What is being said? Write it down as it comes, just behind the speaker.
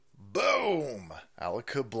Boom!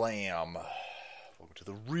 Alakablam. Welcome to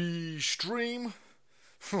the ReeEEEE.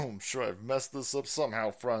 I'm sure I've messed this up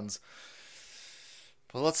somehow, friends.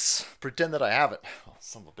 But let's pretend that I haven't. Oh,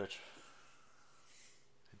 son of a bitch.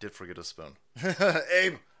 I did forget a spoon.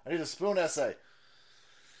 Abe, I need a spoon essay.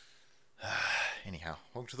 Anyhow,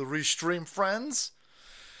 welcome to the ReeEEEE, friends.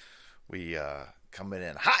 We coming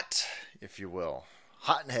in hot, if you will.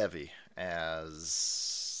 Hot and heavy,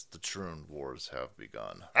 as the Troony Wars have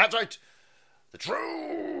begun. That's right! The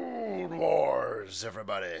Troony Wars,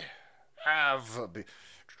 everybody, have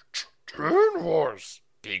Troony Wars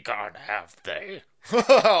begun, have they?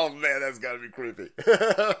 Oh man, that's gotta be creepy.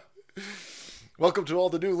 Welcome to all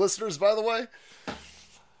the new listeners, by the way.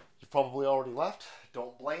 You probably already left.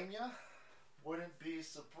 Don't blame you. Wouldn't be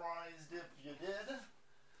surprised if you did.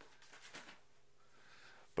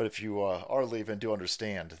 But if you are leaving, do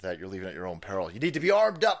understand that you're leaving at your own peril. You need to be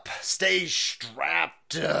armed up, stay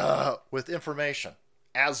strapped with information,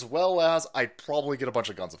 as well as I'd probably get a bunch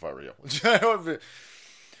of guns if I were you.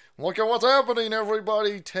 Look at what's happening,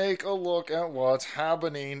 everybody. Take a look at what's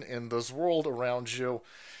happening in this world around you.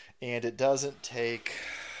 And it doesn't take,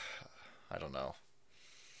 I don't know,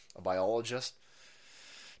 a biologist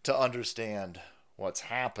to understand what's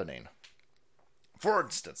happening. For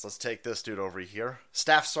instance, let's take this dude over here.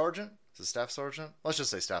 Staff Sergeant? Is it Staff Sergeant? Let's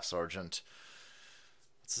just say Staff Sergeant.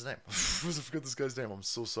 What's his name? I forget this guy's name. I'm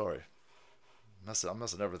so sorry. I'm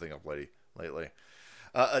messing everything up lately.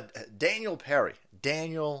 Daniel Perry.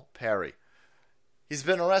 Daniel Perry. He's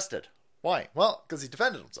been arrested. Why? Well, because he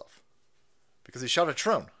defended himself. Because he shot a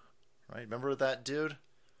Troony. Right? Remember that dude?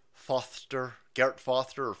 Garrett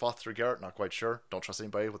Foster or Foster Garrett, not quite sure. I don't trust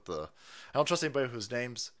anybody whose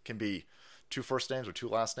names can be two first names or two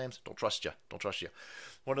last names. Don't trust you.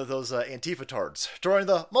 One of those Antifa-tards during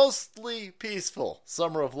the mostly peaceful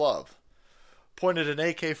summer of love pointed an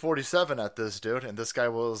AK-47 at this dude, and this guy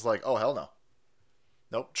was like, oh, hell no.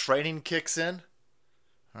 Nope, training kicks in.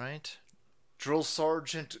 Right? Drill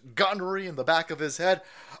sergeant gunnery in the back of his head.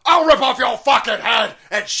 I'll rip off your fucking head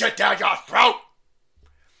and shit down your throat!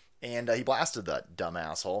 And he blasted that dumb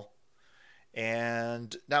asshole.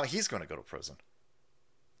 And now he's going to go to prison.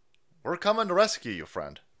 We're coming to rescue you,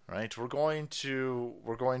 friend. Right? We're going to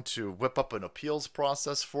whip up an appeals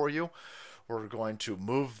process for you. We're going to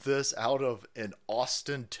move this out of an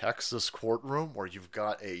Austin, Texas courtroom where you've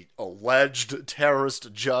got a alleged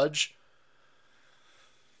terrorist judge.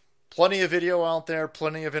 Plenty of video out there,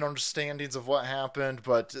 plenty of understandings of what happened,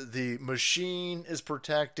 but the machine is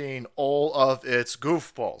protecting all of its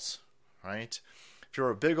goofballs, right? If you're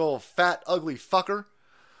a big old fat ugly fucker,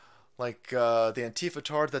 like the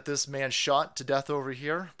Antifa-tard that this man shot to death over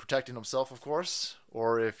here, protecting himself, of course,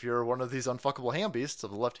 or if you're one of these unfuckable ham-beasts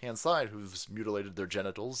of the left-hand side who's mutilated their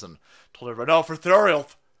genitals and told everybody, no, for Therial,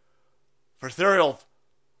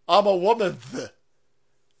 I'm a woman.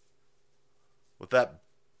 With that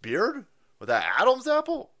beard? With that Adam's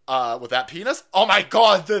apple? With that penis? Oh my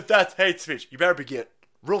god, that's hate speech. You better get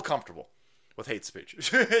real comfortable with hate speech.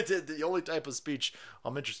 The only type of speech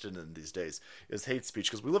I'm interested in these days is hate speech,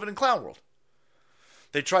 because we live in clown world.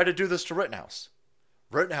 They tried to do this to Rittenhouse.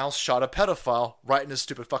 Rittenhouse shot a pedophile right in his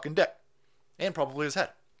stupid fucking dick. And probably his head.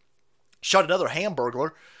 Shot another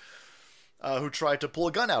hamburglar who tried to pull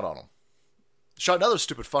a gun out on him. Shot another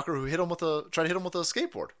stupid fucker who tried to hit him with a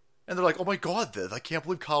skateboard. And they're like, oh my god, I can't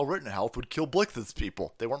believe Kyle Rittenhouse would kill black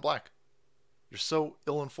people. They weren't black. You're so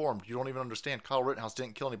ill-informed, you don't even understand. Kyle Rittenhouse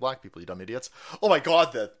didn't kill any black people, you dumb idiots. Oh my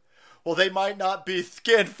god, well, they might not be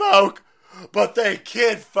skin folk, but they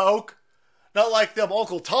kid folk. Not like them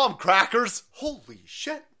Uncle Tom crackers. Holy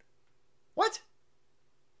shit. What?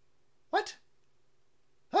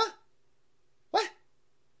 Huh? What?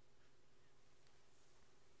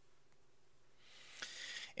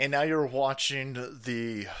 And now you're watching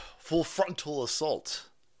the full frontal assault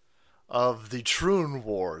of the Troony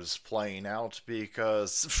Wars playing out,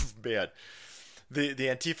 because, man, the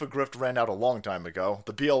Antifa grift ran out a long time ago.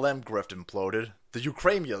 The BLM grift imploded. The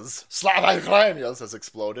Ukrainians, Slav Ukrainians, has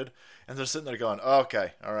exploded. And they're sitting there going,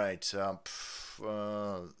 okay, all right, send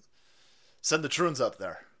the Troons up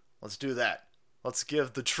there. Let's do that. Let's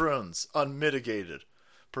give the Troons unmitigated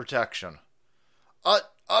protection.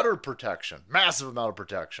 Utter protection. Massive amount of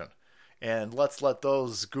protection. And let's let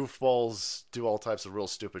those goofballs do all types of real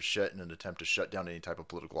stupid shit in an attempt to shut down any type of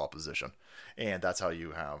political opposition. And that's how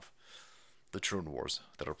you have the Troony Wars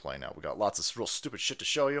that are playing out. We got lots of real stupid shit to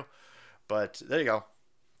show you. But there you go.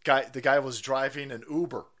 The guy was driving an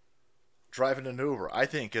Uber. I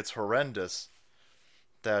think it's horrendous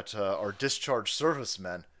that our discharged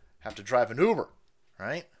servicemen have to drive an Uber,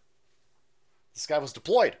 right? This guy was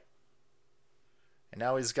deployed. And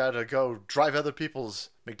now he's got to go drive other people's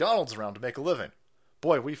McDonald's around to make a living.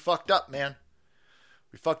 Boy, we fucked up, man.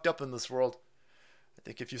 We fucked up in this world. I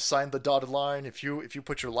think if you sign the dotted line, if you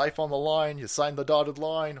put your life on the line, you sign the dotted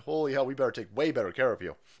line, holy hell, we better take way better care of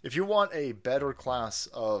you. If you want a better class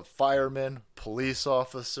of fireman, police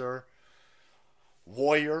officer,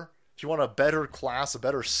 lawyer, if you want a better class, a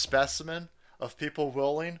better specimen of people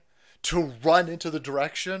willing to run into the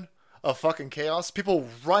direction of fucking chaos, people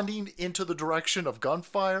running into the direction of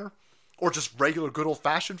gunfire, or just regular good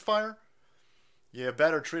old-fashioned fire, you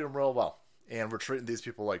better treat them real well. And we're treating these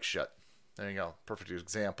people like shit. There you go. Perfect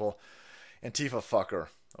example. Antifa fucker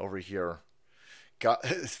over here got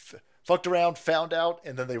fucked around, found out,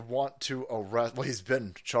 and then they want to arrest. Well, he's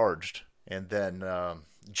been charged, and then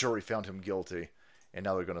jury found him guilty, and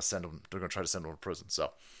now they're going to send him. They're going to try to send him to prison.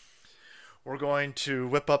 So we're going to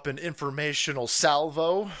whip up an informational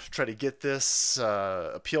salvo, try to get this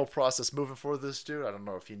appeal process moving for this dude. I don't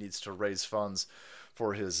know if he needs to raise funds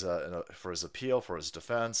for his appeal, for his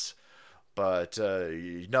defense. But,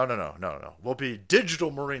 no. We'll be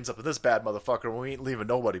digital Marines up in this bad motherfucker. We ain't leaving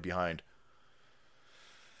nobody behind.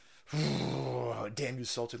 Damn you,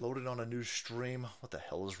 Salty. Loaded on a new stream. What the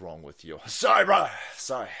hell is wrong with you? Sorry, brother.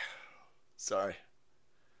 Sorry.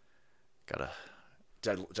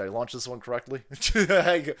 Did I launch this one correctly? Do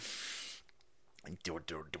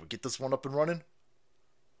we get this one up and running?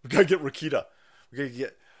 We gotta get Rakita. We gotta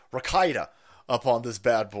get Rakita up on this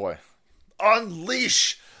bad boy.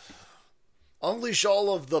 Unleash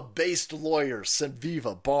all of the based lawyers.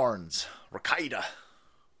 Senviva, Barnes, Rakita.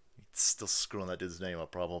 Still screwing that dude's name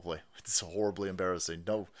up, probably. It's horribly embarrassing.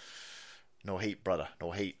 No hate, brother.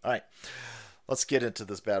 No hate. All right. Let's get into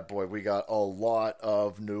this bad boy. We got a lot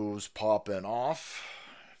of news popping off.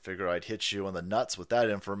 Figure I'd hit you in the nuts with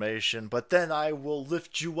that information, but then I will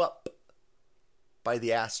lift you up by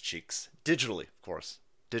the ass cheeks. Digitally, of course.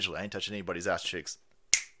 Digitally. I ain't touching anybody's ass cheeks.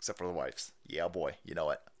 Except for the wife's. Yeah, boy. You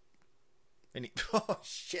know it. Oh,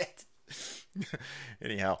 shit.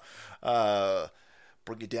 Anyhow,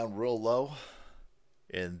 bring you down real low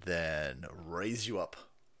and then raise you up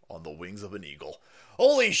on the wings of an eagle.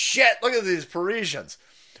 Holy shit, look at these Parisians.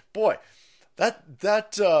 Boy, that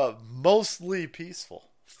mostly peaceful,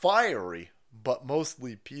 fiery, but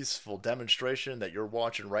mostly peaceful demonstration that you're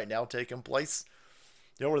watching right now taking place.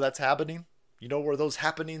 You know where that's happening? You know where those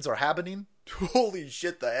happenings are happening? Holy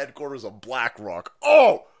shit, the headquarters of BlackRock.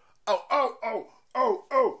 Oh!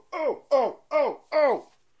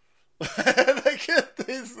 They get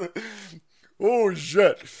these. Oh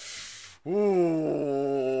shit.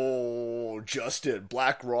 Ooh, Justin,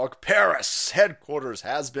 BlackRock, Paris headquarters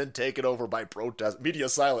has been taken over by protest. Media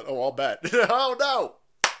silent. Oh, I'll bet. Oh no.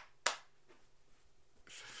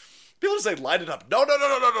 People say light it up. No.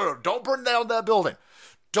 Don't burn down that building.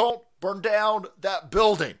 Don't burn down that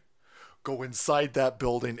building. Go inside that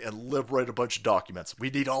building and liberate a bunch of documents.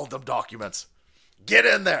 We need all them documents. Get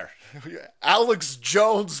in there. Alex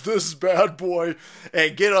Jones, this bad boy,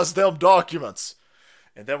 and get us them documents.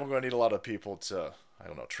 And then we're going to need a lot of people to,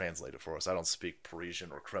 translate it for us. I don't speak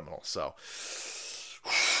Parisian or criminal, so.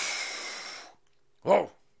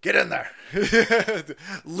 Whoa, get in there.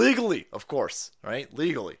 Legally, of course, right?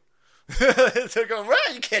 Legally. They're going,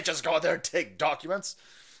 well, you can't just go out there and take documents.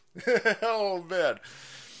 Oh, man.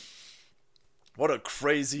 What a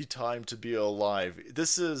crazy time to be alive.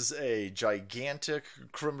 This is a gigantic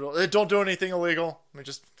criminal. Don't do anything illegal. Let me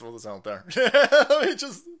just throw this out there. Let me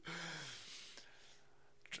just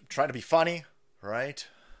trying to be funny, right?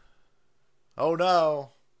 Oh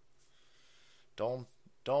no. Don't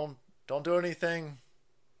do anything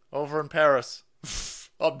over in Paris.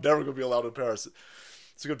 I'm never going to be allowed in Paris.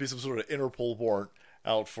 It's going to be some sort of Interpol warrant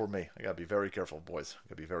out for me. I got to be very careful, boys. I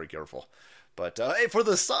got to be very careful. But hey, for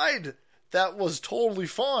the side that was totally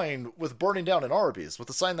fine with burning down an Arby's, with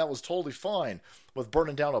the sign that was totally fine with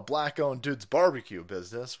burning down a black-owned dude's barbecue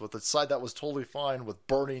business, with the side that was totally fine with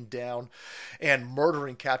burning down and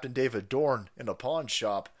murdering Captain David Dorn in a pawn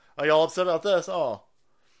shop. Are y'all upset about this? Oh.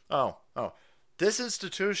 This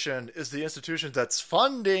institution is the institution that's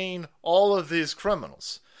funding all of these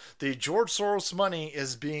criminals. The George Soros money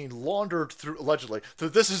is being laundered allegedly, through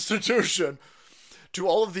this institution to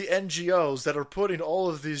all of the NGOs that are putting all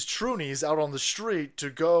of these Troonies out on the street to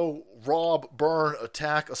go rob, burn,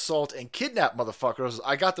 attack, assault, and kidnap motherfuckers.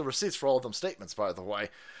 I got the receipts for all of them statements, by the way.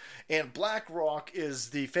 And BlackRock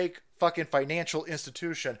is the fake fucking financial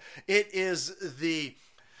institution. It is the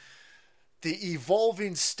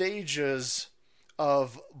evolving stages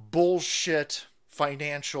of bullshit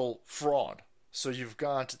financial fraud. So you've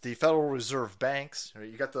got the Federal Reserve banks.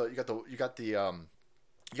 You got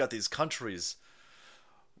these countries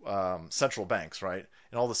central banks, right?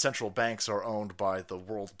 And all the central banks are owned by the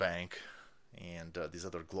World Bank and these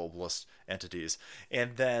other globalist entities.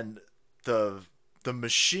 And then the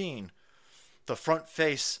machine, the front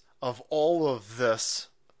face of all of this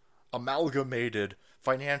amalgamated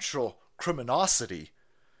financial criminosity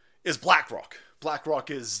is BlackRock.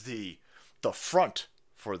 BlackRock is the front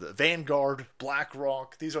for the Vanguard,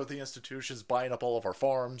 BlackRock. These are the institutions buying up all of our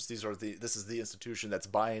farms. This is the institution that's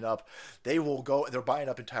buying up. They're buying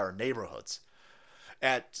up entire neighborhoods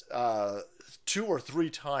at 2 or 3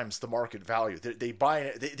 times the market value.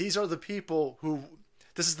 These are the people who.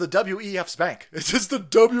 This is the WEF's bank. This is the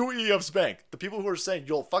WEF's bank. The people who are saying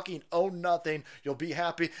you'll fucking own nothing, you'll be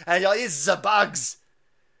happy, and you'll eat the bugs.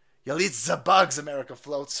 You'll eat the bugs. America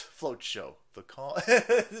Floats float show.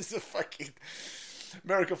 This is a fucking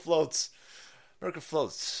America Floats. America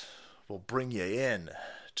Floats will bring you in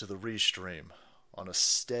to the restream on a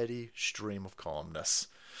steady stream of calmness,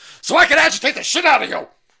 so I can agitate the shit out of you.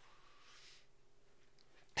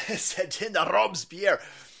 Said in the Robespierre.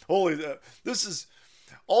 This is.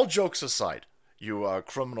 All jokes aside, you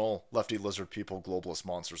criminal lefty lizard people, globalist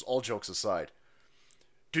monsters. All jokes aside,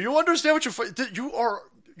 do you understand what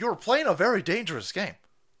you're playing a very dangerous game?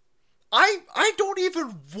 I don't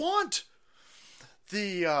even want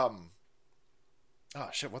the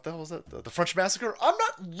what the hell was that? The French massacre? I'm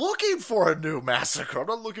not looking for a new massacre. I'm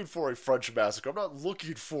not looking for a French massacre. I'm not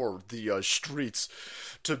looking for the streets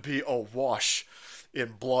to be awash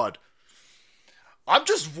in blood. I'm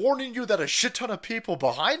just warning you that a shit ton of people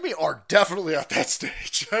behind me are definitely at that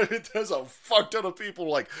stage. I mean, there's a fuck ton of people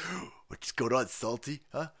like, what's going on, Salty?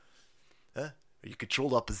 Huh? Are you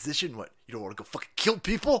controlled opposition? What? You don't want to go fucking kill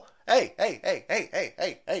people? Hey,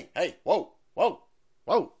 whoa.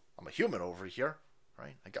 I'm a human over here,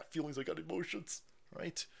 right? I got feelings, I got emotions,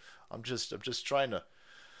 right? I'm trying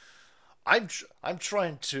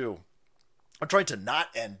to not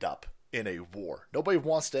end up in a war. Nobody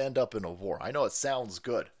wants to end up in a war. I know it sounds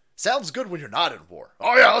good. Sounds good when you're not in war.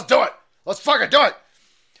 Oh yeah, let's do it. Let's fucking do it.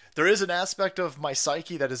 There is an aspect of my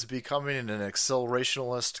psyche that is becoming an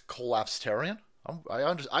accelerationalist collapsitarian.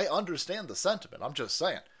 I understand the sentiment. I'm just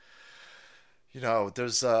saying. You know,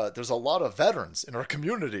 there's a lot of veterans in our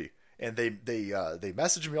community, and they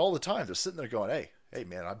message me all the time. They're sitting there going, hey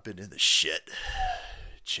man, I've been in the shit.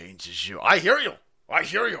 It changes you. I hear you.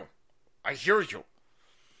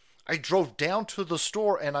 I drove down to the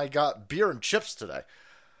store and I got beer and chips today.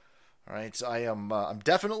 All right, I'm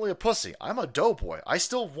definitely a pussy. I'm a doughboy. I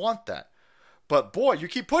still want that. But boy, you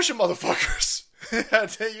keep pushing motherfuckers. I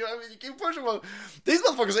tell you, you keep pushing these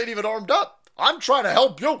motherfuckers ain't even armed up. I'm trying to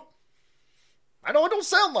help you. I know it don't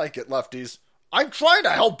sound like it, lefties. I'm trying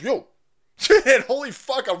to help you. And holy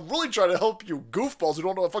fuck, I'm really trying to help you goofballs who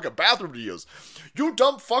don't know what fucking bathroom to use. You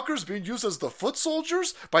dumb fuckers being used as the foot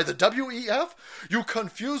soldiers by the WEF? You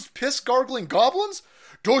confused piss-gargling goblins?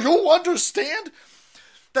 Do you understand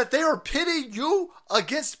that they are pitting you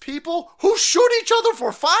against people who shoot each other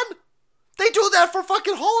for fun? They do that for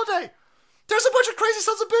fucking holiday. There's a bunch of crazy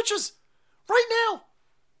sons of bitches right now.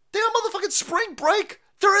 They on motherfucking spring break.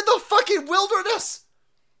 They're in the fucking wilderness.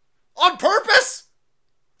 On purpose.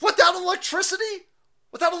 Without electricity?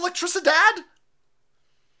 Without electricidad?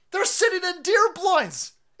 They're sitting in deer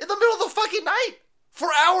blinds in the middle of the fucking night for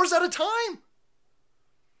hours at a time.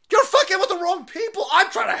 You're fucking with the wrong people. I'm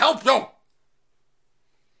trying to help you.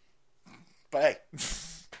 But hey.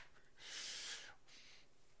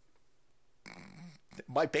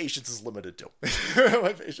 My patience is limited too.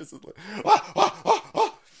 My patience is limited.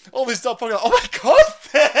 All these dumb fucking. Oh my god,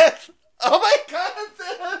 Beth! Oh my god,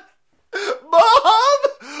 Beth! Mom!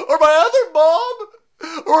 Or my other mom!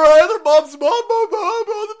 Or my other mom's mom!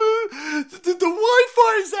 The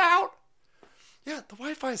Wi-Fi's out! Yeah, the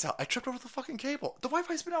Wi-Fi's out. I tripped over the fucking cable. The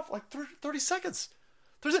Wi-Fi's been out for like 30 seconds.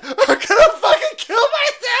 I'm gonna fucking kill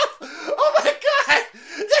myself! Oh my god!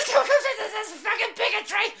 This is fucking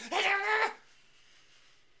bigotry!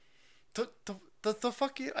 The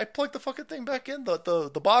fucking, I plugged the fucking thing back in,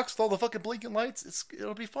 the box with all the fucking blinking lights.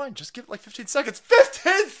 It'll be fine. Just give it like 15 seconds.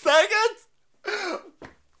 15 seconds?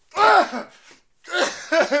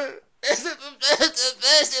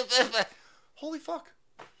 Holy fuck.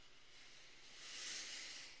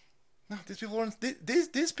 No,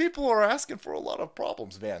 these people are asking for a lot of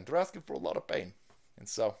problems, man. They're asking for a lot of pain. And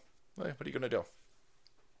so, what are you gonna do?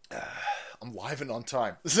 I'm live and on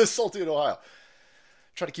time. This is Salty in Ohio.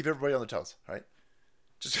 Try to keep everybody on their toes, right?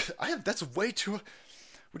 That's way too...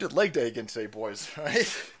 We did leg day again today, boys, right?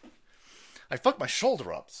 I fucked my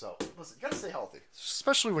shoulder up, so... Listen, you gotta stay healthy.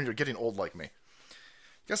 Especially when you're getting old like me.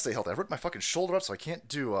 You gotta stay healthy. I ripped my fucking shoulder up, so I can't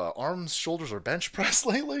do arms, shoulders, or bench press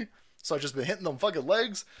lately. So I've just been hitting them fucking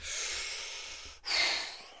legs.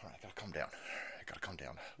 All right, I gotta calm down.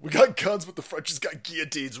 We got guns, but the French has got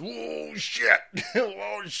guillotines. Whoa, shit.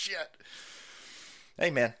 Whoa, shit. Hey,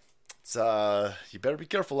 man. It's, you better be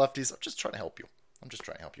careful, lefties. I'm just trying to help you.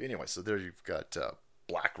 Anyway, so there you've got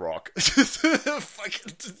BlackRock.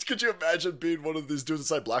 Fucking, could you imagine being one of these dudes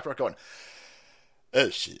inside BlackRock going, oh,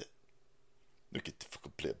 shit. Look at the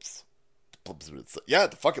fucking plebs. The plebs are outside. Yeah,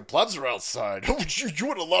 the fucking plebs are outside. Oh,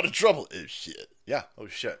 you're in a lot of trouble. Oh, shit. Yeah, oh,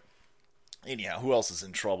 shit. Anyhow, who else is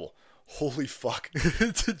in trouble? Holy fuck.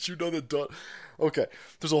 Did you know that? Okay,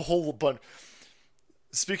 there's a whole bunch.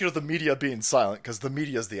 Speaking of the media being silent, because the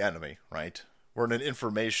media is the enemy, right? We're in an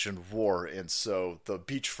information war, and so the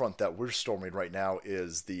beachfront that we're storming right now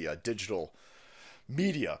is the digital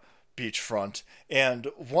media beachfront. And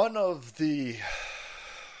one of the,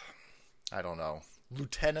 I don't know,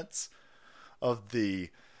 lieutenants of the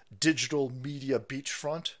digital media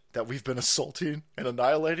beachfront that we've been assaulting and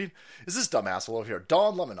annihilating is this dumb asshole over here.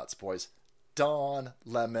 Don Lemon Nuts, boys. Don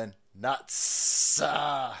Lemon Nuts.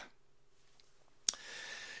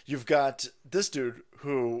 You've got this dude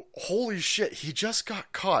who, holy shit, he just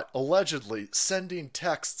got caught allegedly sending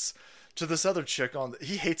texts to this other chick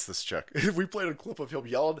he hates this chick. We played a clip of him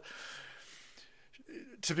yelling.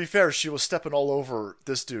 To be fair, she was stepping all over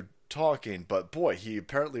this dude talking, but boy, he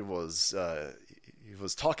apparently was, he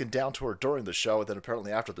was talking down to her during the show, and then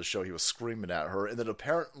apparently after the show he was screaming at her, and then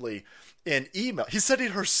apparently in email he's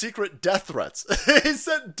sending her secret death threats. He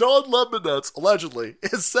sent Don Lemon Nuts, allegedly,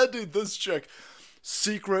 is sending this chick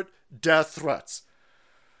secret death threats.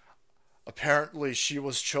 Apparently she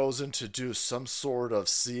was chosen to do some sort of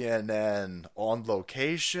CNN on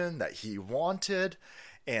location that he wanted,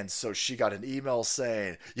 and so she got an email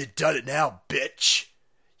saying, "You done it now, bitch.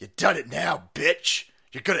 You done it now, bitch.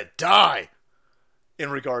 You're gonna die." In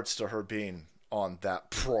regards to her being on that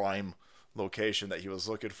prime location that he was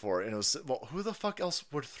looking for. And it was, well, who the fuck else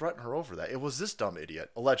would threaten her over that? It was this dumb idiot,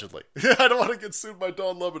 allegedly. I don't want to get sued by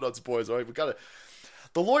Don Lemon Nuts, boys, all right? We gotta...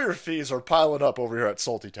 The lawyer fees are piling up over here at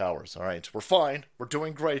Salty Towers, all right? We're fine. We're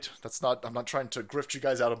doing great. I'm not trying to grift you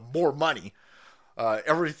guys out of more money.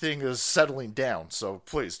 Everything is settling down, so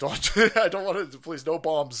please don't... I don't want to... Please, no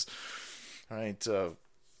bombs. All right? The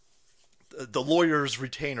lawyers'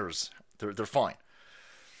 retainers, they're fine.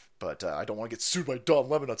 But I don't want to get sued by Don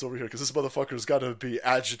Lemon Nuts over here, because this motherfucker's got to be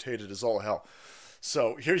agitated as all hell.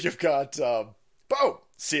 So here you've got, boom!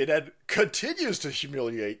 CNN continues to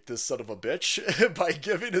humiliate this son of a bitch by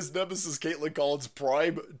giving his nemesis Caitlin Collins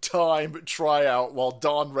prime time tryout while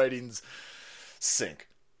Don ratings sink.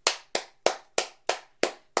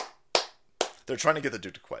 They're trying to get the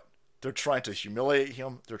dude to quit. They're trying to humiliate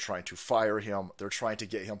him. They're trying to fire him. They're trying to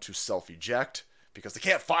get him to self-eject. Because they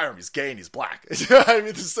can't fire him, he's gay and he's black. I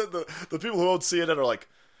mean, the people who own CNN are like,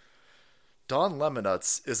 Don Lemon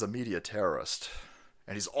Nuts is a media terrorist.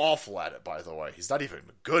 And he's awful at it, by the way. He's not even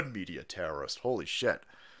a good media terrorist. Holy shit.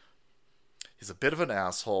 He's a bit of an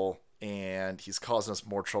asshole, and he's causing us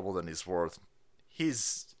more trouble than he's worth.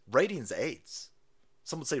 He's ratings AIDS.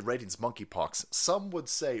 Some would say ratings monkeypox. Some would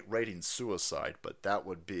say ratings suicide, but that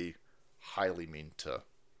would be highly mean to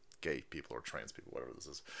gay people or trans people, whatever this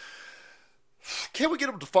is. Can't we get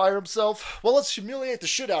him to fire himself? Well, let's humiliate the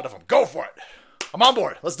shit out of him. Go for it. I'm on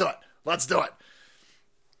board. Let's do it. That's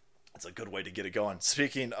a good way to get it going.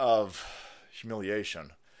 Speaking of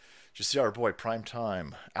humiliation, did you see our boy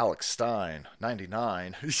Primetime, Alex Stein,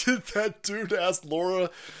 99? That dude asked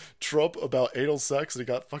Laura Trump about anal sex and he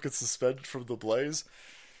got fucking suspended from the Blaze.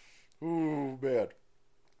 Ooh, man.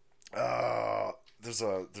 There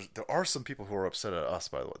are some people who are upset at us,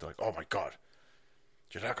 by the way. They're like, oh my god.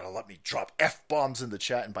 You're not going to let me drop F-bombs in the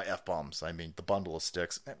chat, and by F-bombs, I mean the bundle of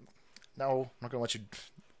sticks. No, I'm not going to let you...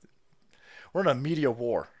 We're in a media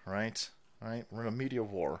war, right? We're in a media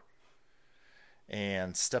war.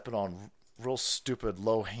 And stepping on real stupid,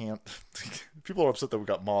 low-hand... People are upset that we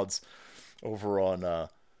got mods over on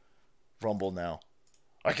Rumble now.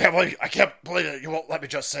 I can't believe it. You won't let me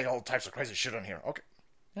just say all types of crazy shit on here. Okay.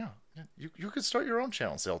 Yeah. You could start your own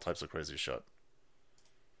channel and say all types of crazy shit.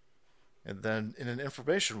 And then, in an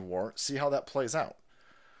information war, see how that plays out.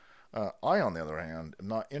 I, on the other hand, am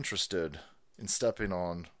not interested in stepping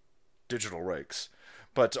on digital rakes.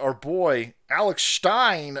 But our boy, Alex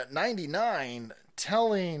Stein, 99,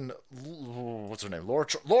 telling... What's her name?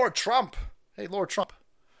 Laura Trump. Hey, Laura Trump.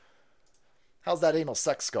 How's that anal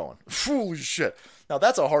sex going? Holy shit. Now,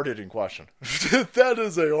 that's a hard-hitting question. That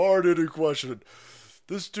is a hard-hitting question.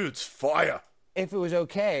 This dude's fire. If it was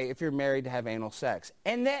okay if you're married to have anal sex.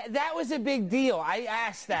 And that was a big deal. I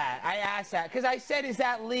asked that because I said, is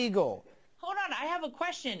that legal? Hold on, I have a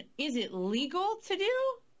question. Is it legal to do?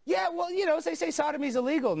 Yeah, well, you know, they say sodomy's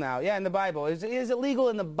illegal now. Yeah, in the Bible. Is it legal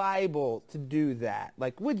in the Bible to do that?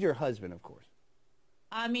 Like with your husband, of course.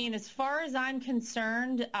 I mean, as far as I'm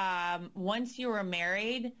concerned, once you are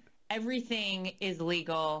married, everything is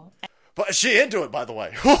legal. But is she into it, by the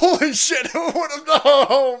way? Holy shit, who would have known?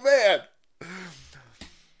 Oh, man.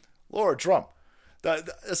 Laura Trump.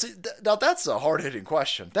 Now, that's a hard-hitting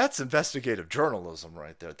question. That's investigative journalism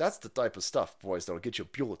right there. That's the type of stuff, boys, that'll get you a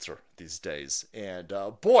Pulitzer these days. And,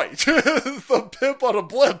 boy, the pimp on a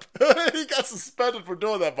blimp. He got suspended for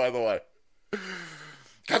doing that, by the way.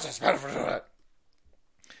 Got suspended for doing that.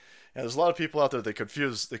 And there's a lot of people out there that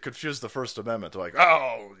confuse the First Amendment. They're like,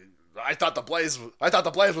 oh, I thought the Blaze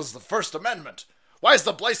was the First Amendment. Why is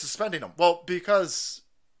the Blaze suspending him? Well, because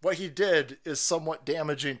what he did is somewhat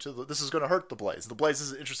damaging to this is going to hurt the Blaze. The Blaze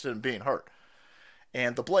isn't interested in being hurt.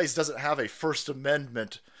 And the Blaze doesn't have a First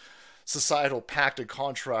Amendment societal pact and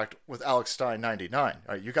contract with Alex Stein 99.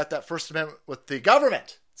 All right, you got that First Amendment with the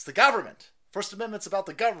government. It's the government. First Amendment's about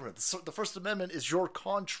the government. The First Amendment is your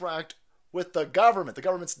contract with the government. The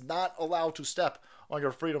government's not allowed to step on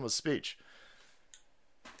your freedom of speech.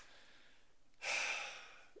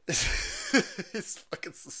 He's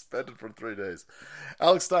fucking suspended for 3 days.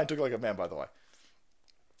 Alex Stein took it like a man, by the way.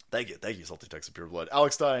 Thank you, Salty Texas Pure Blood.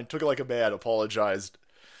 Alex Stein took it like a man, apologized.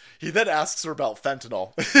 He then asks her about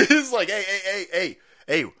fentanyl. He's like, hey,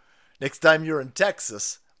 next time you're in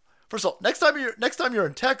Texas, first of all, next time you're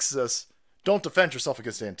in Texas, don't defend yourself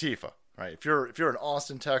against Antifa. Right? If you're in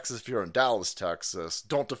Austin, Texas, if you're in Dallas, Texas,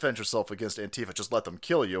 don't defend yourself against Antifa. Just let them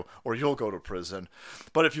kill you, or you'll go to prison.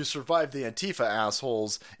 But if you survive the Antifa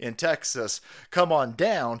assholes in Texas, come on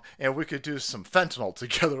down, and we could do some fentanyl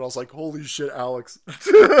together. I was like, holy shit, Alex.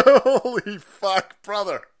 Holy fuck,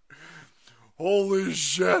 brother. Holy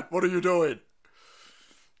shit, what are you doing?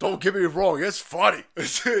 Don't get me wrong, it's funny.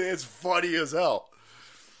 It's funny as hell.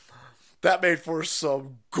 That made for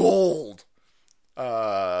some gold.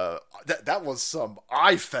 That was some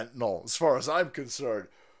fentanyl as far as I'm concerned.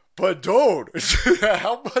 But dude,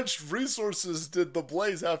 how much resources did the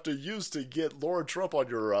Blaze have to use to get Laura Trump on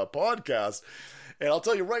your podcast? And I'll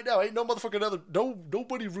tell you right now, ain't no motherfucking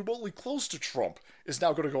nobody remotely close to Trump is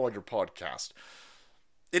now going to go on your podcast.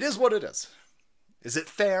 It is what it is. Is it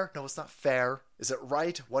fair? No, it's not fair. Is it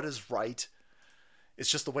right? What is right?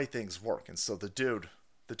 It's just the way things work. And so the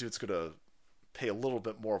dude's going to pay a little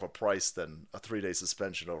bit more of a price than a 3-day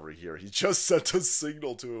suspension over here. He just sent a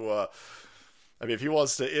signal to, if he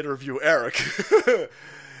wants to interview Eric,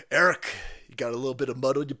 Eric, you got a little bit of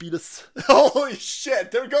mud on your penis? Holy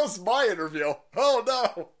shit, there goes my interview. Oh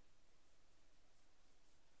no.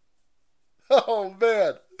 Oh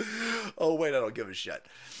man. Oh wait, I don't give a shit.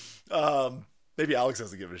 Maybe Alex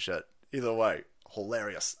doesn't give a shit. Either way.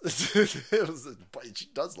 Hilarious. She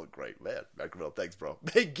does look great, man. Macroville, thanks, bro.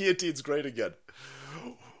 Make guillotines great again.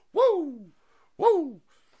 Woo! Woo!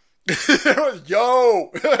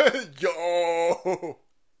 Yo! Yo!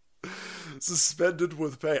 Suspended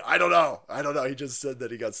with pay. I don't know. He just said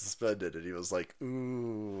that he got suspended, and he was like,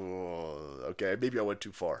 ooh, okay, maybe I went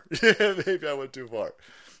too far.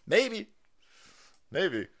 Maybe.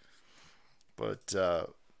 But,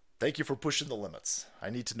 thank you for pushing the limits. I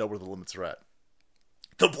need to know where the limits are at.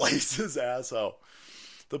 The Blaze is asshole.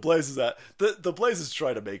 The Blaze is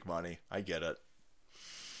trying to make money. I get it.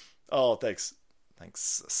 Oh, thanks,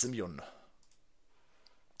 Simeon.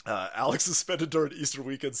 Alex suspended during Easter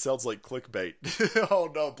weekend sounds like clickbait.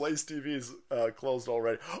 Oh no, Blaze TV's closed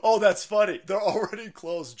already. Oh, that's funny. They're already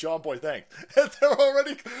closed. John Boy, thanks. They're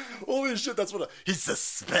already. Holy shit, that's what. He's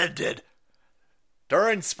suspended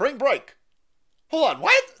during spring break. Hold on,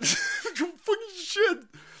 what? Fucking shit.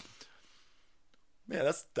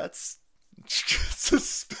 Man, that's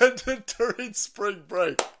suspended during spring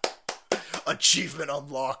break. Achievement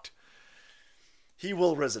unlocked. He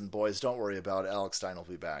will risen, boys. Don't worry about it. Alex Stein will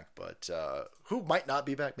be back. But who might not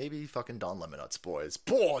be back? Maybe fucking Don Lemonuts, boys.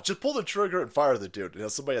 Boy, just pull the trigger and fire the dude. You know,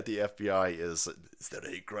 somebody at the FBI is that a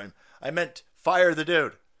hate crime? I meant fire the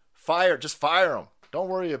dude. Just fire him. Don't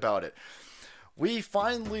worry about it. We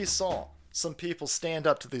finally saw some people stand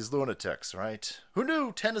up to these lunatics, right? Who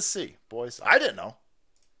knew Tennessee, boys? I didn't know.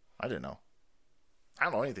 I don't know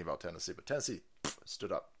anything about Tennessee, but Tennessee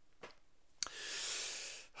stood up.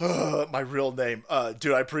 My real name.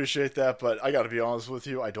 Dude, I appreciate that, but I gotta be honest with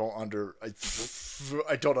you, I don't understand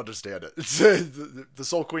it. The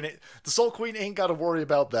Soul Queen ain't gotta worry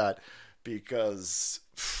about that, because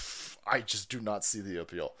I just do not see the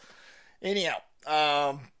appeal. Anyhow,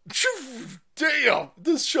 damn,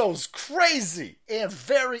 this show's crazy and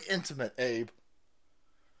very intimate, Abe.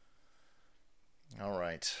 All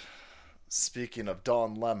right. Speaking of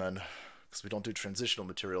Don Lemon, because we don't do transitional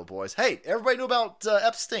material, boys. Hey, everybody knew about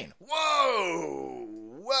Epstein. Whoa,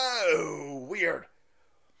 weird.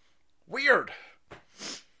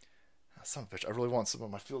 Son of a bitch, I really want some of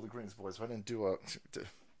my Field of Greens, boys. If I didn't do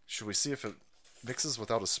should we see if it mixes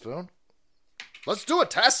without a spoon? Let's do a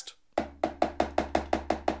test. We're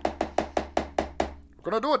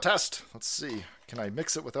gonna do a test. Let's see. Can I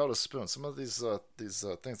mix it without a spoon? Some of these things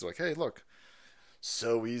are like, hey, look,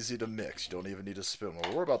 so easy to mix. You don't even need a spoon.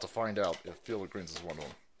 Well, we're about to find out if Field of Greens is one of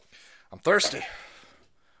them. I'm thirsty,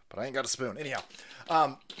 but I ain't got a spoon. Anyhow,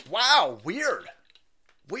 wow, weird.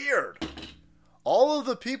 All of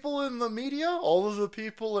the people in the media, all of the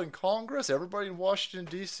people in Congress, everybody in Washington,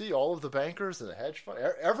 D.C., all of the bankers and the hedge fund,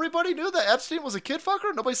 everybody knew that Epstein was a kid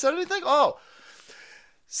fucker? Nobody said anything? Oh,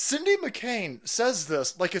 Cindy McCain says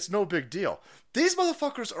this like it's no big deal. These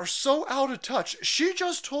motherfuckers are so out of touch. She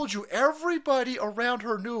just told you everybody around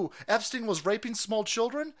her knew Epstein was raping small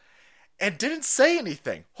children and didn't say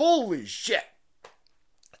anything. Holy shit.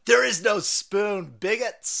 There is no spoon,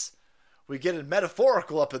 bigots. We get it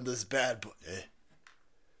metaphorical up in this bad boy.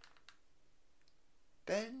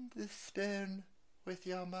 Bend the spoon with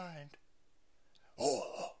your mind.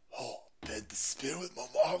 Oh, bend the spoon with my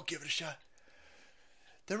mom. Give it a shot.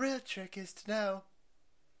 The real trick is to know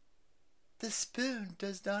the spoon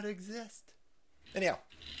does not exist. Anyhow,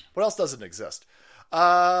 what else doesn't exist?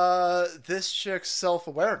 This chick's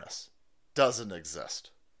self-awareness doesn't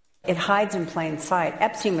exist. It hides in plain sight.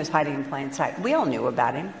 Epstein was hiding in plain sight. We all knew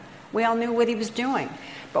about him. We all knew what he was doing.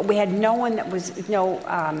 But we had no one that was,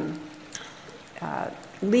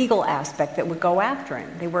 legal aspect that would go after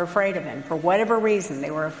him. They were afraid of him. For whatever reason,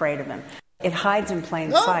 they were afraid of him. It hides in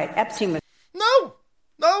plain sight. Epstein was... No.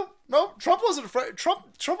 Trump wasn't afraid. Trump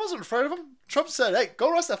wasn't afraid of him. Trump said, hey,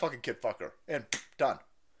 go arrest that fucking kid fucker. And done.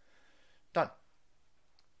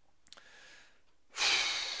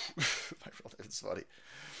 It's funny.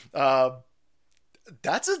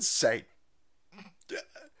 That's insane.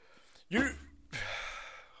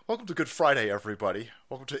 Welcome to Good Friday, everybody.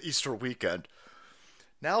 Welcome to Easter weekend.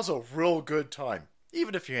 Now's a real good time,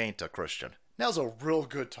 even if you ain't a Christian. Now's a real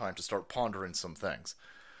good time to start pondering some things.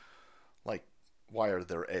 Like, why are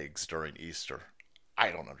there eggs during Easter?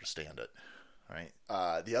 I don't understand it. Right?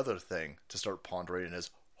 The other thing to start pondering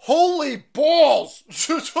is, holy balls!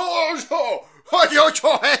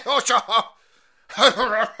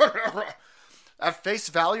 At face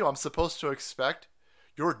value, I'm supposed to expect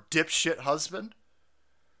your dipshit husband,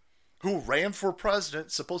 who ran for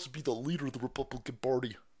president, supposed to be the leader of the Republican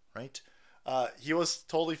Party, right? He was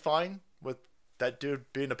totally fine with that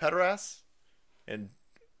dude being a pederast. And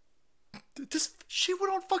she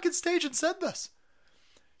went on fucking stage and said this.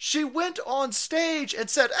 She went on stage and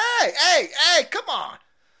said, hey, come on.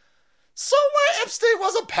 So what? Epstein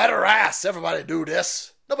was a pederast. Everybody knew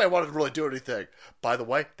this. Nobody wanted to really do anything. By the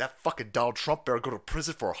way, that fucking Donald Trump better go to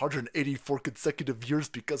prison for 184 consecutive years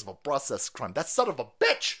because of a process crime. That son of a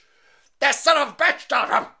bitch! Donald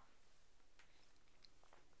Trump!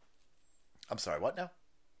 I'm sorry, what now?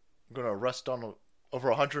 I'm going to arrest Donald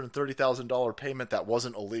over a $130,000 payment that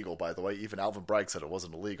wasn't illegal, by the way. Even Alvin Bragg said it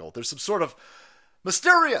wasn't illegal. There's some sort of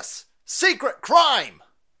mysterious, secret crime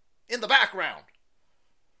in the background.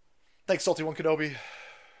 Thanks, Salty One Kenobi.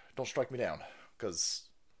 Don't strike me down, because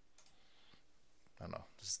I don't know.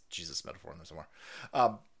 There's Jesus metaphor in there somewhere.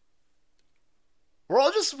 We're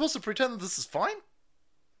all just supposed to pretend that this is fine?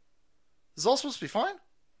 This is all supposed to be fine?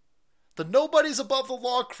 The nobody's above the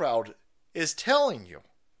law crowd is telling you,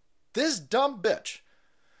 this dumb bitch,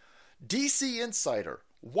 DC insider,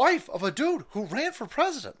 wife of a dude who ran for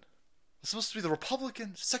president, is supposed to be the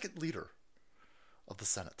Republican second leader of the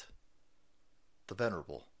Senate. The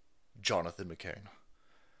venerable Jonathan McCain.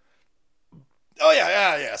 Oh,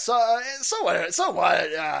 yeah. So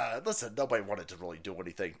what? Listen, nobody wanted to really do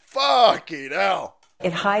anything. Fucking hell.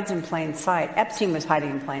 It hides in plain sight. Epstein was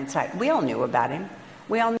hiding in plain sight. We all knew about him.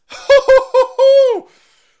 We all knew.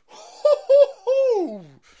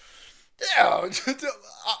 Yeah.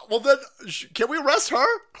 Well, then, can we arrest her?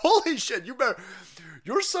 Holy shit, you better.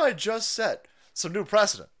 Your side just set some new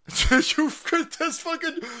precedent. You've got this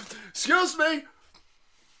fucking. Excuse me.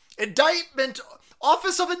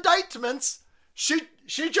 Office of Indictments. She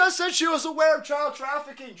just said she was aware of child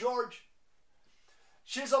trafficking, George.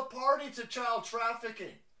 She's a party to child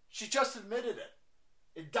trafficking. She just admitted it.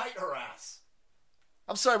 Indict her ass.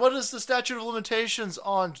 I'm sorry, what is the statute of limitations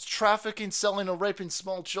on trafficking, selling, or raping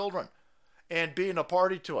small children and being a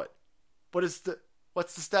party to it? What's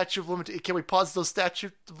the statute of limitations? Can we pause those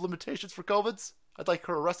statute of limitations for COVIDs? I'd like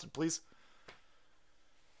her arrested, please.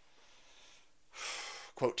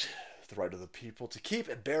 Quote, The right of the people to keep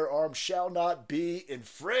and bear arms shall not be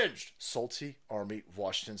infringed. Salty Army,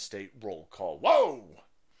 Washington State roll call. Whoa!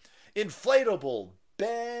 Inflatable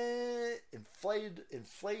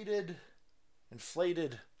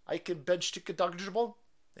inflated. I can bench to dodge a ball.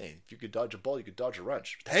 Hey, if you could dodge a ball, you could dodge a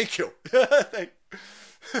wrench. Thank you. Thank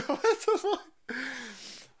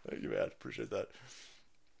you, man. Appreciate that.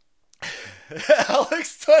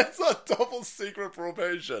 Alex Stein's on double secret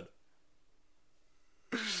probation.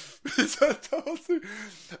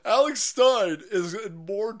 Alex Stein is in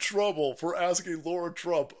more trouble for asking Laura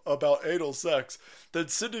Trump about anal sex than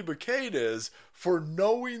Cindy McCain is for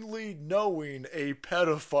knowingly knowing a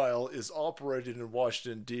pedophile is operating in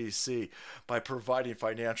Washington, D.C. by providing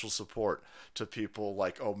financial support to people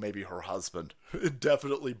like, oh, maybe her husband.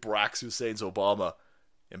 Definitely Brax Hussein's Obama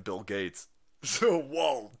and Bill Gates. So,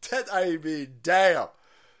 whoa. I mean, damn.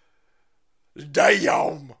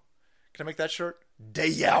 Damn. Can I make that shirt?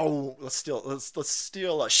 Damn. Let's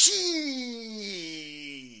steal a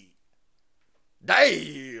she.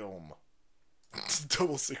 Damn.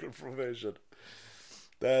 Double secret probation.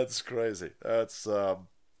 That's crazy. That's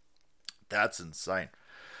insane.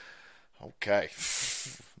 Okay.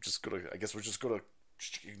 I guess we're just gonna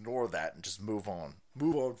ignore that and just move on.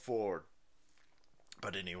 Move on forward.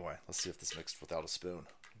 But anyway, let's see if this mixed without a spoon.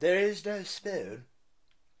 There is no spoon.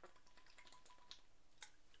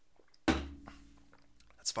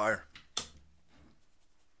 That's fire.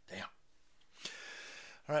 Damn.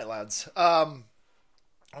 All right, lads.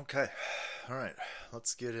 Okay. All right.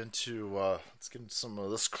 Let's get into some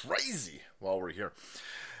of this crazy while we're here.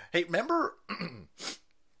 Hey, remember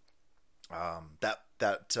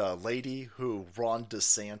that lady who Ron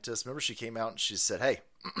DeSantis? Remember she came out and she said, "Hey,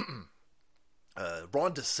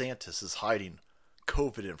 Ron DeSantis is hiding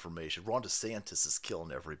COVID information. Ron DeSantis is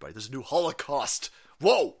killing everybody. There's a new Holocaust."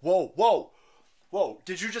 Whoa, whoa, whoa. Whoa,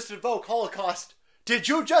 did you just invoke Holocaust? Did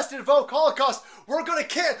you just invoke Holocaust? We're gonna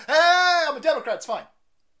kill. Hey, I'm a Democrat. It's fine.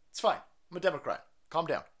 It's fine. I'm a Democrat. Calm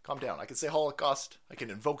down. Calm down. I can say Holocaust. I can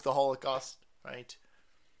invoke the Holocaust, right?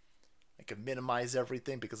 I can minimize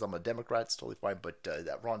everything because I'm a Democrat. It's totally fine. But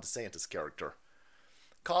that Ron DeSantis character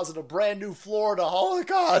causing a brand new Florida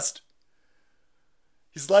Holocaust.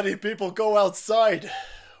 He's letting people go outside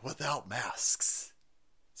without masks.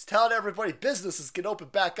 He's telling everybody businesses can open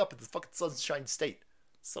back up in the fucking Sunshine State.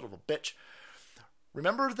 Son of a bitch.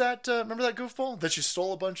 Remember that goofball? That she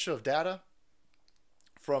stole a bunch of data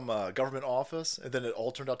from a government office and then it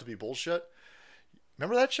all turned out to be bullshit?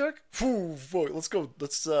 Remember that chick? Let's go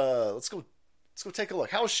take a look.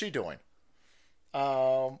 How is she doing?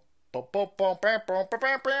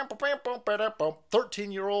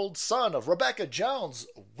 13-year-old son of Rebecca Jones,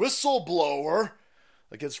 whistleblower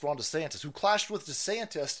against Ron DeSantis, who clashed with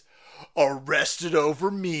DeSantis, arrested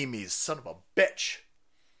over memes. Son of a bitch.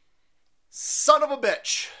 Son of a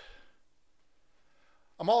bitch.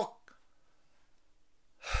 I'm more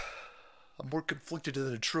conflicted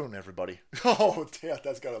than a Troony, everybody. Oh, damn,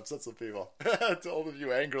 that's gotta upset some people. To all of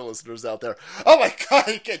you anger listeners out there. Oh my god,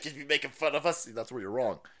 you can't just be making fun of us. See, that's where you're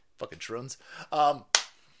wrong. Fucking Troons. I'm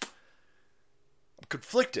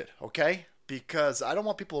conflicted, okay? Because I don't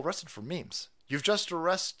want people arrested for memes. You've just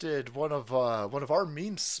arrested one of our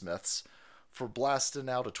meme smiths for blasting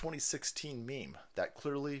out a 2016 meme that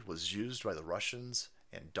clearly was used by the Russians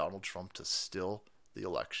and Donald Trump to steal the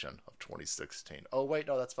election of 2016. Oh, wait,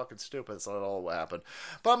 no, that's fucking stupid. That's not at all what happened.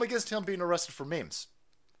 But I'm against him being arrested for memes.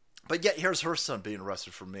 But yet, here's her son being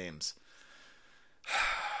arrested for memes.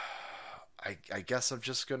 I guess I'm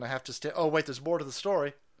just going to have to stay. Oh, wait, there's more to the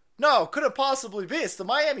story. No, couldn't possibly be. It's the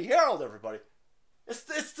Miami Herald, everybody.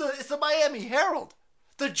 It's the Miami Herald.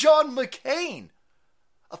 The John McCain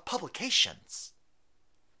of publications.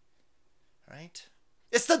 Right?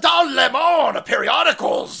 It's the Don Lemon of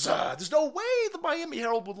periodicals. There's no way the Miami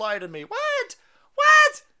Herald would lie to me. What?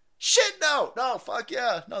 Shit, no. No, fuck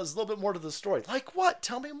yeah. No, there's a little bit more to the story. Like what?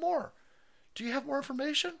 Tell me more. Do you have more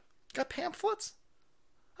information? Got pamphlets?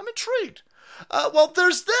 I'm intrigued. Well,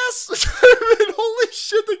 there's this. I mean, holy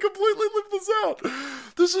shit, they completely left this out.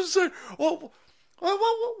 This is well,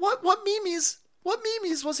 what memes? What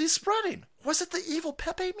memes was he spreading? Was it the evil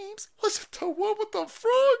Pepe memes? Was it the one with the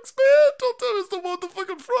frogs, man? Don't tell me it's the one with the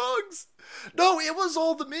fucking frogs. No, it was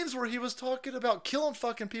all the memes where he was talking about killing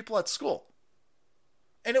fucking people at school.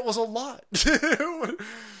 And it was a lot.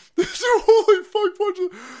 Holy fuck bunch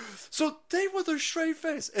of... So they with a straight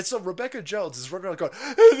face. And so Rebecca Jones is running around going,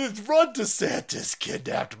 Ron DeSantis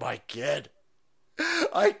kidnapped my kid.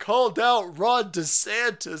 I called out Ron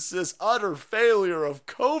DeSantis' utter failure of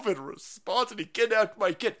COVID response and he kidnapped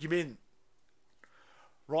my kid. You mean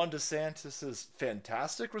Ron DeSantis'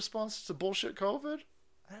 fantastic response to bullshit COVID?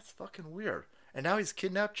 That's fucking weird. And now he's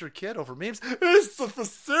kidnapped your kid over memes? It's the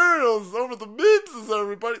cereals over the memes,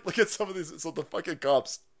 everybody. Look at some of these. So the fucking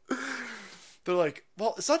cops, they're like,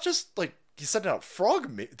 well, it's not just like he's sending out frog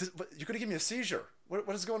memes. You're going to give me a seizure. What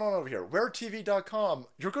is going on over here? WhereTV.com,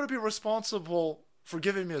 you're going to be responsible for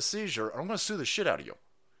giving me a seizure, and I'm going to sue the shit out of you.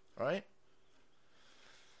 All right?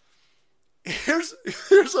 Here's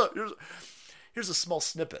a small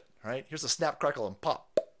snippet, right? Here's a snap, crackle, and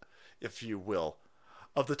pop, if you will,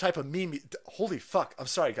 of the type of meme. Holy fuck! I'm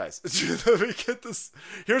sorry, guys. Let me get this.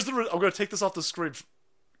 I'm going to take this off the screen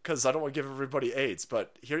because I don't want to give everybody AIDS.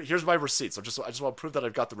 But here's my receipts. I just want to prove that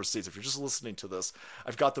I've got the receipts. If you're just listening to this,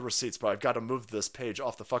 I've got the receipts, but I've got to move this page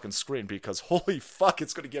off the fucking screen because holy fuck,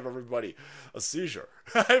 it's going to give everybody a seizure.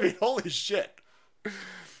 I mean, holy shit.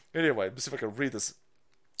 Anyway, let's see if I can read this.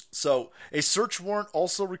 So, a search warrant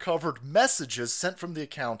also recovered messages sent from the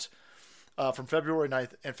account from February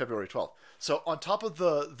 9th and February 12th. So, on top of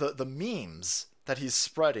the memes that he's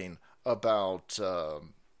spreading about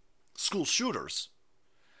school shooters,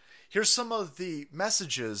 here's some of the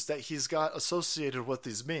messages that he's got associated with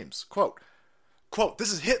these memes. Quote,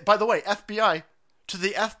 this is hit, by the way, FBI, to the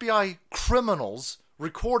FBI criminals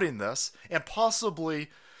recording this, and possibly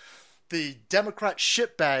the Democrat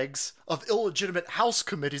shitbags of illegitimate House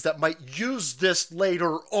committees that might use this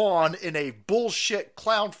later on in a bullshit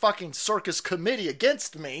clown fucking circus committee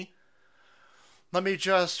against me. Let me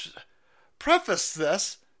just preface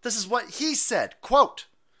this. This is what he said. Quote,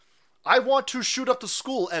 I want to shoot up the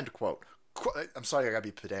school, end quote. I'm sorry, I gotta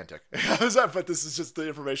be pedantic. But this is just the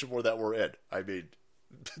information for that we're in. I mean,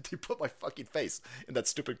 they put my fucking face in that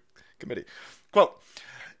stupid committee.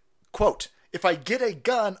 Quote, if I get a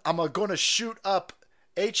gun, I'm gonna shoot up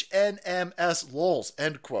HNMS lols,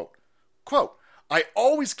 end quote. Quote, I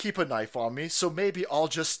always keep a knife on me, so maybe I'll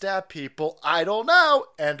just stab people. I don't know,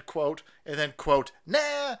 end quote. And then quote,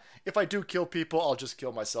 nah, if I do kill people, I'll just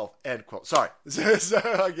kill myself, end quote. Sorry.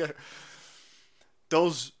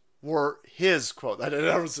 Those were his quotes. I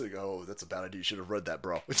never say, oh, that's a bad idea. You should have read that,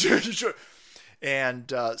 bro. You should.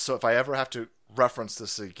 And so if I ever have to reference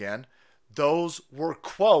this again, those were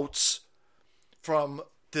quotes from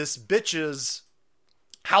this bitch's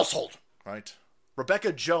household, right?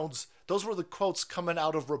 Rebecca Jones. Those were the quotes coming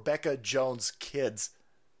out of Rebecca Jones' kid's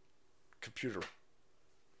computer.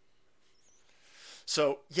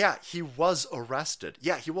 So, yeah, he was arrested.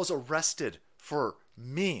 Yeah, he was arrested for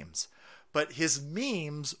memes. But his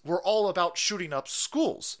memes were all about shooting up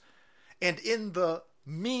schools. And in the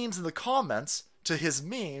memes, in the comments to his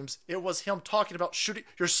memes, it was him talking about shooting.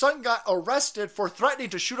 Your son got arrested for threatening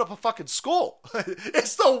to shoot up a fucking school.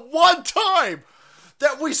 It's the one time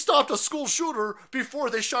that we stopped a school shooter before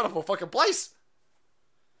they shot up a fucking place.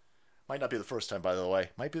 Might not be the first time, by the way.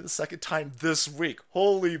 Might be the second time this week.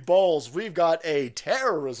 Holy balls, we've got a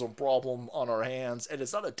terrorism problem on our hands, and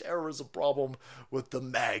it's not a terrorism problem with the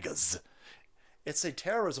MAGAs. It's a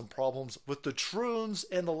terrorism problem with the Troons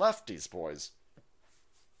and the lefties, boys.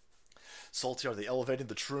 Salty, are they elevating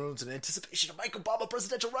the Troons in anticipation of Mike Obama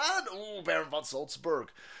presidential run? Oh, Baron von Salzburg.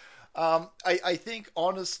 I think,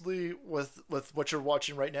 honestly, with what you're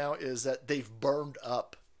watching right now is that they've burned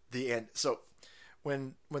up the end. So,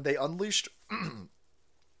 when they unleashed...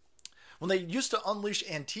 when they used to unleash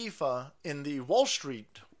Antifa in the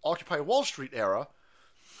Occupy Wall Street era,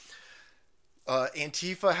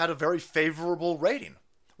 Antifa had a very favorable rating.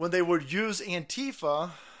 When they would use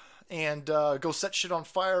Antifa and go set shit on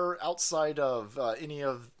fire outside of any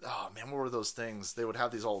of... Oh, man, what were those things? They would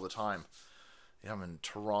have these all the time. Yeah, I'm in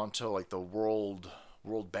Toronto, like the World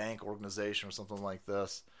Bank Organization or something like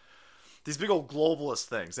this. These big old globalist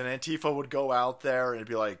things. And Antifa would go out there and it'd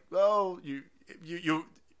be like, oh,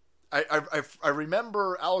 I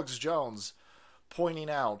remember Alex Jones pointing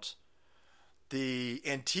out the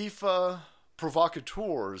Antifa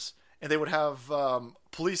provocateurs, and they would have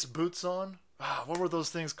police boots on. What were those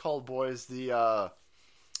things called, boys? The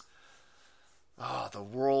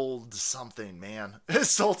world something, man.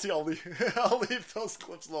 Salty, I'll leave those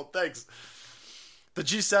clips alone. Thanks. The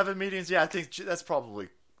G7 meetings, yeah, I think that's probably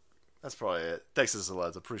it. Thanks,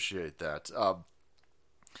 lads. Appreciate that.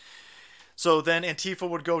 So then Antifa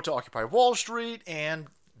would go to Occupy Wall Street, and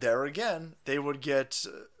there again, they would get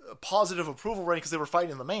a positive approval rating because they were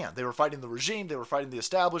fighting the man. They were fighting the regime. They were fighting the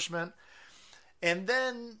establishment. And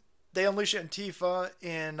then they unleash Antifa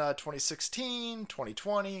in 2016,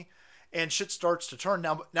 2020, and shit starts to turn.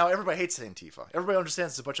 Now everybody hates Antifa. Everybody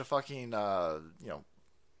understands it's a bunch of fucking,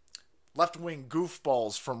 left-wing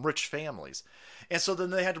goofballs from rich families. And so then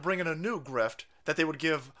they had to bring in a new grift that they would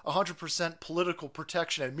give 100% political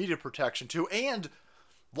protection and media protection to, and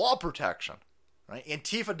law protection, Right?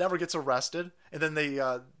 Antifa never gets arrested, and then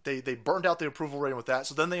they burned out the approval rating with that.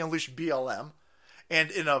 So then they unleashed BLM,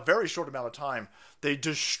 and in a very short amount of time, they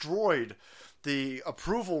destroyed the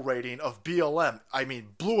approval rating of BLM. I mean,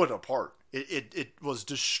 blew it apart. It was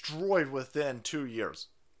destroyed within 2 years,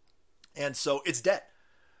 and so it's dead.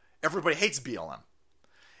 Everybody hates BLM,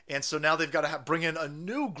 and so now they've got to bring in a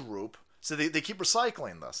new group. So they keep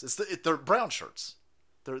recycling this. They're brown shirts.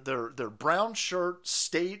 They're brown shirt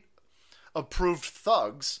state approved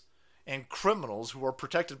thugs and criminals who are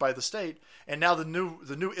protected by the state, and now the new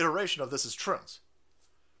iteration of this is Troons.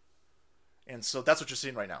 And so that's what you're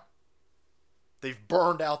seeing right now. They've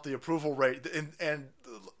burned out the approval rate, and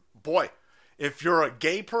boy, if you're a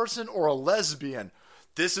gay person or a lesbian,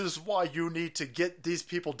 this is why you need to get these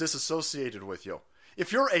people disassociated with you.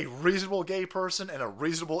 If you're a reasonable gay person and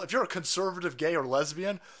if you're a conservative gay or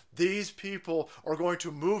lesbian, these people are going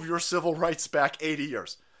to move your civil rights back 80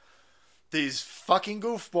 years. These fucking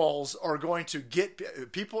goofballs are going to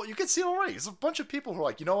get people. You can see it already. There's a bunch of people who are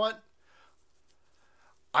like, you know what?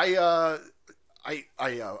 I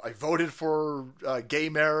voted for gay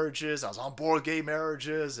marriages. I was on board with gay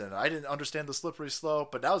marriages, and I didn't understand the slippery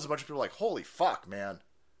slope. But now there's a bunch of people like, holy fuck, man.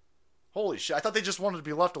 Holy shit. I thought they just wanted to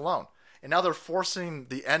be left alone. And now they're forcing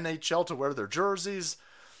the NHL to wear their jerseys.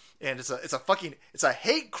 And it's a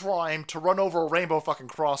hate crime to run over a rainbow fucking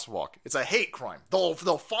crosswalk. It's a hate crime. They'll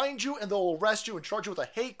find you and they'll arrest you and charge you with a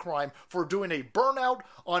hate crime for doing a burnout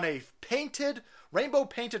on a rainbow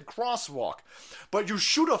painted crosswalk. But you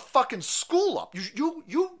shoot a fucking school up.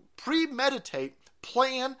 You premeditate,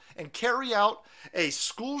 plan, and carry out a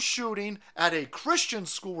school shooting at a Christian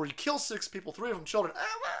school where you kill 6 people, 3 of them children.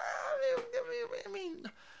 I mean,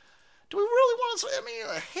 do we really want to? I mean,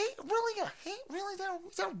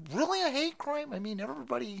 is that really a hate crime? I mean,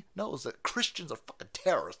 everybody knows that Christians are fucking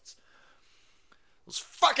terrorists. Those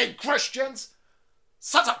fucking Christians,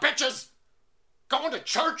 sons of bitches, going to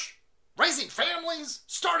church, raising families,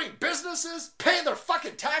 starting businesses, paying their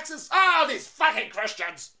fucking taxes. Ah, these fucking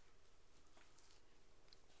Christians.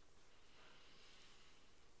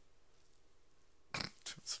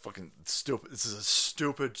 It's fucking stupid. This is a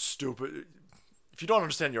stupid. If you don't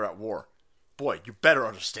understand you're at war, boy, you better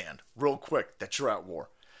understand real quick that you're at war.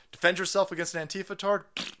 Defend yourself against an Antifa tard,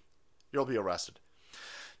 you'll be arrested.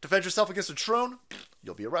 Defend yourself against a Troon,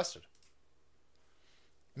 you'll be arrested.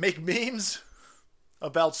 Make memes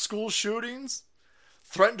about school shootings,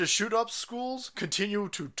 threaten to shoot up schools, continue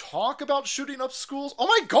to talk about shooting up schools. Oh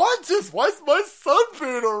my god, sis, why is my son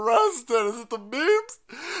being arrested? Is it the memes?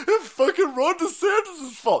 It's fucking Ron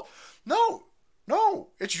DeSantis' fault. No,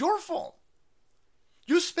 it's your fault.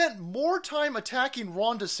 You spent more time attacking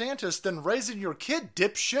Ron DeSantis than raising your kid,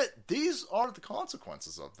 dipshit. These are the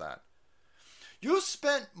consequences of that. You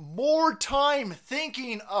spent more time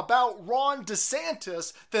thinking about Ron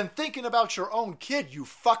DeSantis than thinking about your own kid, you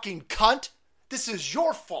fucking cunt. This is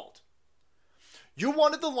your fault. You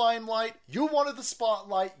wanted the limelight, you wanted the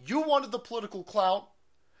spotlight, you wanted the political clout,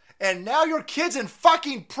 and now your kid's in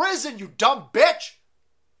fucking prison, you dumb bitch.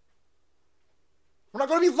 We're not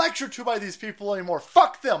going to be lectured to by these people anymore.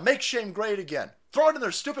 Fuck them. Make shame great again. Throw it in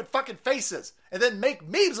their stupid fucking faces. And then make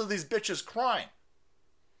memes of these bitches crying.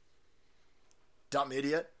 Dumb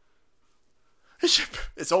idiot.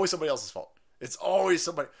 It's always somebody else's fault. It's always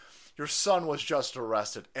somebody. Your son was just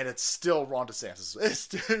arrested, and it's still Ron DeSantis. It's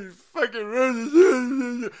still fucking Ron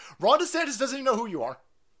DeSantis. Ron DeSantis doesn't even know who you are.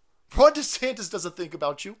 Ron DeSantis doesn't think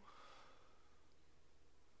about you.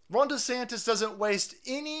 Ron DeSantis doesn't waste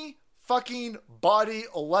any fucking body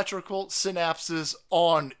electrical synapses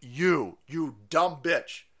on you, you dumb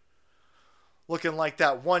bitch. Looking like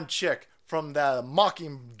that one chick from the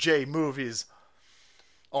Mockingjay movies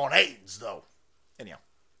on AIDS, though. Anyhow.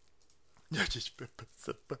 Everybody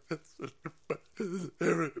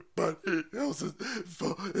else's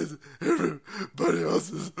fault. It's everybody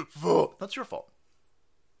else's fault. That's your fault.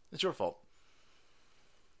 It's your fault.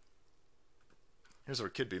 Here's our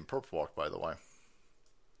kid being perp walked, by the way.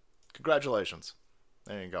 Congratulations.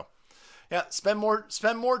 There you go. Yeah, spend more.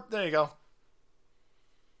 There you go.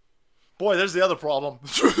 Boy, there's the other problem.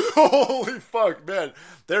 Holy fuck, man.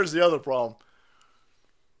 There's the other problem.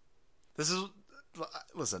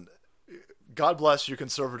 Listen, God bless you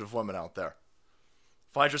conservative women out there.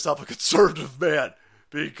 Find yourself a conservative man.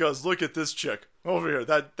 Because look at this chick over here.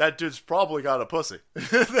 That dude's probably got a pussy.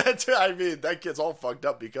 That kid's all fucked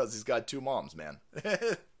up because he's got 2 moms, man.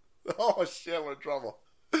 Oh shit, we're in trouble.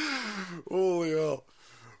 Holy hell.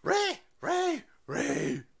 Ray.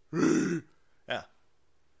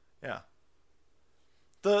 Yeah.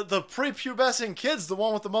 The prepubescent kid's the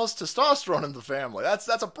one with the most testosterone in the family. That's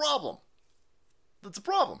a problem. That's a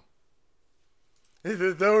problem.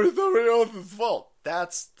 Nobody else's fault.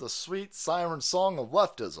 That's the sweet siren song of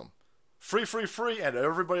leftism. Free, free, free, and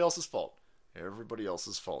everybody else's fault. Everybody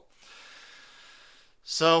else's fault.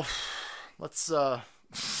 So, let's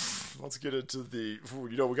get into the,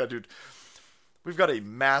 we've got a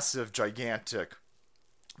massive, gigantic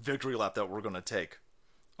victory lap that we're going to take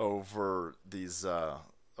over these,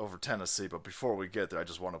 over Tennessee. But before we get there, I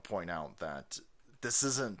just want to point out that this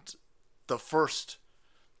isn't the first.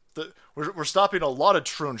 We're stopping a lot of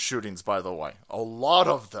Troony shootings, by the way. A lot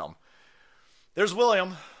of them. There's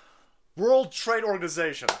William. World Trade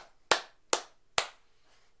Organization.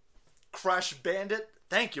 Crash Bandit.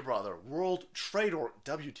 Thank you, brother. World Trade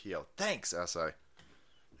WTO. Thanks, SA.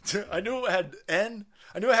 I knew it had N.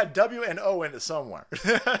 I knew it had W and O in it somewhere.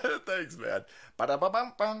 Thanks, man.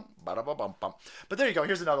 Ba-da-ba-bum-bum. Ba-da-ba-bum-bum. But there you go.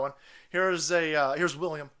 Here's another one. Here's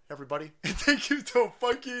William, everybody. Thank you so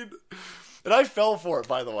fucking... And I fell for it,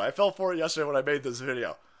 by the way. I fell for it yesterday when I made this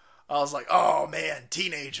video. I was like, oh, man,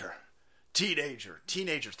 teenager threatened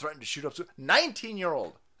to shoot up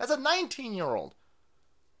 19-year-old. That's a 19-year-old.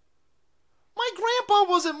 My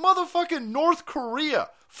grandpa was in motherfucking North Korea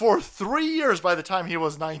for 3 years by the time he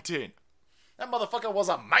was 19. That motherfucker was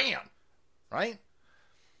a man, right?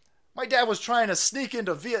 My dad was trying to sneak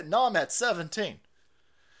into Vietnam at 17.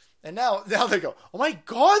 And now they go, oh my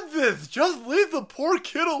god, just leave the poor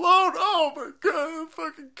kid alone. Oh my god,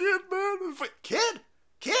 fucking kid, man.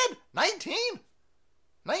 Kid? 19?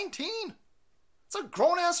 19? It's a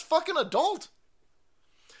grown-ass fucking adult.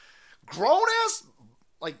 Grown-ass,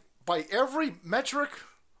 like, by every metric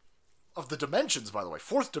of the dimensions, by the way.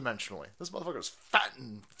 Fourth dimensionally. This motherfucker's fat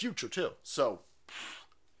in future, too. So,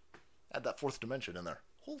 add that fourth dimension in there.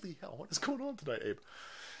 Holy hell, what is going on tonight, Abe?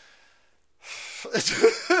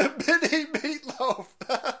 Mini meatloaf.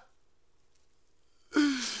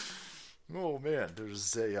 Oh man,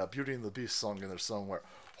 there's a Beauty and the Beast song in there somewhere.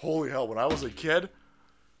 Holy hell, when I was a kid,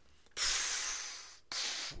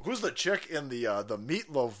 who's the chick in the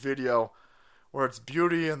Meatloaf video where it's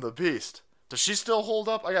Beauty and the Beast? Does she still hold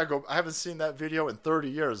up? I haven't seen that video in 30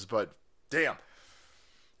 years, but damn.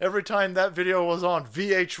 Every time that video was on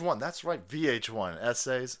VH1, that's right, VH1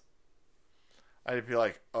 essays, I'd be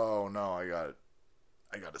like, oh no, I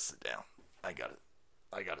gotta sit down. I gotta sit down.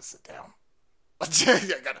 I gotta sit down. But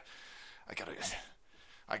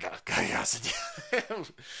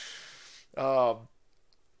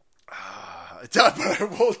I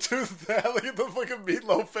won't do that. Look at the fucking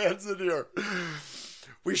Meatloaf fans in here.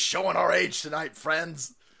 We showing our age tonight,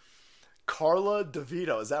 friends. Carla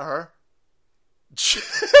DeVito, is that her?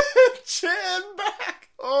 Chan back.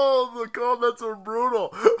 Oh, the comments are brutal.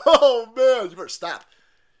 Oh, man. You better stop.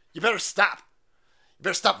 You better stop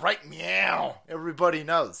right meow. Everybody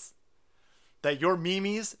knows that your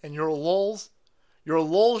memes and your lol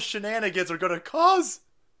shenanigans are going to cause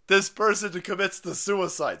this person to commit the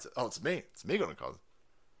suicides. Oh, it's me. It's me going to cause it.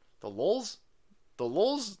 The lols,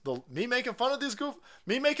 me making fun of these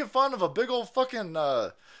me making fun of a big old fucking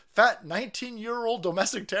fat 19-year-old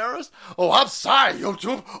domestic terrorist. Oh, I'm sorry,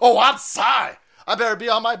 YouTube. Oh, I'm sorry. I better be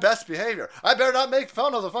on my best behavior. I better not make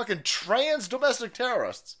fun of the fucking trans domestic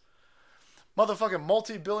terrorists. Motherfucking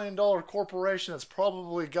multi-billion-dollar corporation that's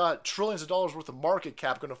probably got trillions of dollars worth of market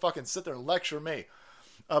cap going to fucking sit there and lecture me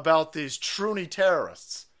about these Troony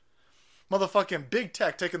terrorists. Motherfucking big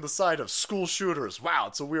tech taking the side of school shooters. Wow,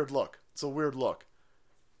 it's a weird look.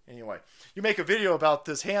 Anyway, you make a video about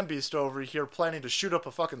this hand beast over here planning to shoot up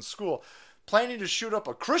a fucking school, planning to shoot up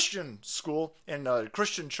a Christian school and a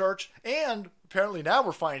Christian church, and apparently now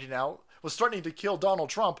we're finding out was threatening to kill Donald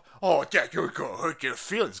Trump. Oh, yeah, you're going to hurt their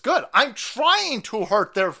feelings. Good. I'm trying to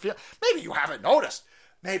hurt their feelings. Maybe you haven't noticed.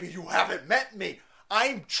 Maybe you haven't met me.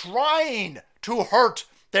 I'm trying to hurt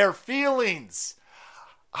their feelings.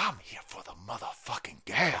 I'm here for the motherfucking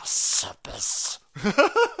gas.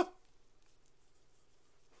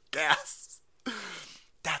 Gas.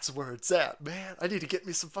 That's where it's at, man. I need to get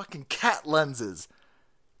me some fucking cat lenses.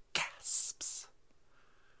 Gasps.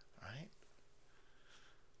 Right?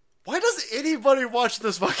 Why does anybody watch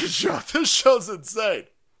this fucking show? This show's insane.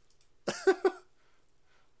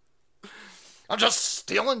 I'm just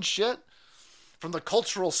stealing shit from the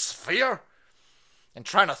cultural sphere and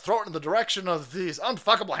trying to throw it in the direction of these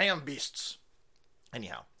unfuckable ham beasts.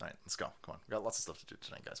 Anyhow, all right, let's go. Come on. We got lots of stuff to do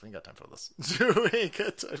tonight, guys. We ain't got time for this. We ain't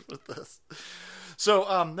got time for this. So,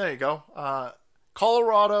 there you go.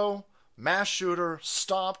 Colorado, mass shooter,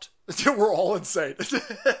 stopped. We're all insane.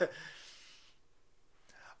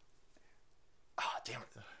 Damn it.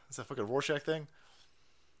 Is that fucking Rorschach thing?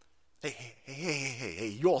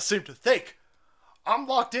 Hey, you all seem to think I'm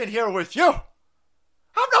locked in here with you.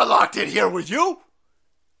 I'm not locked in here with you.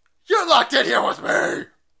 You're locked in here with me!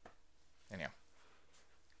 Anyhow.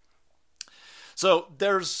 So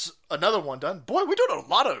there's another one done. Boy, we're doing a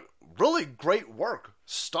lot of really great work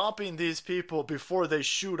stopping these people before they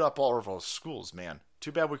shoot up all of those schools, man.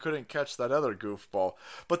 Too bad we couldn't catch that other goofball.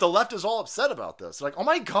 But the left is all upset about this. Like, oh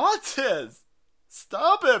my God, Tiz!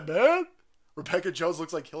 Stop it, man! Rebecca Jones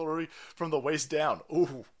looks like Hillary from the waist down.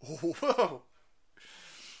 Ooh, whoa.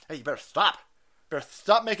 Hey, you better stop. Better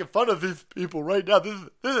stop making fun of these people right now. This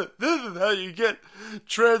is how you get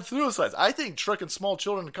trans suicides. I think tricking small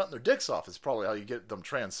children and cutting their dicks off is probably how you get them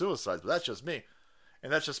trans suicides, but that's just me.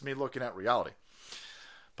 And that's just me looking at reality.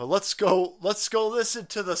 But let's go listen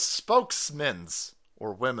to the spokesmen's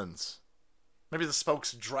or women's. Maybe the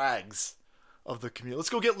spokes drags of the community. Let's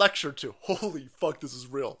go get lectured to. Holy fuck, this is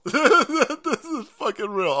real. This is fucking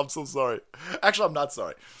real. I'm so sorry. Actually, I'm not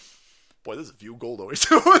sorry. Boy, this is View Gold always.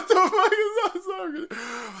 What the fuck is that? Sorry.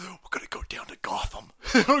 We're gonna go down to Gotham.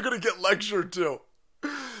 We're gonna get lectured to.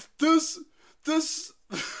 This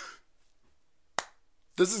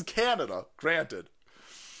is Canada, granted.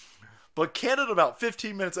 But Canada about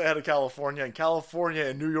 15 minutes ahead of California, and California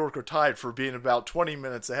and New York are tied for being about 20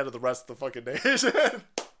 minutes ahead of the rest of the fucking nation. Is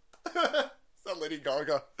that Lady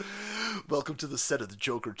Gaga? Welcome to the set of the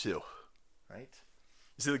Joker 2. Right?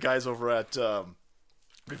 You see the guys over at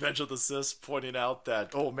Revenge of the Sis pointing out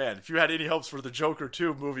that, oh man, if you had any hopes for the Joker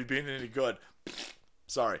 2 movie being any good,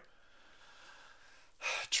 sorry.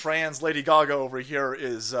 Trans Lady Gaga over here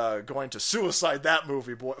is going to suicide that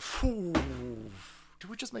movie, boy. Whew. Did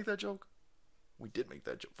we just make that joke? We did make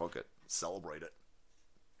that joke. Fuck it. Celebrate it.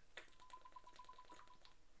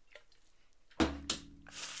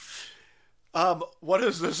 What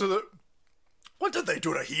is this? What did they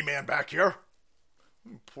do to He-Man back here?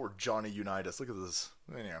 Poor Johnny Unitas. Look at this.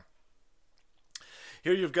 Anyhow.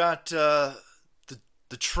 Here you've got the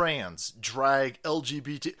trans, drag,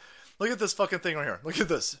 LGBT. Look at this fucking thing right here. Look at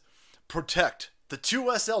this. Protect the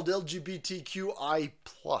 2SL LGBTQI+.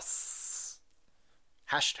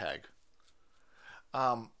 Hashtag.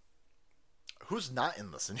 Who's not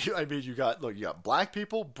in this? I mean, you got black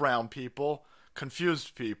people, brown people,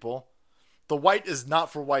 confused people. The white is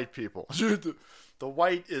not for white people. The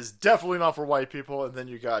white is definitely not for white people. And then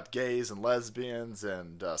you got gays and lesbians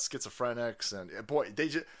and schizophrenics and boy,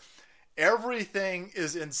 everything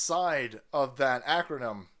is inside of that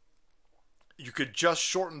acronym. You could just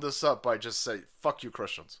shorten this up by just say, fuck you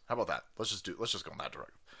Christians. How about that? Let's just go in that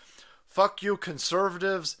direction. Fuck you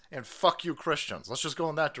conservatives and fuck you Christians. Let's just go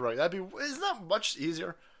in that direction. Isn't that much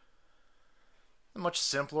easier? Much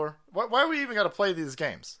simpler. Why are we even got to play these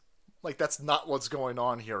games? Like, that's not what's going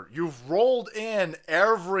on here. You've rolled in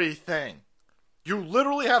everything. You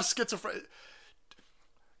literally have schizophrenia.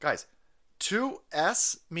 Guys,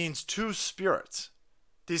 2S means two spirits.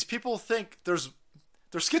 These people think they're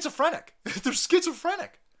schizophrenic. They're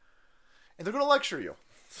schizophrenic. And they're going to lecture you.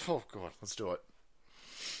 Oh, God, let's do it.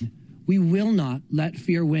 We will not let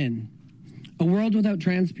fear win. A world without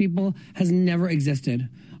trans people has never existed.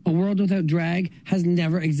 A world without drag has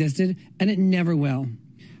never existed, and it never will.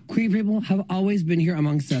 Queer people have always been here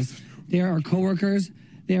amongst us. They are our coworkers.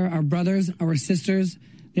 They are our brothers, our sisters.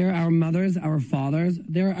 They are our mothers, our fathers.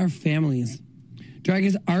 They are our families. Drag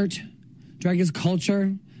is art. Drag is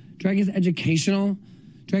culture. Drag is educational.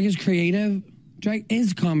 Drag is creative. Drag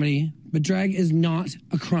is comedy, but drag is not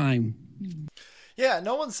a crime. Yeah,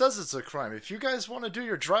 no one says it's a crime. If you guys want to do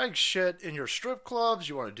your drag shit in your strip clubs,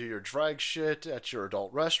 you want to do your drag shit at your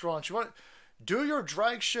adult restaurants, you want to do your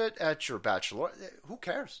drag shit at your bachelor. Who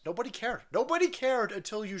cares? Nobody cared. Nobody cared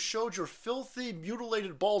until you showed your filthy,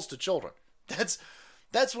 mutilated balls to children. That's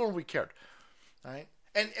when we cared. All right?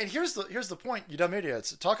 And here's the point, you dumb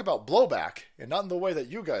idiots. Talk about blowback, and not in the way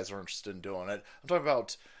that you guys are interested in doing it. I'm talking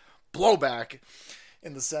about blowback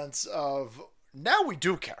in the sense of now we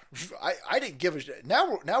do care. I didn't give a shit.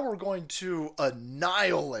 Now we're going to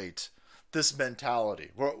annihilate this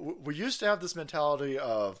mentality. We used to have this mentality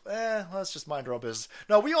of, let's just mind our own business.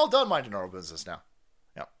 No, we all done minding our own business now.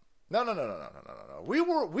 Yeah. No. We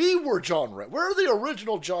were John Rambo. We're the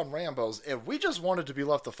original John Rambos, and we just wanted to be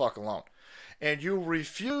left the fuck alone. And you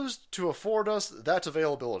refused to afford us that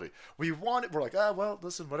availability. We're like, well,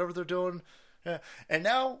 listen, whatever they're doing. Yeah. And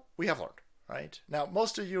now we have learned. Right? Now,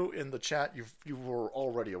 most of you in the chat, you were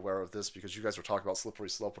already aware of this because you guys were talking about Slippery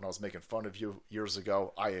Slope when I was making fun of you years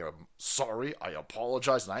ago. I am sorry. I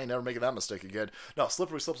apologize, and I ain't never making that mistake again. No,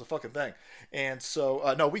 Slippery Slope's a fucking thing. And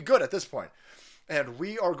so, no, we good at this point. And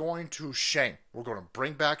we are going to shame. We're going to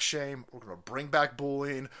bring back shame. We're going to bring back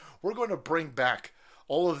bullying. We're going to bring back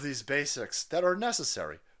all of these basics that are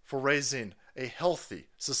necessary for raising a healthy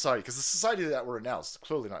society. Because the society that we're in now is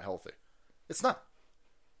clearly not healthy. It's not.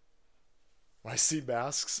 When I see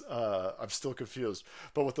masks, I'm still confused.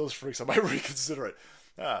 But with those freaks, I might reconsider it.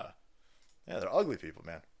 Yeah, they're ugly people,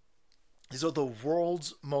 man. These are the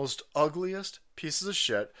world's most ugliest pieces of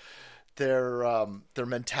shit. Their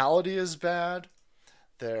mentality is bad.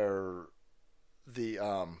 Fuck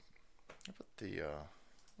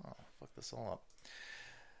this all up.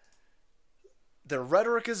 Their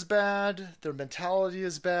rhetoric is bad. Their mentality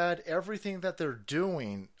is bad. Everything that they're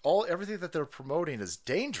doing, everything that they're promoting is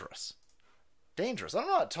dangerous. Dangerous. I'm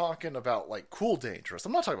not talking about like cool dangerous.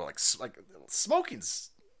 I'm not talking about like smoking's.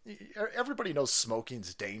 Everybody knows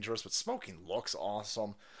smoking's dangerous, but smoking looks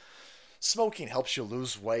awesome. Smoking helps you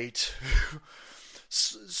lose weight.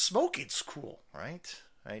 Smoking's cool, right?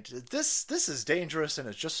 Right? This is dangerous and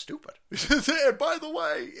it's just stupid. And by the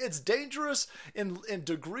way, it's dangerous in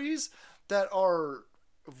degrees that are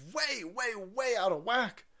way, way, way out of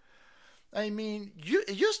whack. I mean,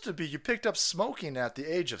 it used to be you picked up smoking at the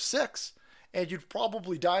age of 6, and you'd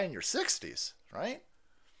probably die in your 60s, right?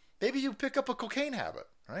 Maybe you pick up a cocaine habit,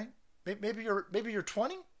 right? Maybe you're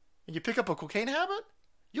 20 and you pick up a cocaine habit.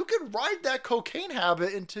 You can ride that cocaine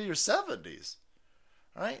habit into your 70s,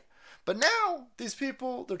 right? But now these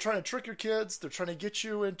people, they're trying to trick your kids. They're trying to get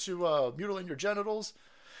you into mutilating your genitals.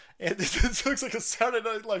 And this looks like a Saturday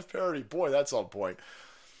Night Live parody. Boy, that's on point.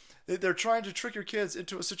 They're trying to trick your kids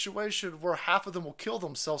into a situation where half of them will kill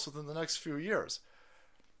themselves within the next few years.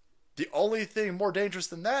 The only thing more dangerous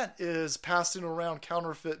than that is passing around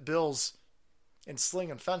counterfeit bills and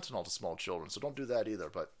slinging fentanyl to small children. So don't do that either.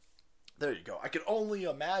 But there you go. I can only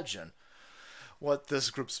imagine what this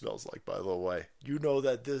group smells like, by the way. You know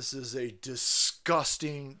that this is a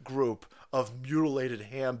disgusting group of mutilated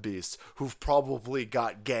ham beasts who've probably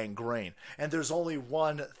got gangrene. And there's only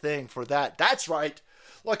one thing for that. That's right.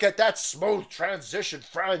 Look at that smooth transition,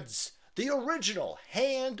 friends. The original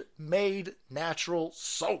handmade natural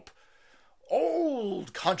soap.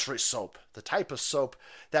 Old country soap, the type of soap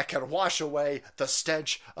that can wash away the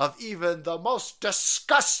stench of even the most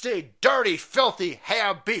disgusting, dirty, filthy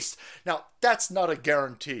ham beast. Now, that's not a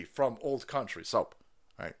guarantee from Old Country soap,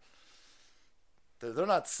 right? They're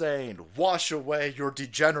not saying wash away your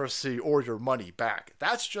degeneracy or your money back.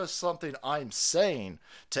 That's just something I'm saying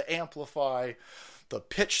to amplify the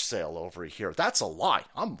pitch sale over here. That's a lie.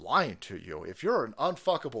 I'm lying to you. If you're an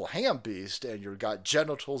unfuckable ham beast and you've got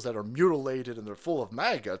genitals that are mutilated and they're full of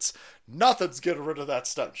maggots, nothing's getting rid of that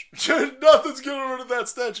stench. Nothing's getting rid of that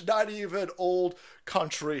stench. Not even Old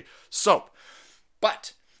Country soap.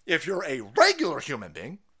 But if you're a regular human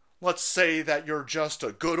being, let's say that you're just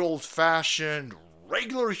a good old-fashioned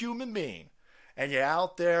regular human being, and you're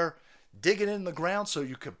out there digging in the ground so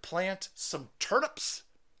you could plant some turnips.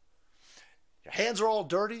 Your hands are all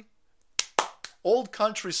dirty. Old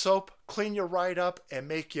Country soap, clean you right up and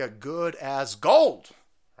make you good as gold,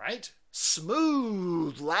 right?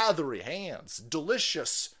 Smooth, lathery hands.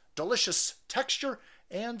 Delicious, delicious texture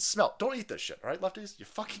and smell. Don't eat this shit, all right, lefties? You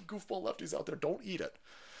fucking goofball lefties out there, don't eat it,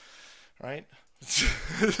 right?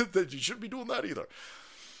 You shouldn't be doing that either.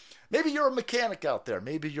 Maybe you're a mechanic out there.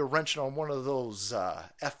 Maybe you're wrenching on one of those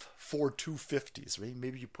F4250s.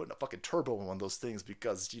 Maybe you're putting a fucking turbo in one of those things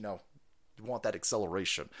because, you want that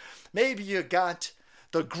acceleration. Maybe you got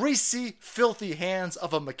the greasy, filthy hands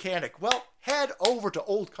of a mechanic. Well, head over to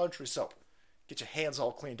Old Country soap. Get your hands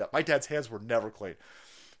all cleaned up. My dad's hands were never clean.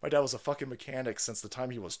 My dad was a fucking mechanic since the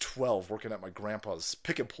time he was 12, working at my grandpa's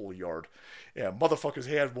pick and pull yard. Yeah, motherfucker's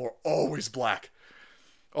hands were always black.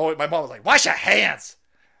 Oh, my mom was like, wash your hands!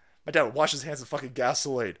 My dad would wash his hands in fucking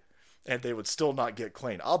gasoline, and they would still not get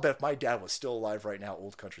clean. I'll bet if my dad was still alive right now,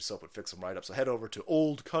 Old Country soap would fix them right up. So head over to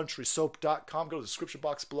oldcountrysoap.com. Go to the description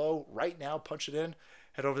box below right now. Punch it in.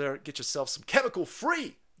 Head over there. Get yourself some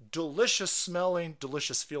chemical-free, delicious smelling,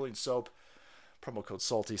 delicious feeling soap. Promo code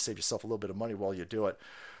SALTY. Save yourself a little bit of money while you do it.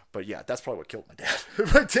 But yeah, that's probably what killed my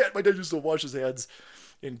dad. My dad used to wash his hands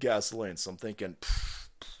in gasoline. So I'm thinking,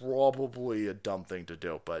 probably a dumb thing to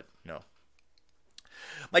do. But,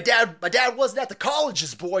 My dad wasn't at the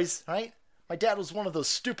colleges, boys, right? My dad was one of those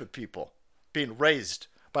stupid people being raised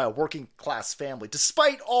by a working class family,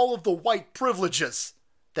 despite all of the white privileges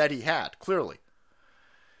that he had, clearly.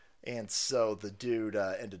 And so the dude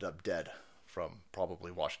ended up dead from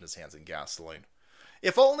probably washing his hands in gasoline.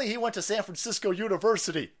 If only he went to San Francisco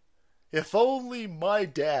University. If only my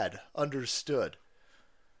dad understood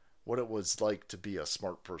what it was like to be a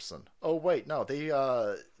smart person. Oh, wait, no,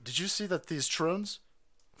 did you see that these Troons?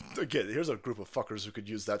 Again, here's a group of fuckers who could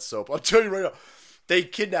use that soap. I'll tell you right now. They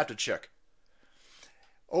kidnapped a chick.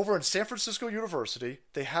 Over in San Francisco University,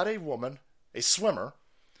 they had a woman, a swimmer,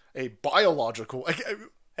 a biological...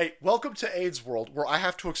 Hey, welcome to AIDS world, where I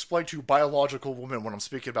have to explain to you biological women when I'm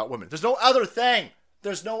speaking about women. There's no other thing.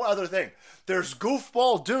 There's no other thing. There's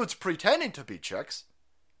goofball dudes pretending to be chicks,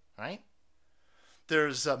 right?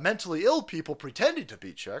 There's mentally ill people pretending to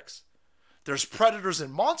be chicks. There's predators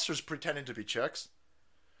and monsters pretending to be chicks.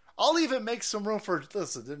 I'll even make some room for,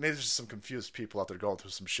 listen, maybe there's just some confused people out there going through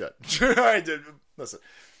some shit. Listen,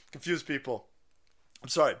 confused people. I'm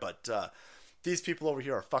sorry, but these people over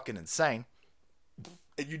here are fucking insane.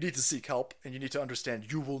 And you need to seek help, and you need to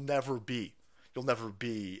understand you'll never be a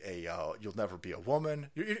woman.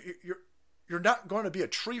 You're not going to be a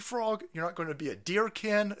tree frog. You're not going to be a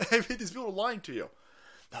deerkin. I mean, these people are lying to you.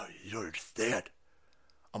 No, you don't understand.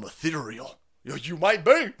 I'm ethereal. You might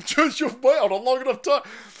be. You might on a long enough time.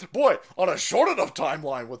 Boy, on a short enough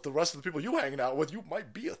timeline with the rest of the people you hanging out with, you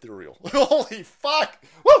might be ethereal. Holy fuck.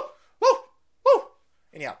 Woo! Woo! Woo!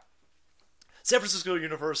 Anyhow. San Francisco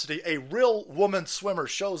University, a real woman swimmer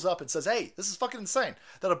shows up and says, hey, this is fucking insane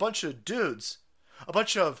that a bunch of dudes, a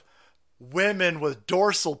bunch of women with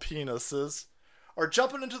dorsal penises are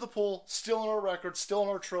jumping into the pool, stealing our records, stealing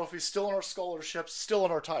our trophies, stealing our scholarships,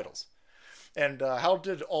 stealing our titles. And how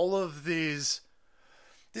did all of these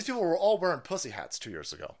people were all wearing pussy hats 2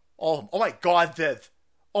 years ago. Oh my God, Viv.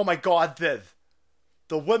 Oh my God, Viv.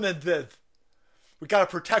 The women, Viv. We got to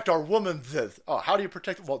protect our women, Viv. Oh, how do you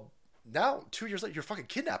protect them? Well, now, 2 years later, you're fucking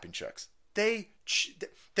kidnapping chicks. They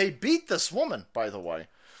beat this woman, by the way.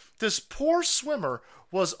 This poor swimmer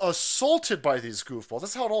was assaulted by these goofballs.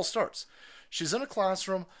 That's how it all starts. She's in a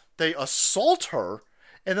classroom. They assault her.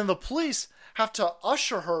 And then the police have to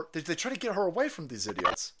usher her. They try to get her away from these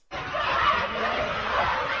idiots.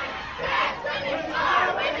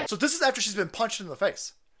 So this is after she's been punched in the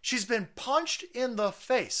face. She's been punched in the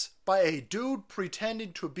face by a dude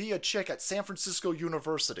pretending to be a chick at San Francisco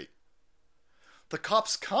University. The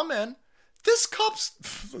cops come in. This cop's...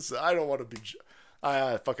 Listen, I don't want to be...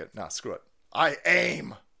 fuck it. Nah, screw it. I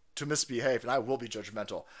aim to misbehave, and I will be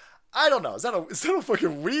judgmental. I don't know. Is that a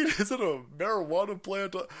fucking weed? Is it a marijuana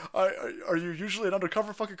plant? Are you usually an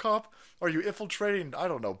undercover fucking cop? Are you infiltrating, I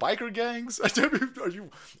don't know, biker gangs? Are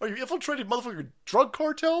you infiltrating motherfucking drug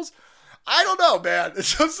cartels? I don't know, man.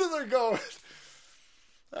 It's just sitting there going...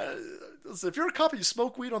 Listen, if you're a cop and you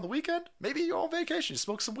smoke weed on the weekend, maybe you're on vacation, you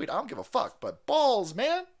smoke some weed. I don't give a fuck. But balls,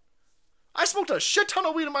 man. I smoked a shit ton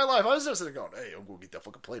of weed in my life. I was just sitting there going, hey, I'm going to get that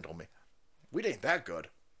fucking plate on me. Weed ain't that good.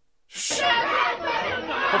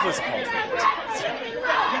 Hopefully it's a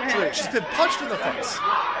politics. So she's been punched in the face.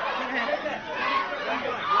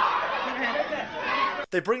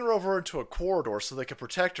 They bring her over into a corridor so they can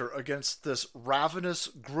protect her against this ravenous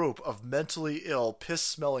group of mentally ill,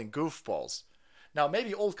 piss-smelling goofballs. Now,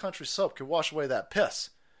 maybe Old Country soap can wash away that piss.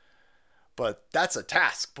 But that's a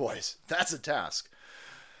task, boys. That's a task.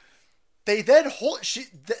 They then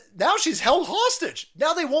now she's held hostage.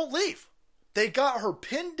 Now they won't leave. They got her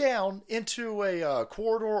pinned down into a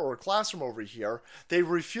corridor or a classroom over here. They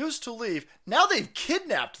refuse to leave. Now they've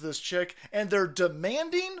kidnapped this chick, and they're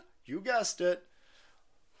demanding, you guessed it,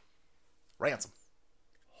 ransom.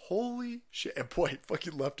 Holy shit. And boy,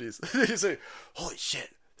 fucking lefties. They say, holy shit.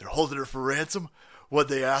 They're holding her for ransom? What'd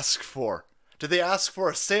they ask for? Did they ask for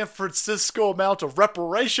a San Francisco amount of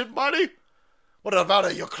reparation money? What about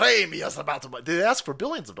a Ukraine amount of money? Did they ask for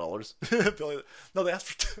billions of dollars? No, they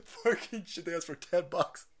asked for fucking shit. They asked for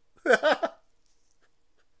 $10.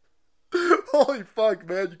 Holy fuck,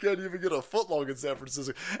 man. You can't even get a footlong in San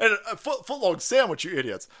Francisco. And a footlong sandwich, you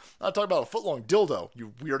idiots. I'm not talking about a footlong dildo,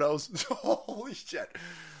 you weirdos. Holy shit.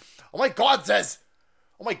 Oh my God, Zez.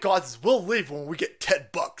 Oh my God, we'll leave when we get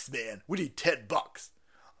 $10, man. We need $10.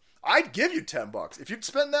 I'd give you $10. If you'd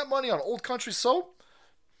spend that money on Old Country soap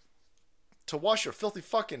to wash your filthy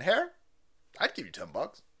fucking hair, I'd give you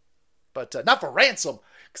 $10. But not for ransom,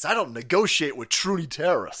 because I don't negotiate with Troony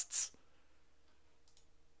terrorists.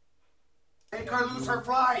 Make her lose her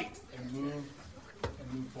flight. And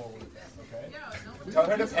move forward, okay? Tell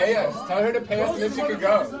her to pay us. Tell her to pay us, and then she can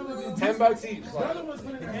go. $10 each.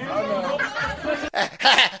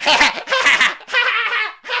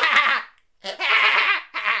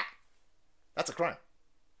 That's a crime.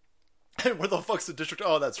 Where the fuck's the district?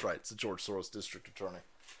 Oh, that's right. It's the George Soros district attorney.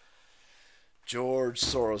 George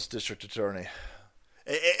Soros district attorney.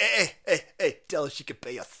 Hey, tell her she can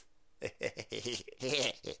pay us.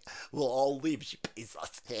 We'll all leave if she pays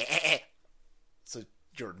us. So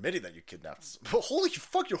you're admitting that you kidnapped us. Holy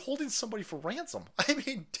fuck, you're holding somebody for ransom. I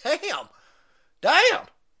mean, damn.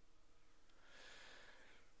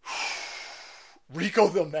 Rico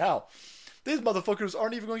them now. These motherfuckers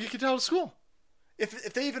aren't even going to get kicked out of school.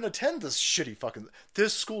 If they even attend this shitty fucking...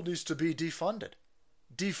 This school needs to be defunded.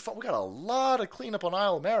 We got a lot of cleanup on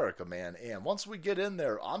Isle America, man. And once we get in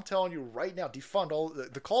there, I'm telling you right now, defund all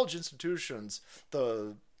the college institutions,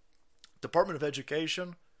 the Department of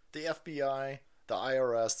Education, the FBI, the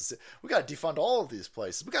IRS. We got to defund all of these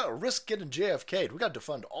places. We got to risk getting JFK'd. We got to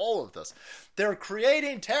defund all of this. They're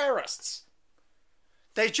creating terrorists.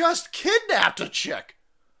 They just kidnapped a chick.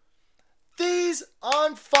 These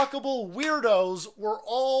unfuckable weirdos were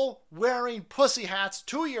all wearing pussy hats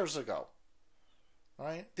 2 years ago.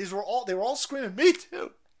 Right? They were all screaming, "Me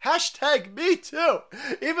too." Hashtag me too.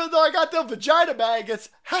 Even though I got them vagina maggots,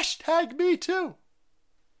 hashtag me too.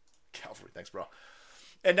 Calvary, thanks, bro.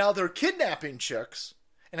 And now they're kidnapping chicks,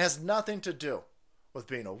 and has nothing to do with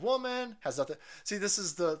being a woman, has nothing. See, this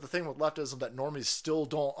is the thing with leftism that normies still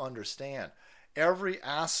don't understand. Every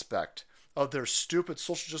aspect of their stupid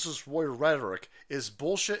social justice warrior rhetoric is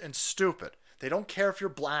bullshit and stupid. They don't care if you're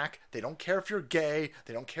black. They don't care if you're gay.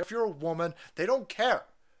 They don't care if you're a woman. They don't care.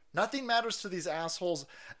 Nothing matters to these assholes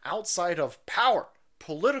outside of power,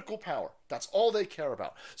 political power. That's all they care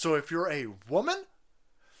about. So if you're a woman,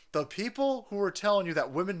 the people who are telling you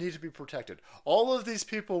that women need to be protected, all of these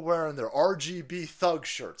people wearing their RGB thug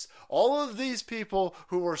shirts, all of these people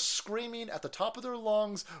who are screaming at the top of their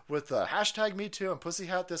lungs with the hashtag me too and pussy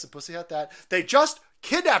hat this and pussy hat that, they just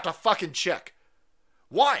kidnapped a fucking chick.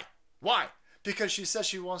 Why? Why? Because she says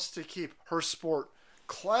she wants to keep her sport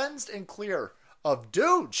cleansed and clear of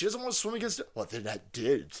dudes. She doesn't want to swim against dudes. Well, they're not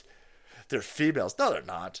dudes. They're females. No, they're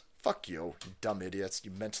not. Fuck you dumb idiots,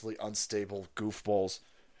 you mentally unstable goofballs.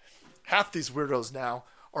 Half these weirdos now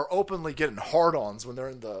are openly getting hard-ons when they're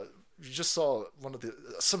in the... You just saw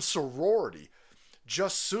some sorority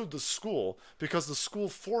just sued the school because the school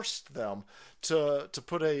forced them to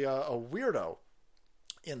put a weirdo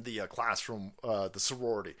in the classroom, the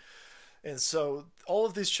sorority. And so all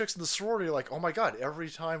of these chicks in the sorority are like, oh my god, every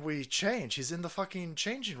time we change, he's in the fucking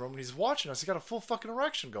changing room and he's watching us. He's got a full fucking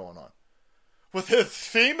erection going on. With his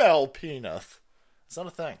female penis. It's not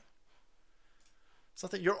a thing. It's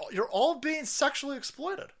not that you're all being sexually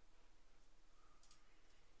exploited.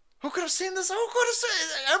 Who could have seen this? Who could have seen?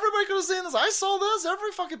 Everybody could have seen this. I saw this.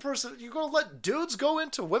 Every fucking person. You gonna let dudes go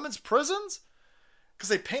into women's prisons? Because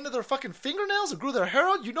they painted their fucking fingernails and grew their hair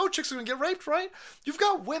out? You know chicks are going to get raped, right? You've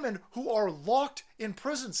got women who are locked in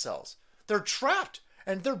prison cells. They're trapped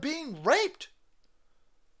and they're being raped.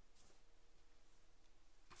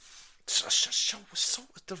 So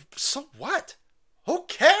what? Who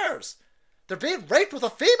cares? They're being raped with a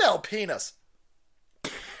female penis.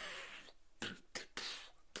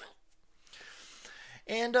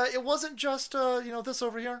 And it wasn't just, this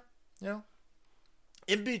over here.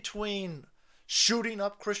 In between shooting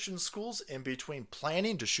up Christian schools, in between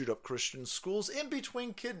planning to shoot up Christian schools, in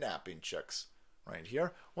between kidnapping chicks. Right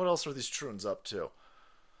here. What else are these troons up to?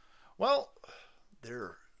 Well,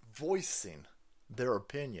 they're voicing their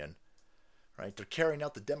opinion. Right? They're carrying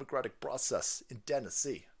out the democratic process in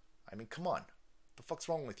Tennessee. I mean, come on. The fuck's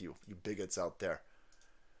wrong with you bigots out there?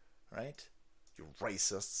 Right? You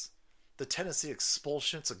racists. The Tennessee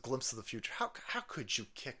expulsion, it's a glimpse of the future. How could you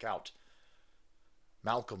kick out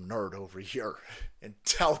Malcolm Nerd over here and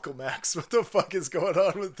Talcum X? What the fuck is going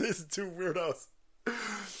on with these two weirdos?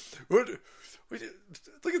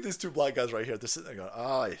 Look at these two black guys right here. They're sitting there going,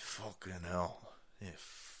 "I fucking hell. Yeah,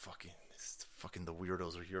 fucking the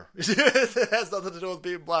weirdos are here." It has nothing to do with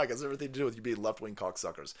being black. It has everything to do with you being left-wing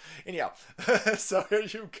cocksuckers. Anyhow, so here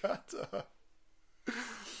you got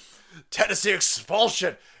Tennessee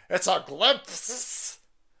expulsion. It's a glimpse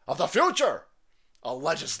of the future. A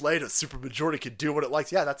legislative supermajority can do what it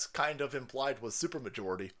likes. Yeah, that's kind of implied with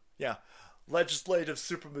supermajority. Yeah, legislative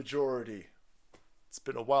supermajority. It's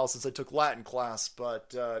been a while since I took Latin class,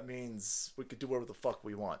 but it means we could do whatever the fuck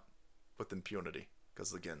we want with impunity.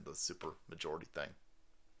 Because, again, the supermajority thing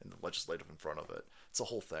and the legislative in front of it. It's a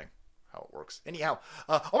whole thing, how it works. Anyhow,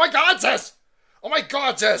 oh my God, sis! Oh my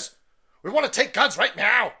God, sis! We want to take guns right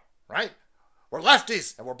now, right? We're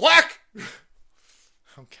lefties, and we're black!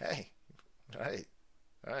 Okay. All right.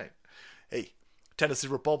 Hey, Tennessee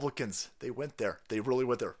Republicans, they went there. They really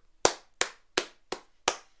went there.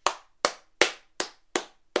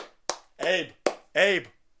 Abe.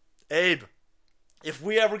 If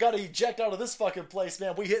we ever got to eject out of this fucking place,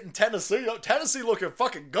 man, we hitting Tennessee. Tennessee looking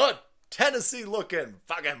fucking good. Tennessee looking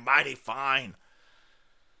fucking mighty fine.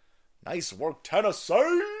 Nice work,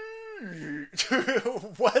 Tennessee.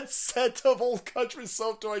 What scent of old country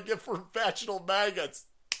soap do I get for vaginal maggots?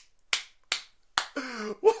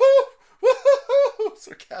 Woohoo! Woohoo!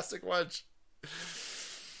 Sarcastic wench.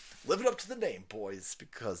 Living up to the name, boys,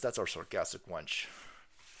 because that's our sarcastic wench.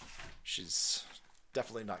 She's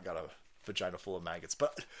definitely not got a vagina full of maggots.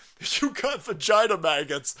 But if you got vagina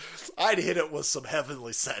maggots, I'd hit it with some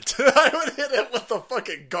heavenly scent. I would hit it with the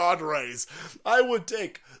fucking God rays. I would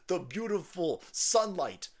take the beautiful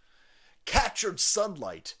sunlight, captured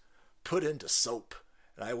sunlight, put into soap.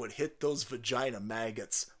 And I would hit those vagina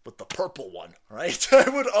maggots with the purple one, right? I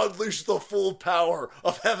would unleash the full power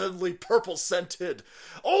of heavenly purple scented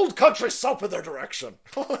old country soap in their direction.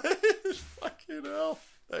 Fucking hell.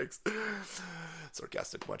 Thanks.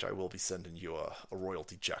 Sarcastic much. I will be sending you a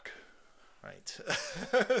royalty check. Right.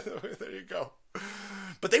 There you go.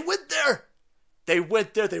 But they went there. They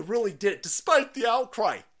went there. They really did it, despite the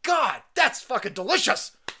outcry. God, that's fucking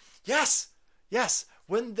delicious. Yes. Yes.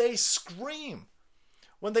 When they scream.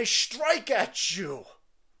 When they strike at you,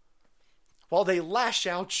 while they lash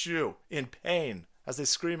out you in pain as they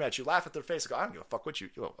scream at you, laugh at their face, and go, I don't give a fuck what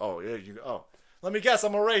you. Oh, yeah, let me guess,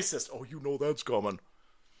 I'm a racist. Oh, you know that's coming.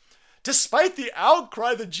 Despite the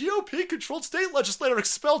outcry, the GOP-controlled state legislature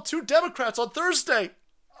expelled 2 Democrats on Thursday.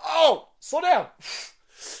 Oh, slow down.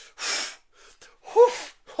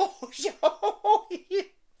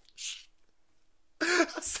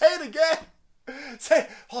 Say it again. Say,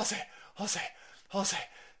 Jose.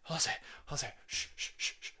 Shh.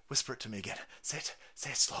 Whisper it to me again. Say it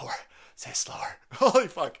slower. Say it slower. Holy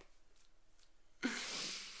fuck.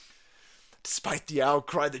 Despite the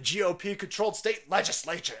outcry, the GOP-controlled state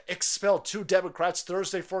legislature expelled 2 Democrats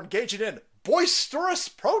Thursday for engaging in boisterous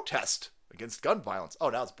protest against gun violence. Oh,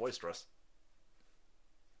 now it's boisterous.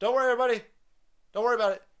 Don't worry, everybody. Don't worry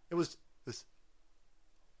about it. It was this.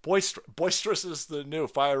 Boisterous is the new,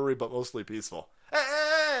 fiery but mostly peaceful.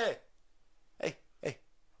 Hey.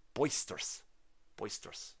 Boisterous.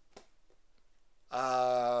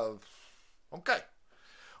 Okay.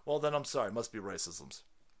 Well, then I'm sorry. Must be racisms.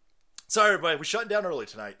 Sorry, everybody. We're shutting down early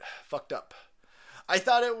tonight. Fucked up. I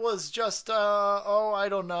thought it was just, I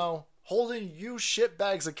don't know, holding you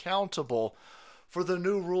shitbags accountable for the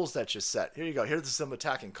new rules that you set. Here you go. Here's them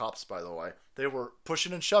attacking cops, by the way. They were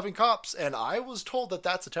pushing and shoving cops, and I was told that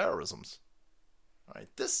that's a terrorisms. All right,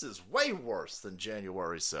 this is way worse than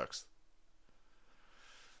January 6th.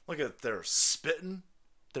 Look at their spitting,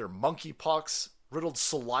 their monkeypox-riddled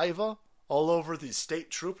saliva all over these state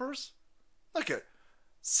troopers. Look at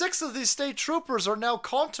 6 of these state troopers are now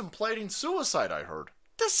contemplating suicide, I heard.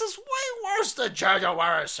 This is way worse than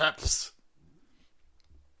January 6th.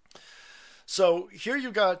 So here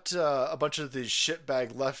you got a bunch of these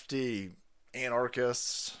shitbag lefty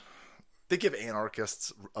anarchists. They give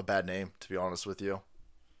anarchists a bad name, to be honest with you.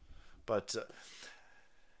 But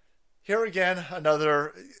here again,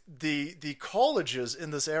 another, the colleges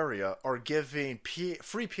in this area are giving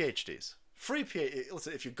free PhDs.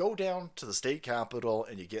 Listen, if you go down to the state capitol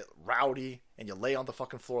and you get rowdy and you lay on the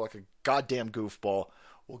fucking floor like a goddamn goofball,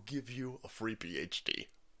 we'll give you a free PhD.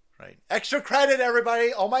 Right? Extra credit,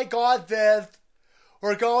 everybody. Oh my God, Viv.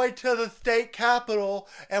 We're going to the state capitol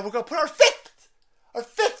and we're going to put our fifth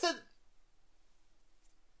in...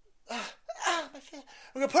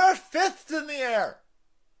 we're going to put our fifth in the air.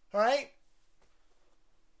 All right?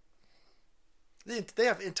 They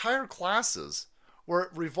have entire classes where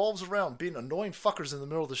it revolves around being annoying fuckers in the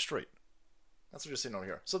middle of the street. That's what you're seeing over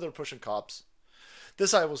here. So they're pushing cops.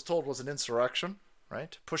 This, I was told, was an insurrection,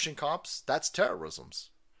 right? Pushing cops, that's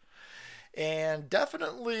terrorisms. And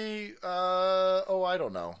definitely, I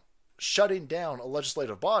don't know, shutting down a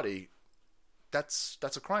legislative body, that's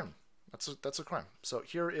a crime. That's a crime. So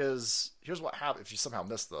here's what happens if you somehow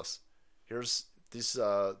missed this. Here's these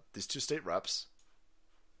 2 state reps.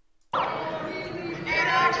 Look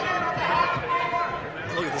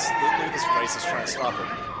at this racist trying to stop him.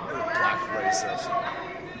 Look at the black racist.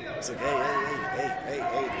 It's like, hey,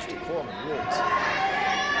 there's decorum and rules.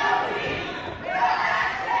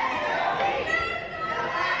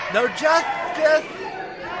 No justice,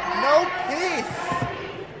 no peace.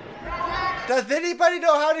 Does anybody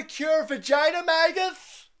know how to cure vagina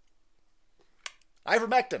maggots?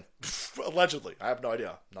 Ivermectin. Allegedly. I have no idea.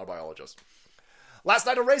 I'm not a biologist. Last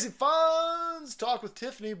night on Raising Funds, talk with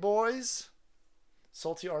Tiffany, boys.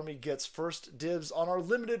 Salty Army gets first dibs on our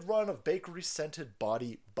limited run of bakery-scented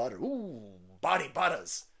body butter. Ooh, body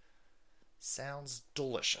butters. Sounds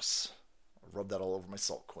delicious. I'll rub that all over my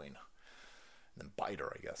Salt Queen. And then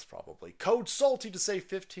biter, I guess, probably. Code SALTY to save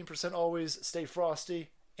 15% always. Stay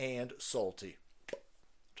frosty and salty.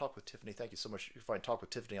 Talk with Tiffany. Thank you so much. You can find Talk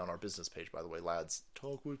with Tiffany on our business page, by the way, lads.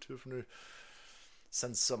 Talk with Tiffany.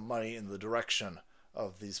 Send some money in the direction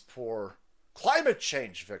of these poor climate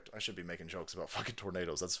change victims. I should be making jokes about fucking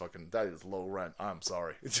tornadoes. That is low rent. I'm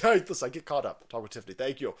sorry. Listen, I get caught up. Talk with Tiffany.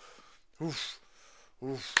 Thank you. Oof.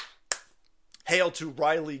 Hail to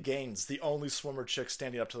Riley Gaines, the only swimmer chick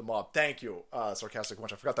standing up to the mob. Thank you, sarcastic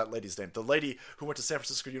wench. I forgot that lady's name. The lady who went to San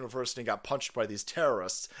Francisco University and got punched by these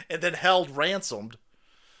terrorists and then held ransomed.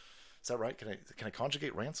 Is that right? Can I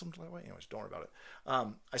conjugate ransomed that way? Anyways, don't worry about it.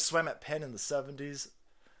 I swam at Penn in the 70s.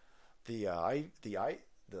 The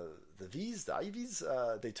Ivies,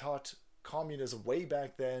 they taught communism way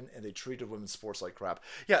back then, and they treated women's sports like crap.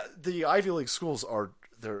 Yeah, the Ivy League schools are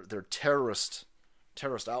they're terrorist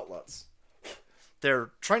outlets.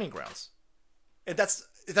 They're training grounds, and that's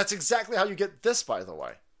exactly how you get this. By the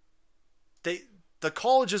way, the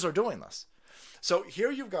colleges are doing this. So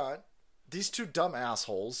here you've got these two dumb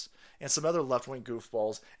assholes and some other left-wing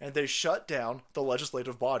goofballs, and they shut down the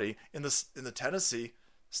legislative body in the Tennessee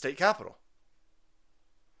state capitol.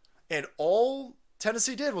 And all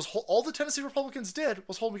Tennessee did was all the Tennessee Republicans did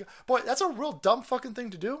was hold me. Boy, that's a real dumb fucking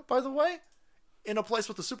thing to do, by the way, in a place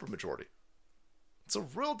with a supermajority. It's a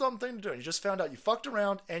real dumb thing to do. And you just found out you fucked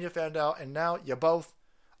around, and you found out, and now you're both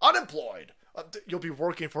unemployed. You'll be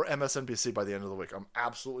working for MSNBC by the end of the week. I'm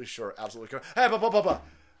absolutely sure. Absolutely. Hey, but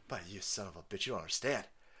you son of a bitch, you don't understand.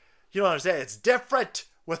 You don't understand. It's different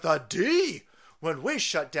with a D. When we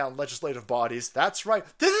shut down legislative bodies, that's right.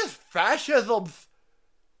 This is fascism.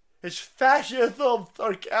 It's fascism,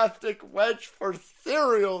 sarcastic wench for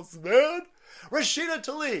cereals, man. Rashida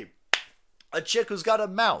Tlaib, a chick who's got a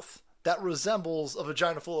mouth that resembles a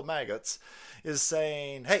vagina full of maggots, is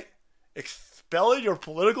saying, hey, expelling your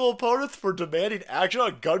political opponents for demanding action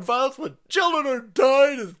on gun violence when children are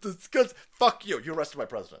dying is disgusting. Fuck you. You arrested my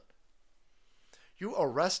president. You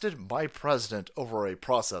arrested my president over a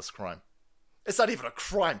process crime. It's not even a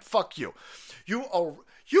crime. Fuck you. You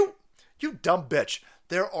dumb bitch.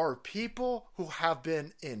 There are people who have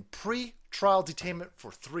been in pre-trial detainment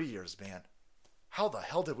for 3 years, man. How the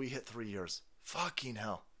hell did we hit 3 years? Fucking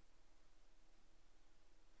hell.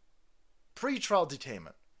 Pre-trial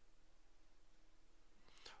detainment.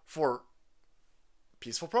 For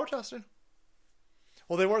peaceful protesting.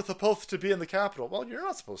 Well, they weren't supposed to be in the Capitol. Well, you're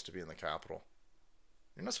not supposed to be in the Capitol.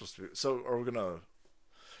 You're not supposed to be. So are we gonna...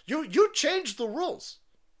 You changed the rules.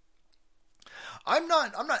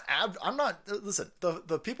 Listen,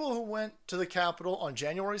 the people who went to the Capitol on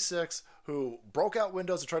January 6th, who broke out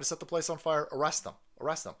windows and tried to set the place on fire, arrest them.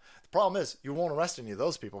 The problem is, you won't arrest any of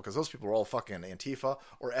those people, because those people are all fucking Antifa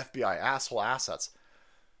or FBI asshole assets.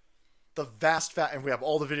 And we have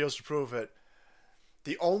all the videos to prove it.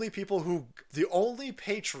 The only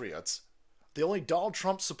patriots, the only Donald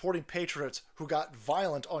Trump supporting patriots who got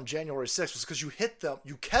violent on January 6th was because you hit them,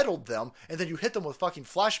 you kettled them, and then you hit them with fucking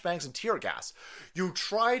flashbangs and tear gas. You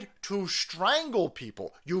tried to strangle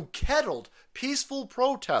people. You kettled peaceful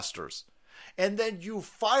protesters, and then you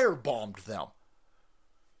firebombed them.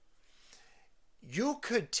 You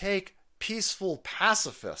could take peaceful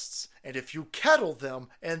pacifists, and if you kettle them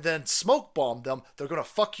and then smoke bomb them, they're going to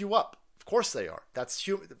fuck you up. Of course they are. That's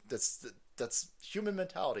human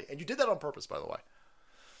mentality. And you did that on purpose, by the way.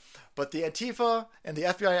 But the Antifa and the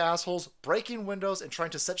FBI assholes breaking windows and trying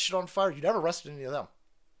to set shit on fire, you never arrested any of them.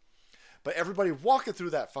 But everybody walking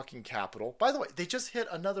through that fucking Capitol, by the way, they just hit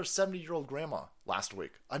another 70-year-old grandma last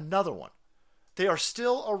week. Another one. They are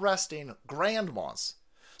still arresting grandmas.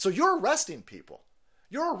 So you're arresting people.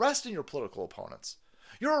 You're arresting your political opponents.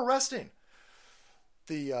 You're arresting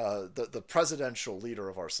the presidential leader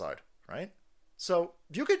of our side, right? So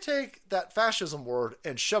you could take that fascism word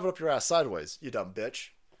and shove it up your ass sideways, you dumb bitch.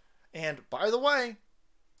 And by the way,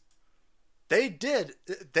 they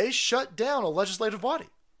shut down a legislative body.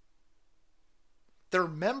 They're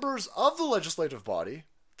members of the legislative body.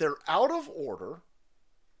 They're out of order.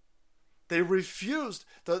 They refused.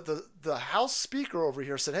 The House Speaker over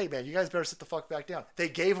here said, hey, man, you guys better sit the fuck back down. They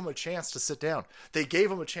gave him a chance to sit down. They gave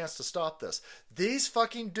him a chance to stop this. These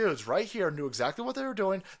fucking dudes right here knew exactly what they were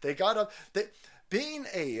doing. They got up. Being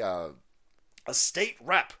a state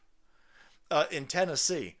rep in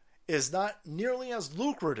Tennessee is not nearly as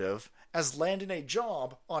lucrative as landing a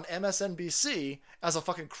job on MSNBC as a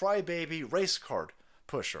fucking crybaby race card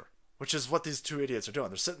pusher. Which is what these two idiots are doing.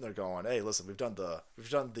 They're sitting there going, "Hey, listen, we've done the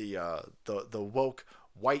woke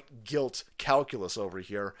white guilt calculus over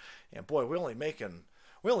here, and boy, we're only making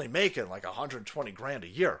like 120 grand a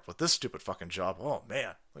year with this stupid fucking job. Oh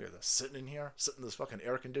man, look at this, sitting in this fucking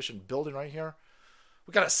air conditioned building right here.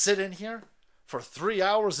 We gotta sit in here for 3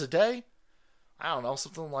 hours a day. I don't know,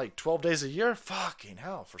 something like 12 days a year. Fucking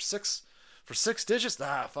hell, for six digits?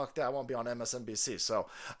 Nah, fuck that. I won't be on MSNBC. So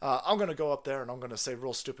I'm going to go up there and I'm going to say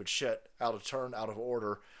real stupid shit, out of turn, out of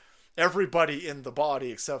order. Everybody in the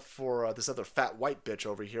body, except for this other fat white bitch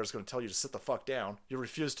over here, is going to tell you to sit the fuck down. You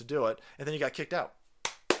refuse to do it, and then you got kicked out.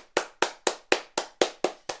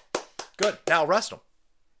 Good. Now arrest him.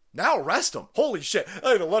 Now arrest him. Holy shit.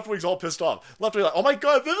 Hey, the left wing's all pissed off. Left wing like, oh my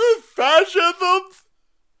god, this is fascism.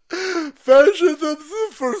 Fascism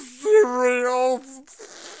for cereal.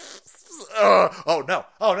 Oh no.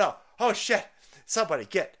 Oh no. Oh shit. Somebody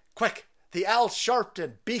get, quick, the Al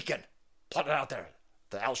Sharpton beacon. Put it out there.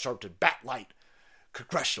 The Al Sharpton Batlight.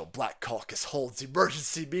 Congressional Black Caucus holds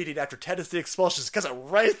emergency meeting after Tennessee expulsions because of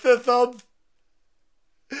racism.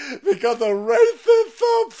 Because of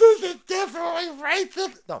racism. This is definitely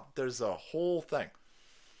racist. No, there's a whole thing.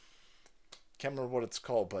 Can't remember what it's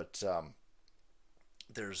called, but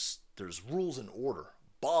there's rules and order.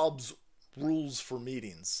 Bob's rules for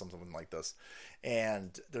meetings, something like this.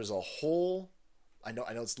 And there's a whole, I know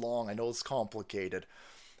it's long, I know it's complicated,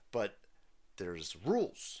 but there's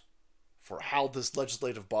rules for how this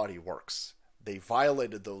legislative body works. They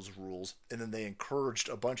violated those rules, and then they encouraged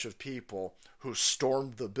a bunch of people who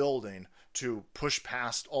stormed the building to push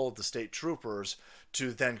past all of the state troopers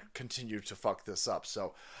to then continue to fuck this up.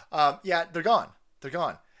 So, yeah, they're gone. They're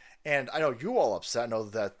gone. And I know you all upset. I know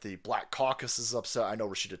that the Black Caucus is upset. I know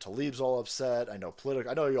Rashida Tlaib's all upset. I know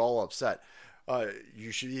I know you're all upset.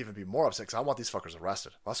 You should even be more upset because I want these fuckers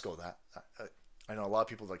arrested. Let's go with that. I know a lot of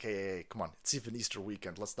people are like, hey, come on. It's even Easter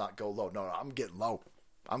weekend. Let's not go low. No, I'm getting low.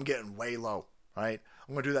 I'm getting way low. Right?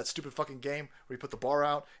 I'm going to do that stupid fucking game where you put the bar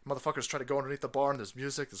out. Motherfuckers try to go underneath the bar and there's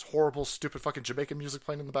music. There's horrible, stupid fucking Jamaican music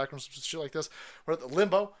playing in the background. Some shit like this. We're at the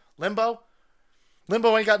Limbo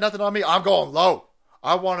ain't got nothing on me. I'm going low.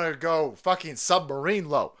 I want to go fucking submarine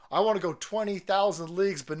low. I want to go 20,000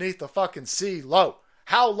 leagues beneath the fucking sea low.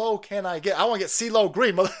 How low can I get? I want to get CeeLo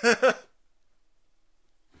Green.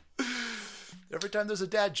 Every time there's a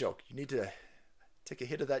dad joke, you need to take a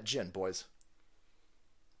hit of that gin, boys.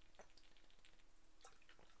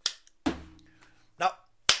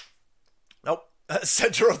 Nope.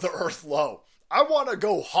 Center of the earth low. I want to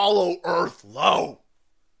go hollow earth low.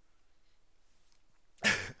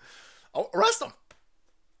 Oh, arrest him.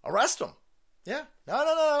 Arrest him. Yeah.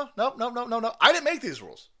 No. I didn't make these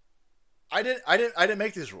rules. I didn't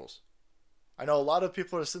make these rules. I know a lot of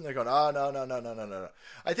people are sitting there going, oh, no.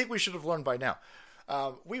 I think we should have learned by now.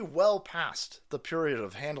 We well passed the period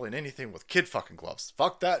of handling anything with kid fucking gloves.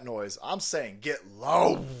 Fuck that noise. I'm saying get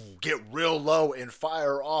low. Get real low and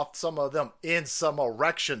fire off some of them in some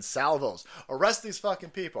erection salvos. Arrest these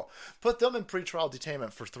fucking people. Put them in pretrial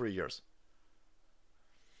detainment for 3 years.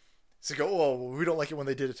 So go, oh, we don't like it when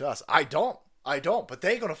they did it to us. I don't. But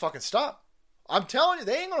they ain't gonna fucking stop. I'm telling you,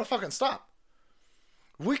 they ain't gonna fucking stop.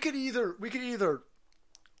 We could either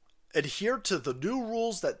adhere to the new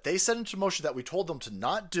rules that they set into motion that we told them to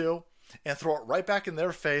not do and throw it right back in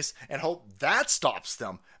their face and hope that stops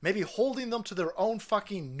them. Maybe holding them to their own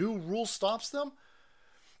fucking new rules stops them.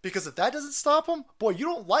 Because if that doesn't stop them, boy, you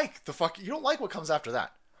don't like what comes after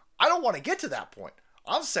that. I don't want to get to that point.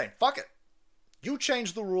 I'm saying, fuck it. You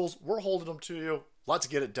change the rules. We're holding them to you. Let's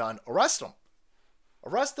get it done. Arrest them.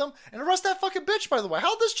 Arrest them. And arrest that fucking bitch, by the way.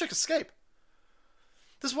 How'd this chick escape?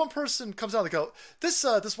 This one person comes out and they go, this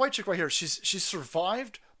white chick right here, she's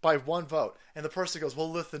survived by one vote. And the person goes,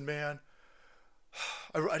 well, listen, man,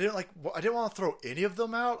 I didn't want to throw any of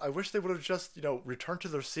them out. I wish they would have just, returned to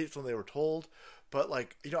their seats when they were told. But I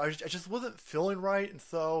just wasn't feeling right. And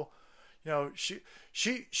so,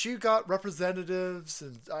 she got representatives,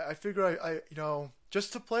 and I figured I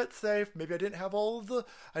just to play it safe, maybe I didn't have all the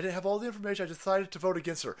information. I decided to vote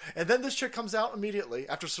against her. And then this chick comes out immediately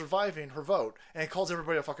after surviving her vote and calls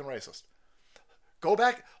everybody a fucking racist. Go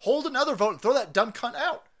back, hold another vote, and throw that dumb cunt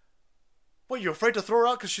out. What, you afraid to throw her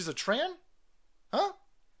out because she's a tran? Huh?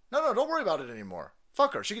 No, don't worry about it anymore.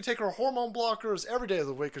 Fuck her. She can take her hormone blockers every day of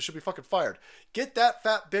the week because she'll be fucking fired. Get that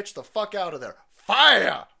fat bitch the fuck out of there.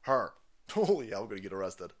 Fire her. Holy hell, I'm going to get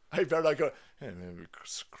arrested. I better not go. Hey, maybe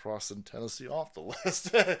crossing Tennessee off the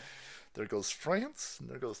list. There goes France, and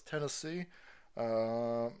there goes Tennessee.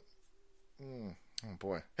 Oh,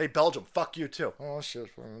 boy. Hey, Belgium, fuck you, too. Oh, shit.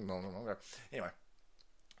 No. Okay. Anyway.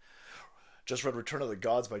 Just read Return of the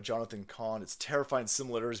Gods by Jonathan Cahn. It's terrifying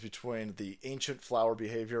similarities between the ancient flower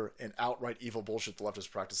behavior and outright evil bullshit the left is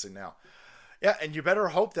practicing now. Yeah, and you better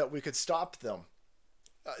hope that we could stop them.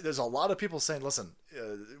 There's a lot of people saying, listen,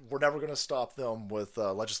 we're never going to stop them with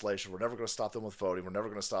legislation. We're never going to stop them with voting. We're never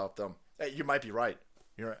going to stop them. Hey, you might be right.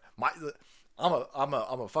 I'm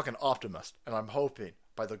a fucking optimist, and I'm hoping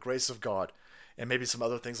by the grace of God and maybe some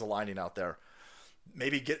other things aligning out there,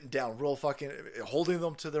 maybe getting down real fucking, holding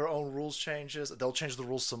them to their own rules changes. They'll change the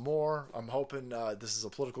rules some more. I'm hoping this is a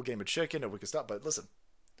political game of chicken and we can stop. But listen,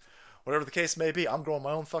 whatever the case may be, I'm growing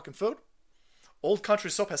my own fucking food. Old Country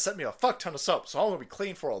Soap has sent me a fuck ton of soap, so I'm going to be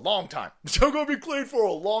clean for a long time. I'm going to be clean for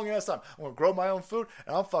a long ass time. I'm going to grow my own food,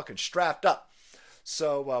 and I'm fucking strapped up.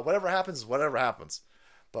 So whatever happens is whatever happens.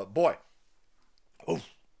 But boy,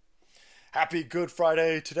 happy Good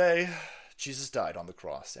Friday today. Jesus died on the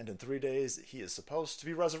cross, and in 3 days he is supposed to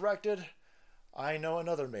be resurrected. I know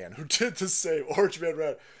another man who did the same. Orange Man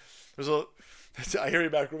Red. I hear you,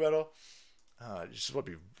 Macrometal. Just want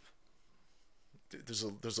to be.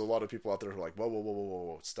 There's a lot of people out there who are like,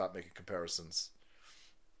 whoa, stop making comparisons.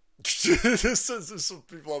 There's some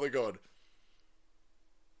people out there going.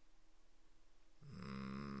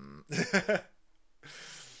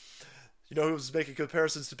 You know who's making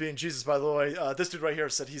comparisons to being Jesus, by the way? This dude right here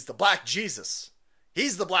said he's the Black Jesus.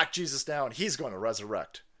 He's the Black Jesus now, and he's going to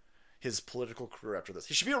resurrect his political career after this.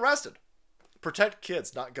 He should be arrested. Protect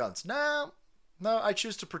kids, not guns. No, I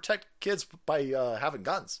choose to protect kids by having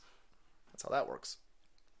guns. That's how that works.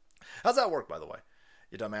 How's that work, by the way?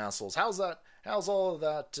 You dumb assholes. How's all of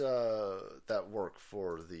that work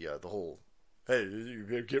for the whole... Hey,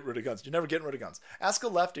 you get rid of guns. You're never getting rid of guns. Ask a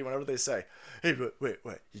lefty whenever they say, hey, but wait,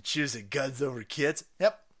 you choosing guns over kids?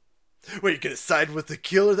 Yep. Wait, you gonna side with the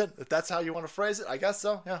killer then? If that's how you want to phrase it, I guess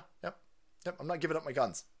so. Yeah, yep. I'm not giving up my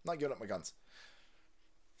guns. Look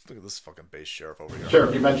at this fucking base sheriff over here.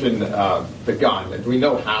 Sheriff, you mentioned the gun. Do we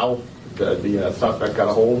know how the suspect got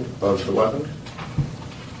a hold of the weapon?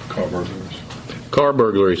 Car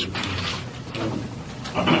burglaries.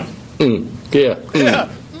 Yeah. Yeah.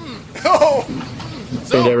 Oh.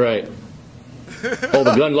 So, ain't that right? All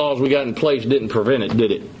the gun laws we got in place didn't prevent it,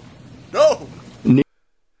 did it? No.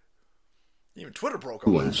 Even Twitter broke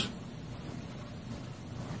on that.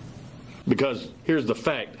 Because here's the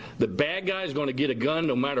fact. The bad guy's going to get a gun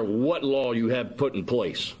no matter what law you have put in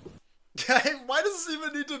place. Why does this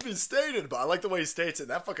even need to be stated? But I like the way he states it.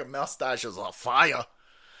 That fucking mustache is on fire.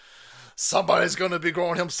 Somebody's going to be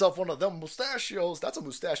growing himself one of them mustachios. That's a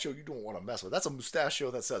mustachio you don't want to mess with. That's a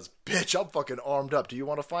mustachio that says, bitch, I'm fucking armed up. Do you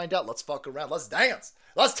want to find out? Let's fuck around. Let's dance.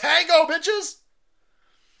 Let's tango, bitches.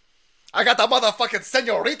 I got the motherfucking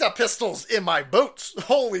senorita pistols in my boots.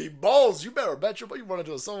 Holy balls. You better bet you run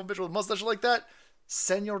into a son of a bitch with a mustache like that.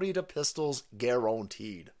 Senorita pistols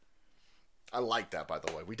guaranteed. I like that, by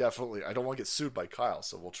the way. I don't want to get sued by Kyle,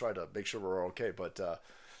 so we'll try to make sure we're okay. But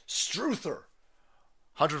Struther,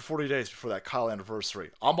 140 days before that Kyle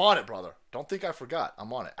anniversary. I'm on it, brother. Don't think I forgot.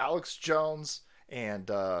 I'm on it. Alex Jones and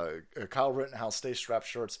Kyle Rittenhouse stay strapped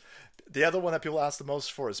shirts. The other one that people ask the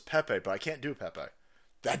most for is Pepe, but I can't do Pepe.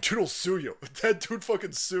 That dude will sue you. That dude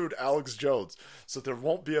fucking sued Alex Jones. So there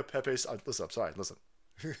won't be a Pepe... Listen, I'm sorry. Listen.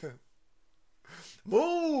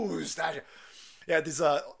 Mustache. Yeah, these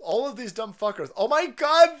all of these dumb fuckers. Oh my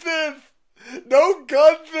god, Viv! No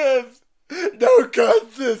gun, Viv! No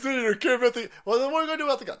guns! We don't care about the... Well, then what are we going to do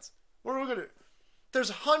about the guns? What are we going to do?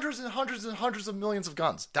 There's hundreds and hundreds and hundreds of millions of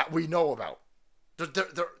guns that we know about.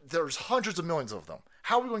 There's hundreds of millions of them.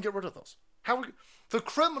 How are we going to get rid of those? The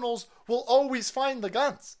criminals will always find the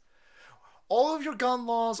guns. All of your gun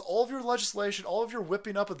laws, all of your legislation, all of your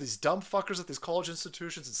whipping up of these dumb fuckers at these college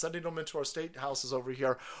institutions and sending them into our state houses over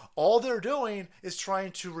here, all they're doing is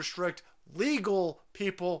trying to restrict legal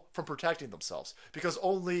people from protecting themselves. Because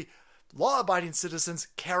only law-abiding citizens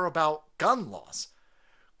care about gun laws.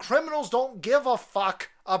 Criminals don't give a fuck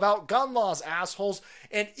about gun laws, assholes.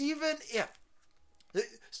 And even if,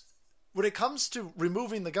 when it comes to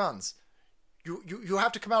removing the guns, you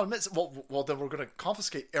have to come out and admit, well, then we're going to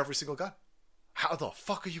confiscate every single gun. How the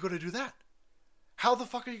fuck are you going to do that? How the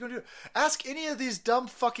fuck are you going to do it? Ask any of these dumb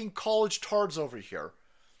fucking college tards over here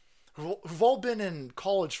who've all been in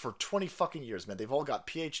college for 20 fucking years, man. They've all got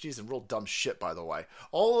PhDs and real dumb shit, by the way.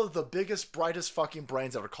 All of the biggest, brightest fucking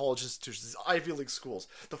brains at our college institutions, these Ivy League schools.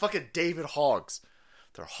 The fucking David Hoggs.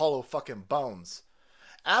 They're hollow fucking bones.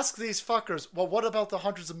 Ask these fuckers, well, what about the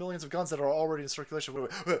hundreds of millions of guns that are already in circulation?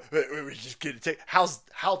 We just get to take... How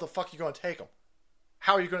the fuck are you going to take them?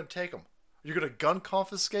 How are you going to take them? You're going to gun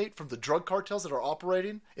confiscate from the drug cartels that are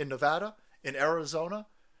operating in Nevada, in Arizona,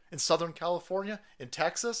 in Southern California, in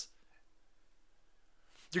Texas?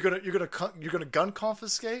 You're gonna gun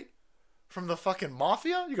confiscate from the fucking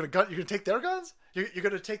mafia? You're gonna take their guns? You're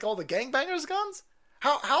gonna take all the gangbangers' guns?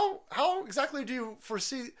 How exactly do you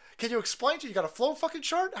foresee? Can you explain to you? You got a flow fucking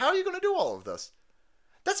chart? How are you gonna do all of this?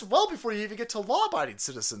 That's well before you even get to law-abiding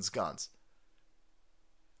citizens' guns.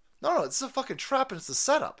 No, it's a fucking trap and it's a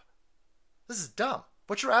setup. This is dumb.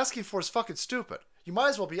 What you're asking for is fucking stupid. You might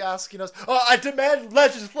as well be asking us, oh, I demand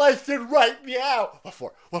legislation right now. What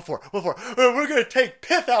for? We're going to take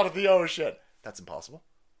pith out of the ocean. That's impossible.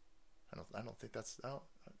 I don't think that's...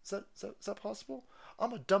 Is that possible?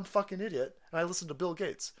 I'm a dumb fucking idiot, and I listen to Bill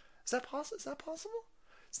Gates. Is that possible? Is that possible?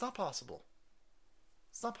 It's not possible.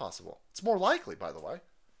 It's not possible. It's more likely, by the way.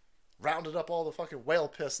 Rounded up all the fucking whale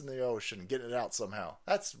piss in the ocean and getting it out somehow.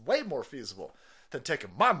 That's way more feasible than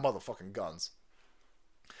taking my motherfucking guns.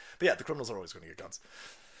 But yeah, the criminals are always going to get guns.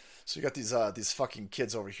 So you got these fucking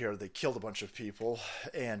kids over here. They killed a bunch of people,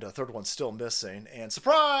 and a third one's still missing. And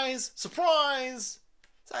surprise, surprise!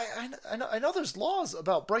 I know there's laws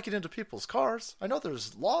about breaking into people's cars. I know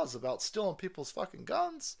there's laws about stealing people's fucking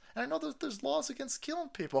guns, and I know that there's laws against killing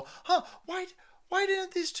people. Huh? Why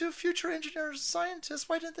didn't these two future engineers and scientists,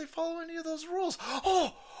 why didn't they follow any of those rules?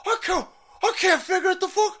 Oh, I can't figure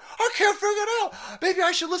it out. Maybe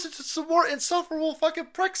I should listen to some more insufferable fucking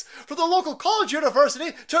pricks from the local college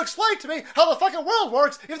university to explain to me how the fucking world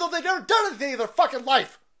works, even though they've never done anything in their fucking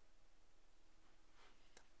life.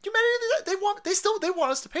 Humanity, they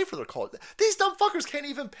want us to pay for their college. These dumb fuckers can't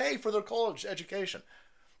even pay for their college education.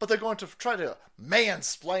 But they're going to try to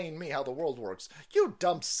mansplain me how the world works. You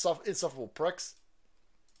dumb, insufferable pricks.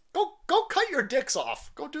 Go cut your dicks off.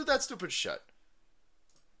 Go do that stupid shit.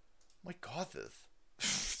 My God,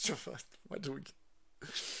 this. What do we...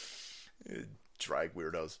 Drag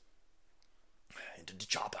weirdos. Into the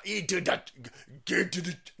chopper. Get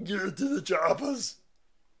into the choppers.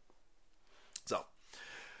 So,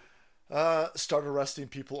 start arresting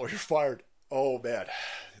people or you're fired. Oh, man.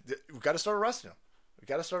 We've got to start arresting them.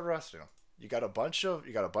 You got a bunch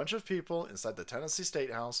of people inside the Tennessee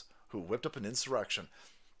State House who whipped up an insurrection.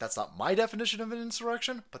 That's not my definition of an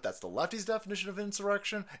insurrection, but that's the lefty's definition of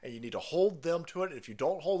insurrection, and you need to hold them to it. And if you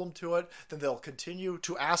don't hold them to it, then they'll continue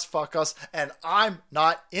to ass fuck us, and I'm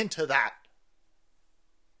not into that.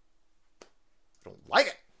 I don't like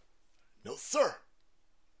it. No, sir.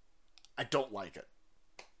 I don't like it.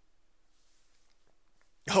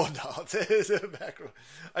 Oh no,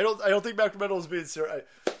 I don't think Macrometal was being serious.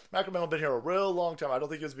 Macrometal been here a real long time. I don't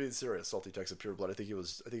think he was being serious. Salty Texas Pure Blood. I think he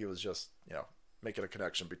was just, making a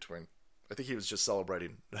connection between. I think he was just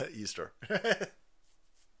celebrating Easter.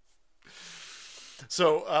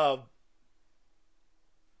 So, all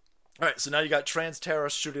right. So now you got trans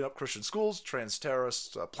terrorists shooting up Christian schools, trans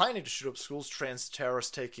terrorists planning to shoot up schools, trans terrorists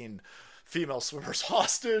taking female swimmers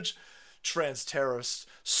hostage, trans terrorists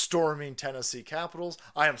storming Tennessee capitals.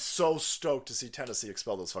 I am so stoked to see Tennessee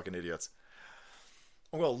expel those fucking idiots.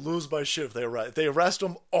 I'm going to lose my shit if they arrest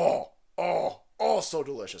them. Oh, so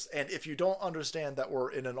delicious. And if you don't understand that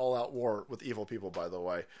we're in an all-out war with evil people, by the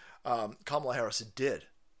way, Kamala Harris did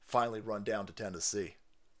finally run down to Tennessee.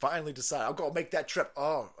 Finally decide, I'll go make that trip.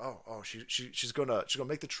 She's gonna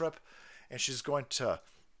make the trip, and she's going to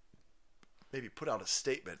maybe put out a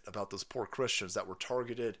statement about those poor Christians that were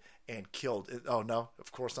targeted and killed. Oh, no,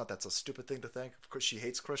 of course not. That's a stupid thing to think. Of course she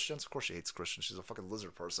hates Christians. Of course she hates Christians. She's a fucking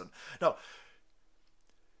lizard person. No.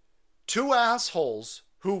 Two assholes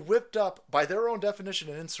who whipped up, by their own definition,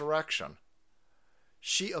 an insurrection.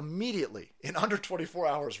 She immediately, in under 24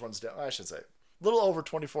 hours, runs down. I should say, a little over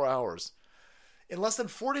 24 hours. In less than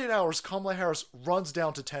 48 hours, Kamala Harris runs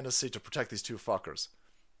down to Tennessee to protect these two fuckers.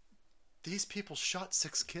 These people shot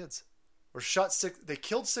 6 kids. They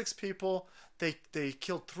killed 6 people. They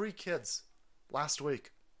killed 3 kids last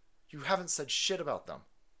week. You haven't said shit about them.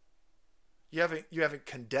 You haven't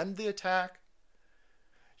condemned the attack.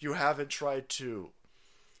 You haven't tried to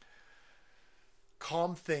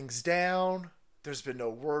calm things down. There's been no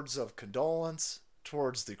words of condolence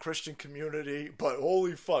towards the Christian community, but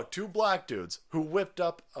holy fuck, 2 black dudes who whipped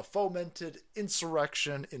up a fomented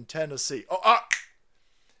insurrection in Tennessee.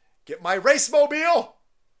 Get my race mobile.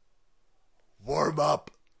 Warm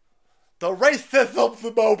up. The racist of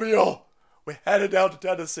the mobile. We headed down to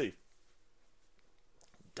Tennessee.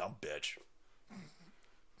 Dumb bitch.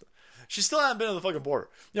 She still hasn't been to the fucking border.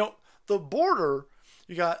 The border,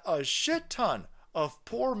 you got a shit ton of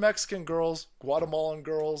poor Mexican girls, Guatemalan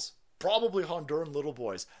girls, probably Honduran little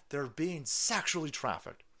boys. They're being sexually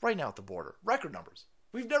trafficked right now at the border. Record numbers.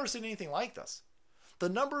 We've never seen anything like this. The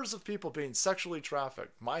numbers of people being sexually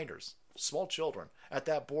trafficked, minors, small children, at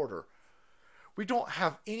that border, we don't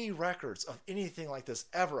have any records of anything like this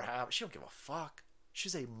ever happen. She don't give a fuck.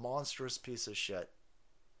 She's a monstrous piece of shit.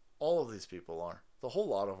 All of these people are. The whole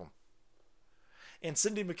lot of them. And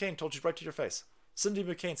Cindy McCain told you right to your face. Cindy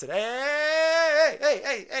McCain said, hey,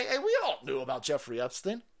 we all knew about Jeffrey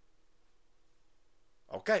Epstein.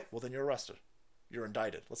 Okay, well then you're arrested. You're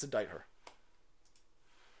indicted. Let's indict her.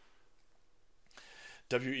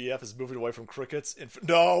 WEF is moving away from crickets.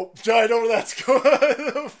 No, I know where that's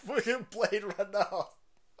going. Fucking Blade Runner.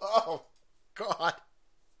 Oh, God.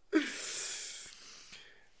 You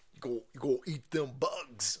go eat them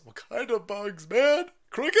bugs. What kind of bugs, man?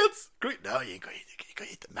 Crickets? No, you ain't gonna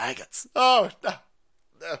eat the maggots. Oh, no.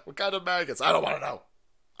 What kind of maggots? I don't want to know.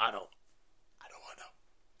 I don't want to know.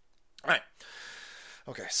 All right.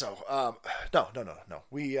 Okay, so no.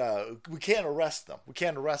 We can't arrest them. We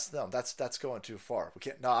can't arrest them. That's going too far. We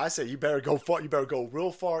can't. No, I say you better go far. You better go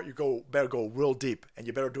real far. Better go real deep, and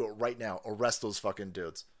you better do it right now. Arrest those fucking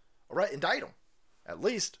dudes. All right, indict them. At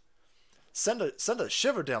least send a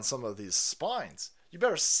shiver down some of these spines. You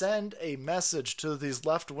better send a message to these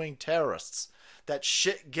left-wing terrorists that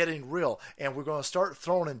shit getting real, and we're going to start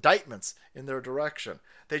throwing indictments in their direction.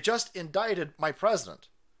 They just indicted my president.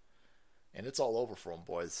 And it's all over for him,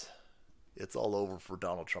 boys. It's all over for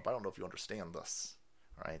Donald Trump. I don't know if you understand this,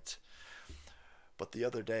 right? But the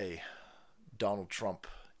other day, Donald Trump,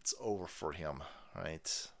 it's over for him,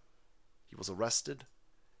 right? He was arrested,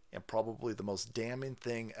 and probably the most damning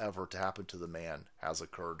thing ever to happen to the man has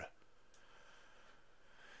occurred.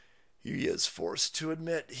 He is forced to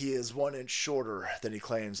admit he is 1 inch shorter than he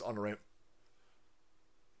claims on a...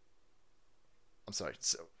 I'm sorry,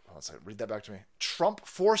 so... read that back to me. Trump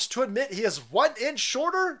forced to admit he is 1 inch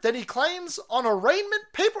shorter than he claims on arraignment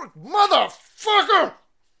paper. Motherfucker!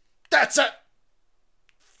 That's it!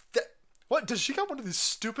 What? Does she got one of these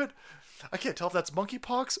stupid... I can't tell if that's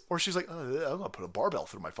monkeypox or she's like, oh, I'm going to put a barbell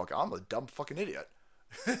through my fucking... I'm a dumb fucking idiot.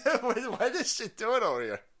 What is she doing over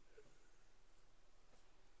here?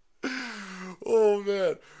 Oh,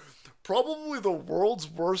 man. Probably the world's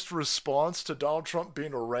worst response to Donald Trump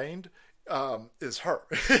being arraigned is her.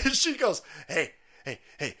 She goes, hey,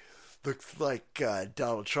 looks like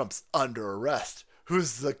Donald Trump's under arrest.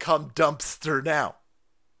 Who's the cum dumpster now?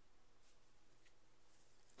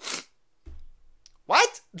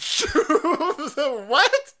 What?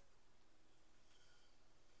 What?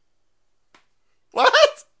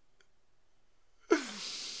 What?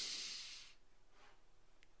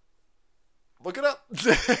 Look it up.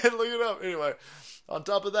 Look it up. Anyway, on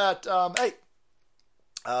top of that,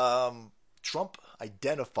 Trump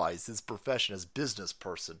identifies his profession as business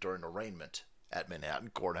person during arraignment at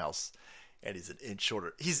Manhattan Courthouse, and he's an inch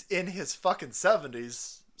shorter. He's in his fucking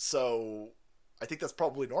 70s, so I think that's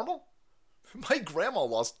probably normal. My grandma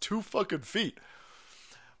lost 2 fucking feet.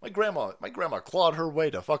 My grandma clawed her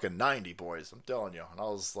way to fucking 90, boys. I'm telling you. And I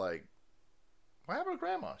was like, what happened to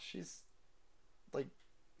grandma? She's like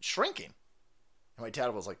shrinking. And my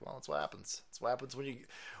dad was like, well, that's what happens. That's what happens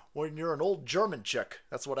when you're an old German chick.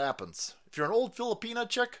 That's what happens. If you're an old Filipina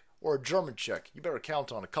chick or a German chick, you better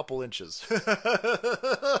count on a couple inches.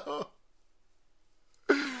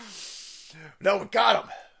 No, we got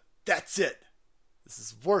him. That's it. This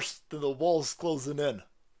is worse than the walls closing in,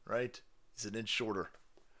 right? He's an inch shorter.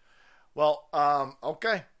 Well,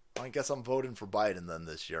 okay. I guess I'm voting for Biden then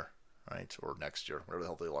this year, right? Or next year, whatever the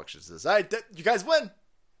hell the elections is. All right, you guys win.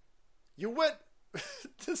 You win.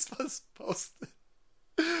 This was posted.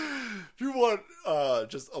 If you want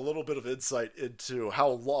just a little bit of insight into how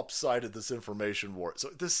lopsided this information war.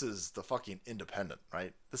 So this is the fucking Independent,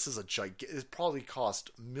 right? This is it probably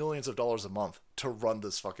cost millions of dollars a month to run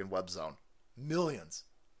this fucking web zone. Millions.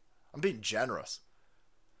 I'm being generous.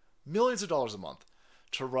 Millions of dollars a month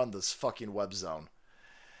to run this fucking web zone.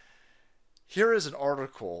 Here is an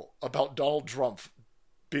article about Donald Trump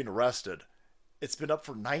being arrested. It's been up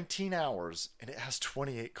for 19 hours and it has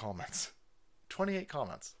 28 comments. 28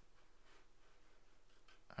 comments.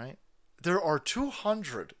 All right. There are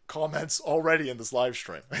 200 comments already in this live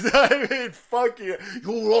stream. I mean, fuck you.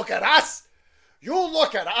 You look at us. You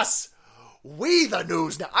look at us. We the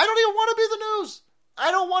news now. I don't even want to be the news. I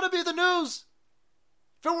don't want to be the news.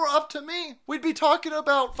 If it were up to me, we'd be talking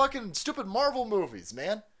about fucking stupid Marvel movies,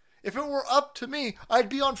 man. If it were up to me, I'd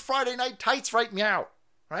be on Friday Night Tights right now.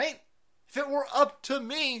 Right? If it were up to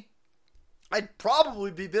me, I'd probably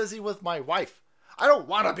be busy with my wife. I don't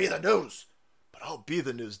want to be the news, but I'll be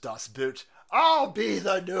the news, Das Boot. I'll be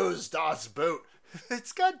the news, Das Boot.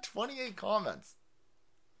 It's got 28 comments.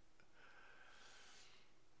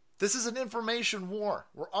 This is an information war.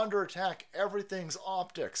 We're under attack. Everything's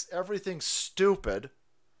optics. Everything's stupid.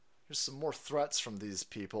 There's some more threats from these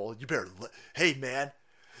people. Hey man,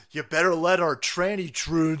 you better let our tranny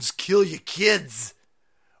troons kill your kids,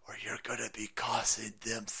 or you're gonna be causing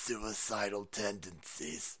them suicidal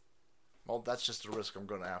tendencies. Well, that's just a risk I'm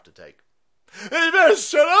gonna have to take. Hey, you better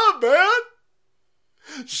shut up,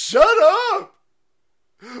 man! Shut up!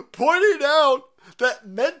 Pointing out that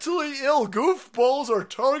mentally ill goofballs are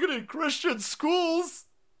targeting Christian schools,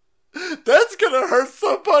 that's gonna hurt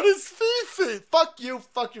somebody's feet. Fuck you,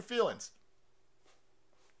 fuck your feelings.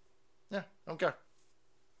 Yeah, I don't care.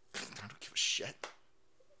 I don't give a shit.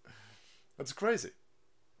 That's crazy.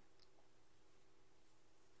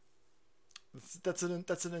 That's an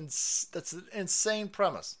insane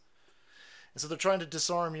premise. And so they're trying to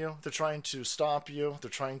disarm you. They're trying to stop you.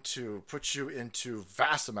 They're trying to put you into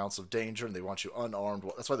vast amounts of danger, and they want you unarmed.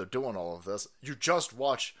 That's why they're doing all of this. You just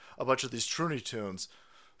watch a bunch of these Troony tunes.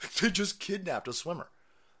 They just kidnapped a swimmer.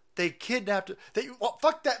 They kidnapped...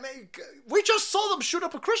 fuck that, man. We just saw them shoot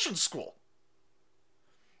up a Christian school.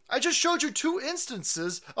 I just showed you 2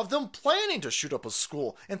 instances of them planning to shoot up a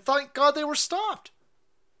school, and thank God they were stopped.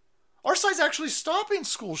 Our side's actually stopping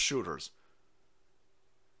school shooters.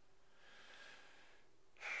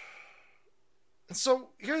 And so,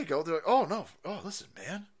 here you go. They're like, oh, no. Oh, listen,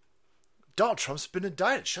 man. Donald Trump's been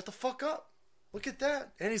indicted. Shut the fuck up. Look at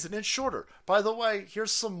that. And he's an inch shorter. By the way,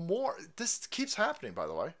 here's some more. This keeps happening, by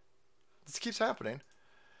the way. This keeps happening.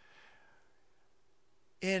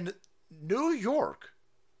 In New York,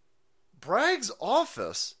 Bragg's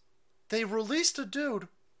office, they released a dude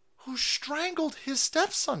who strangled his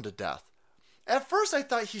stepson to death. At first, I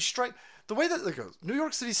thought he strangled... The way that it goes, New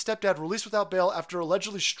York City stepdad released without bail after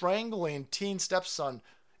allegedly strangling teen stepson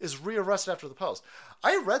is rearrested after the post.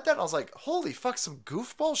 I read that and I was like, holy fuck, some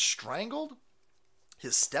goofball strangled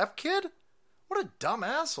his stepkid? What a dumb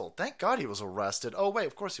asshole. Thank God he was arrested. Oh, wait,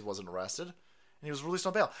 of course he wasn't arrested. And he was released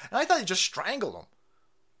on bail. And I thought he just strangled him.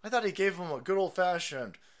 I thought he gave him a good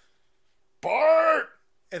old-fashioned Bart!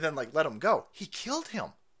 And then, let him go. He killed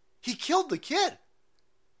him. He killed the kid.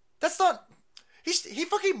 That's not... He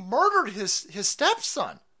fucking murdered his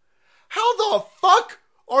stepson. How the fuck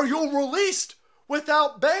are you released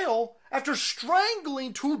without bail after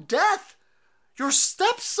strangling to death your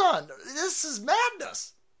stepson? This is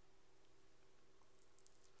madness.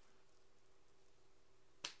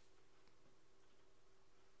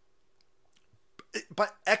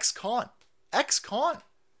 But ex-con.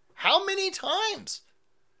 How many times?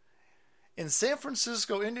 In San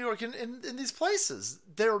Francisco, in New York, in these places,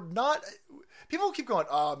 they're not... People keep going,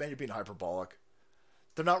 oh, man, you're being hyperbolic.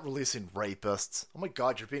 They're not releasing rapists. Oh, my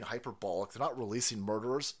God, you're being hyperbolic. They're not releasing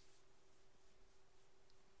murderers.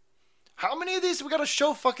 How many of these we got to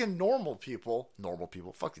show fucking normal people,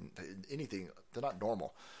 fucking anything, they're not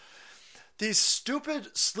normal. These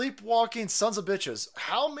stupid, sleepwalking sons of bitches.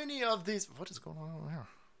 How many of these... What is going on over here?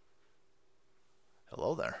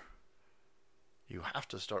 Hello there. You have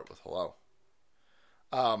to start with hello.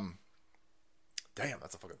 Damn,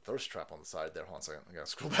 that's a fucking thirst trap on the side there. Hold on a second. I gotta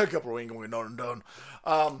scroll back up or we ain't going done.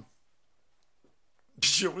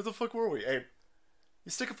 Shit, where the fuck were we? Hey,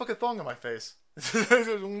 you stick a fucking thong in my face. What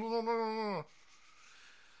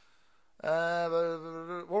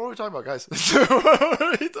were we talking about, guys?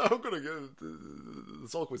 I'm gonna get the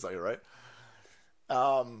soul quiz out here, right?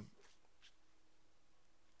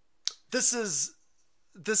 This is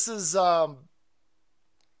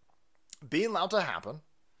being allowed to happen.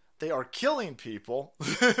 They are killing people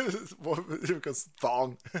because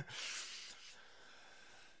thong.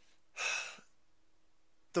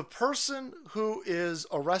 The person who is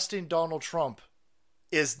arresting Donald Trump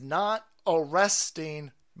is not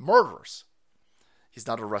arresting murderers. He's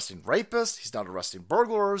not arresting rapists. He's not arresting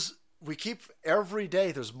burglars. We keep every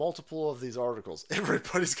day. There's multiple of these articles.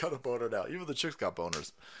 Everybody's got a boner now. Even the chicks got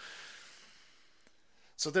boners.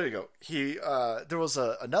 So there you go. There was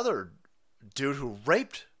another dude who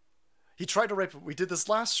raped. He tried to rape. We did this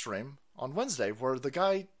last stream on Wednesday where the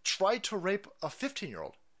guy tried to rape a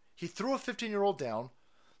 15-year-old. He threw a 15-year-old down,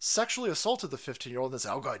 sexually assaulted the 15-year-old, and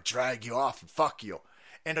said, "I'm going to drag you off and fuck you."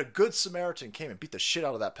 And a good Samaritan came and beat the shit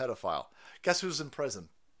out of that pedophile. Guess who's in prison?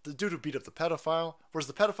 The dude who beat up the pedophile. Where's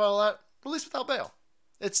the pedophile at? Released without bail.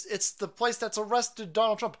 It's the place that's arrested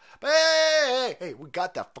Donald Trump. But hey, we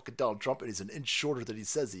got that fucking Donald Trump, and he's an inch shorter than he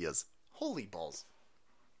says he is. Holy balls.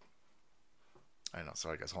 I know,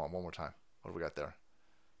 sorry guys, hold on one more time. What do we got there?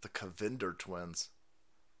 The Kavinder twins.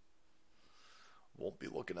 Won't be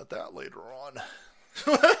looking at that later on.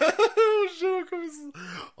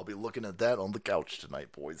 I'll be looking at that on the couch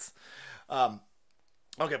tonight, boys. Okay,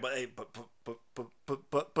 but hey,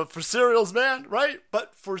 but for cereals, man, right?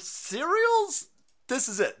 But for cereals, this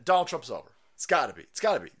is it. Donald Trump's over. It's gotta be.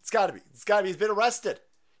 He's been arrested.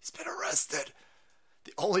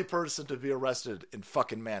 The only person to be arrested in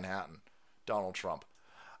fucking Manhattan. Donald Trump.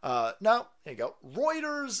 Now, here you go.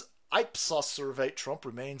 Reuters Ipsos survey. Trump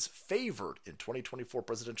remains favored in 2024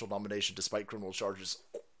 presidential nomination despite criminal charges.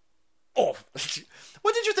 Oh,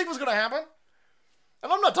 what did you think was going to happen?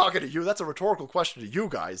 And I'm not talking to you. That's a rhetorical question to you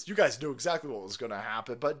guys. You guys knew exactly what was going to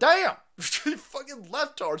happen. But damn, you fucking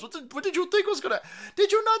leftards. What did you think was going to...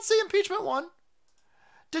 Did you not see impeachment 1?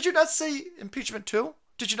 Did you not see impeachment 2?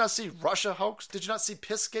 Did you not see Russia hoax? Did you not see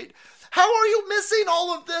Pissgate? How are you missing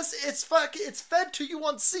all of this? It's fed to you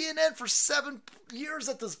on CNN for 7 years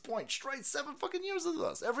at this point. Straight 7 fucking years of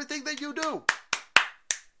this. Everything that you do.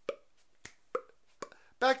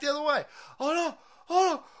 back the other way. Oh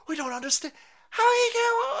no, we don't understand. How he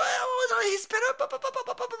can? He's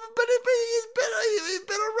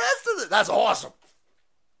been arrested. That's awesome.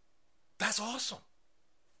 That's awesome.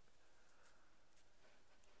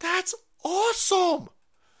 That's awesome.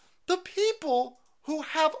 The people who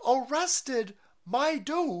have arrested my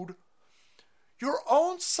dude, your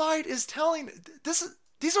own side is telling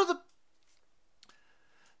these are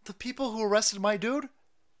the people who arrested my dude.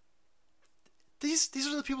 These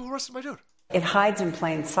are the people who arrested my dude. It hides in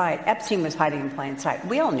plain sight. Epstein was hiding in plain sight.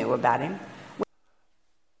 We all knew about him.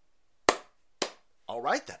 All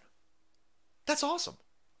right then. That's awesome.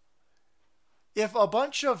 If a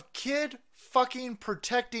bunch of kid fucking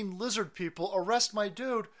protecting lizard people arrest my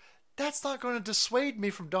dude, that's not going to dissuade me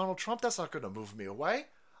from Donald Trump. That's not going to move me away.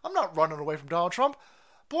 I'm not running away from Donald Trump.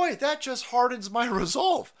 Boy, that just hardens my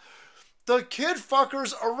resolve. The kid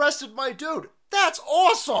fuckers arrested my dude. That's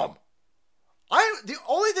awesome. The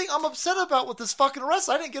only thing I'm upset about with this fucking arrest,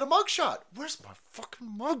 I didn't get a mugshot. Where's my fucking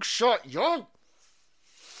mugshot, yo?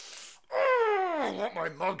 I want my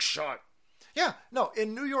mugshot. Yeah, no,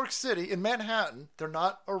 in New York City, in Manhattan, they're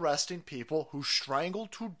not arresting people who strangle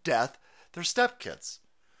to death their stepkids.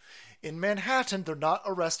 In Manhattan, they're not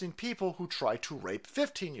arresting people who try to rape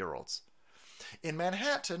 15-year-olds. In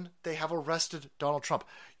Manhattan, they have arrested Donald Trump.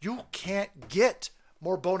 You can't get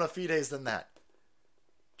more bona fides than that.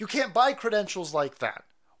 You can't buy credentials like that.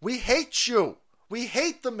 We hate you. We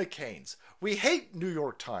hate the McCains. We hate New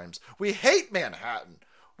York Times. We hate Manhattan.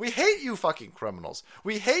 We hate you fucking criminals.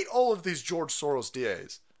 We hate all of these George Soros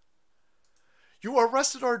DAs. You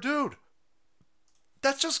arrested our dude.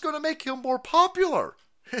 That's just going to make him more popular.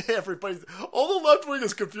 All the left wing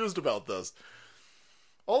is confused about this.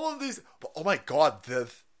 All of these, oh my God,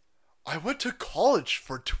 Viv. I went to college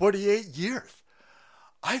for 28 years.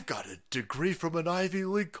 I've got a degree from an Ivy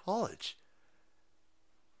League college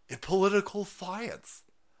in political science,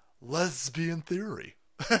 lesbian theory.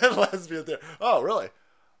 Lesbian theory. Oh, really?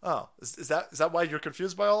 Oh, is that why you're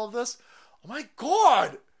confused by all of this? Oh my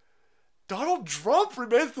God! Donald Trump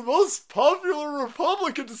remains the most popular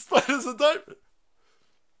Republican despite his indictment.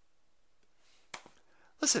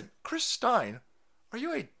 Listen, Chris Stein, are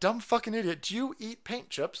you a dumb fucking idiot? Do you eat paint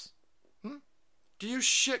chips? Do you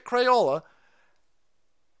shit Crayola?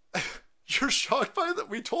 You're shocked by that?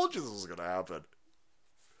 We told you this was going to happen.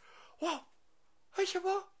 What?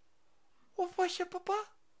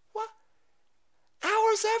 What?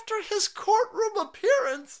 Hours after his courtroom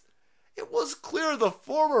appearance, it was clear the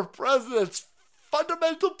former president's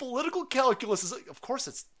fundamental political calculus is... Of course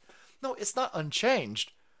it's not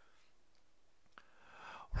unchanged.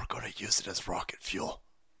 We're going to use it as rocket fuel.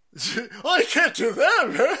 I can't do that,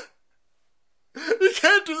 man. You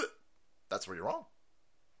can't do that. That's where you're wrong.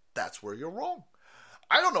 That's where you're wrong.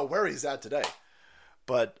 I don't know where he's at today,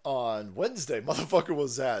 but on Wednesday, motherfucker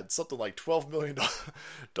was at something like $12 million.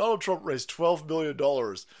 Donald Trump raised $12 million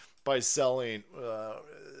by selling.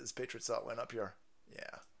 His Patriots.win went up here.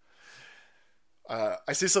 Yeah.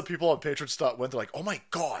 I see some people on Patriots.win. They're like, "Oh my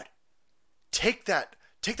God, take that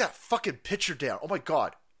fucking picture down. Oh my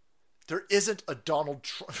God, there isn't a Donald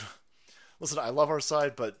Trump." Listen, I love our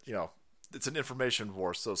side, but it's an information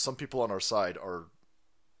war. So some people on our side are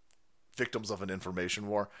victims of an information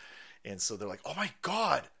war. And so they're like, "Oh my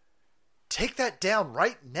God, take that down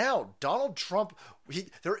right now. Donald Trump,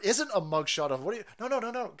 there isn't a mugshot of what do you,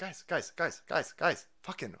 no. Guys.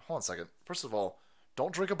 Fucking, hold on a second. First of all,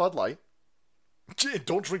 don't drink a Bud Light.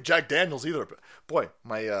 Don't drink Jack Daniels either. Boy,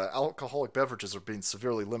 my alcoholic beverages are being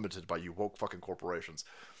severely limited by you woke fucking corporations.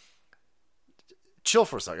 Chill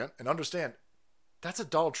for a second and understand, that's a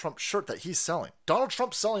Donald Trump shirt that he's selling. Donald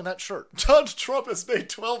Trump's selling that shirt. Donald Trump has made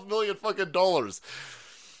 $12 million fucking dollars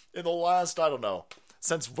in the last, I don't know,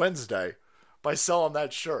 since Wednesday by selling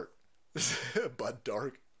that shirt. Bud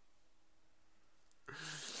Dark.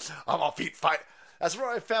 I'm on Feet Find. That's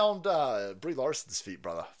where I found Brie Larson's feet,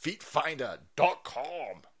 brother.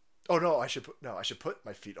 Feetfinder.com. Oh no, I should put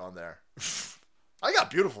my feet on there. I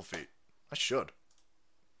got beautiful feet. I should.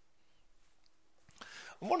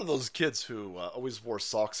 I'm one of those kids who always wore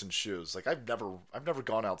socks and shoes. Like I've never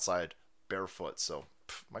gone outside barefoot, so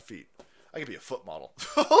my feet. I could be a foot model.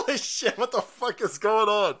 Holy shit! What the fuck is going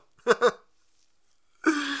on?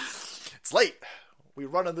 It's late. We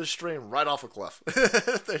running this stream right off a cliff.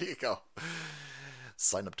 There you go.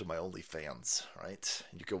 Sign up to my OnlyFans, right?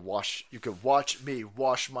 You can watch me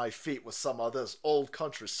wash my feet with some of this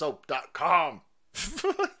oldcountrysoap.com.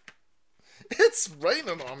 It's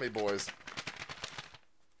raining on me, boys.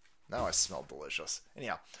 Now I smell delicious.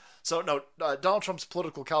 Anyhow, so no, Donald Trump's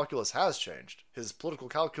political calculus has changed. His political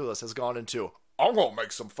calculus has gone into, I'm gonna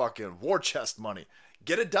make some fucking war chest money.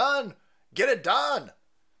 Get it done. Get it done.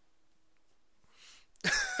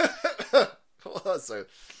 Hold on a second.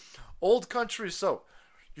 Old Country Soap.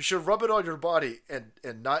 You should rub it on your body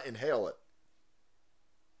and not inhale it.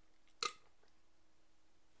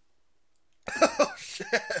 Oh, shit.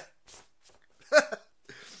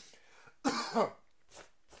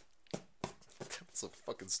 That's a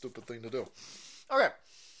fucking stupid thing to do. Okay.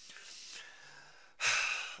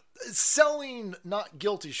 Selling not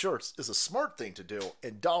guilty shirts is a smart thing to do,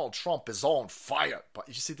 and Donald Trump is on fire. But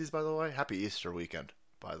did you see these, by the way? Happy Easter weekend,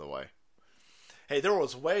 by the way. Hey, there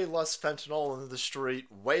was way less fentanyl in the street,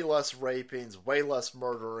 way less rapings, way less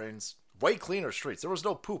murderings, way cleaner streets. There was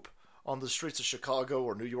no poop on the streets of Chicago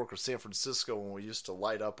or New York or San Francisco when we used to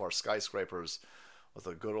light up our skyscrapers with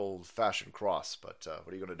a good old-fashioned cross. But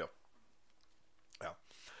what are you going to do? Yeah.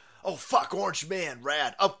 Oh, fuck, Orange Man,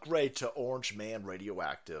 rad. Upgrade to Orange Man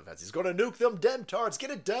Radioactive as he's going to nuke them demtards.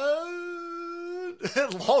 Get it done!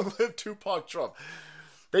 And long live Tupac Trump.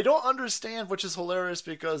 They don't understand, which is hilarious,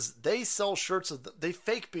 because they sell shirts, they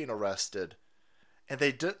fake being arrested, and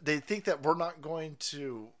they think that we're not going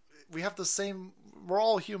to, we have the same, we're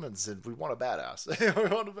all humans, and we want a badass. We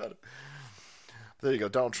want a badass. There you go.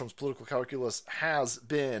 Donald Trump's political calculus has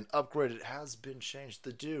been upgraded, has been changed.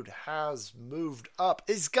 The dude has moved up.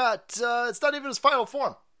 He's got, it's not even his final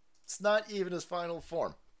form. It's not even his final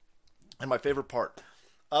form. And my favorite part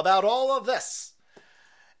about all of this,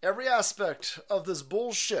 every aspect of this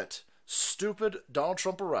bullshit, stupid Donald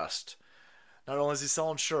Trump arrest, not only is he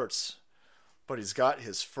selling shirts, but he's got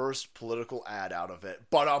his first political ad out of it.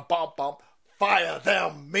 Fire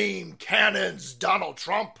them mean cannons, Donald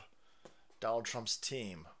Trump. Donald Trump's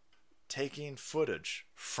team taking footage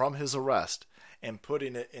from his arrest and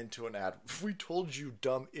putting it into an ad. We told you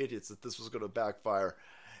dumb idiots that this was going to backfire,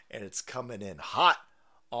 and it's coming in hot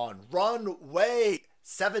on runway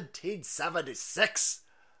 1776.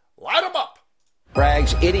 Light them up!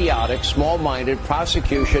 Bragg's idiotic, small-minded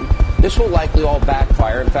prosecution. This will likely all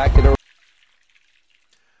backfire. In fact,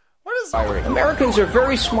 Americans are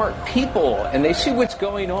very smart people, and they see what's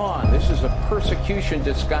going on. This is a persecution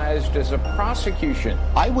disguised as a prosecution.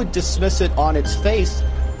 I would dismiss it on its face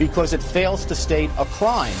because it fails to state a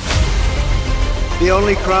crime. The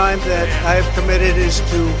only crime that I have committed is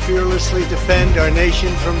to fearlessly defend our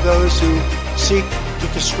nation from those who seek to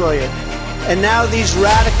destroy it. And now these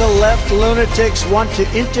radical left lunatics want to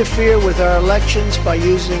interfere with our elections by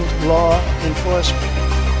using law enforcement.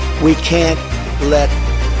 We can't let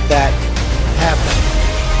that happen.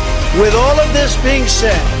 With all of this being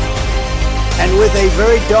said, and with a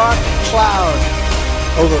very dark cloud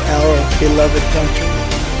over our beloved country,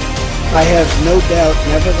 I have no doubt,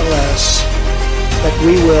 nevertheless, that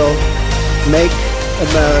we will make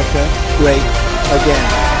America great again.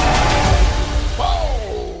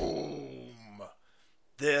 Boom!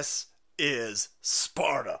 This is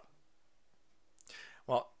Sparta.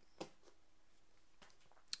 Well,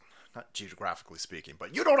 not geographically speaking,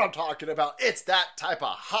 but you know what I'm talking about. It's that type of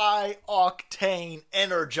high-octane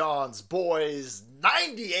energons, boys.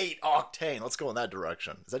 98 octane. Let's go in that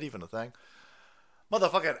direction. Is that even a thing?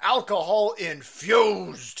 Motherfucking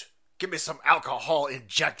alcohol-infused. Give me some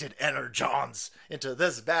alcohol-injected energons into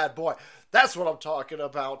this bad boy. That's what I'm talking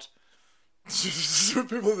about.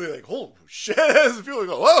 People be like, holy shit. People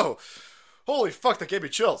go, whoa. Holy fuck, that gave me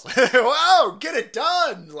chills. Wow, get it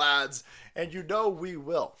done, lads. And you know we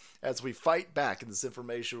will, as we fight back in this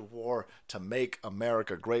information war to make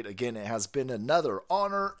America great again. It has been another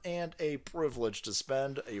honor and a privilege to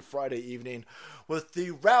spend a Friday evening with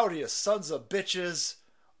the rowdiest sons of bitches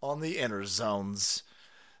on the inner zones.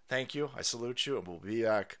 Thank you, I salute you, and we'll be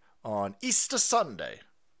back on Easter Sunday.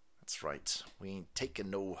 That's right, we ain't taking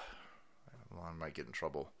no... Well, I might get in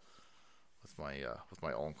trouble with my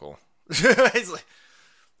uncle. He's like,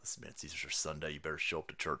 listen, man, it's Easter Sunday. You better show up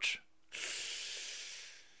to church.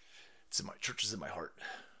 Church is in my heart.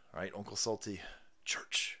 All right, Uncle Salty,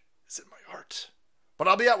 church is in my heart. But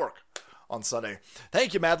I'll be at work on Sunday.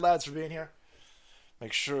 Thank you, Mad Lads, for being here.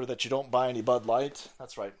 Make sure that you don't buy any Bud Light.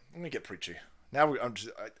 That's right. Let me get preachy. Now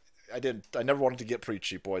I never wanted to get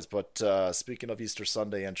preachy, boys. But speaking of Easter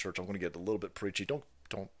Sunday and church, I'm going to get a little bit preachy. Don't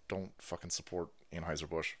fucking support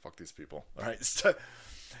Anheuser-Busch. Fuck these people. All right, it's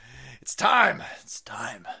time.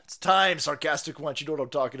 Sarcastic wench. You know what I'm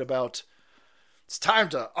talking about. It's time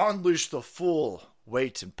to unleash the full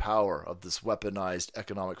weight and power of this weaponized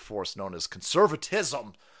economic force known as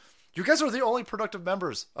conservatism. You guys are the only productive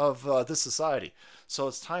members of this society. So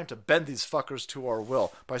it's time to bend these fuckers to our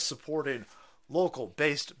will by supporting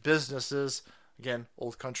local-based businesses. Again,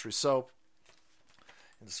 Old Country Soap.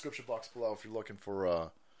 In the description box below if you're looking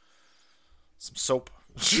for some soap.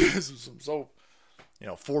 Some soap.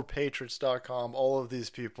 forpatriots.com, all of these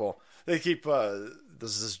people, they keep,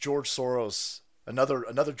 this George Soros,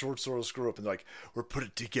 another George Soros group, and they're like, we're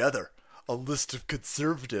putting together a list of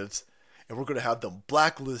conservatives, and we're going to have them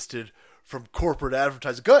blacklisted from corporate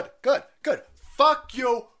advertising. Good. Fuck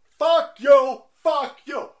you. Fuck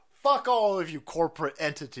all of you corporate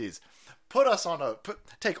entities.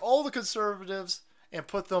 Take all the conservatives and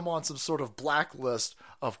put them on some sort of blacklist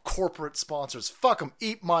of corporate sponsors. Fuck them.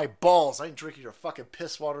 Eat my balls. I ain't drinking your fucking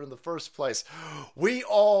piss water in the first place. We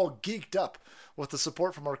all geeked up with the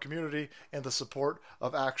support from our community and the support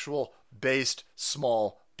of actual based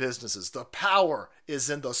small businesses. The power is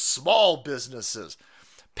in the small businesses.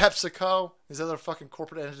 PepsiCo, these other fucking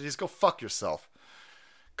corporate entities, go fuck yourself.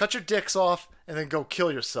 Cut your dicks off and then go kill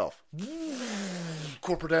yourself.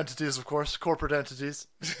 Corporate entities, of course. Corporate entities.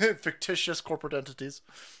 Fictitious corporate entities.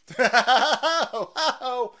 All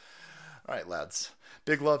right, lads.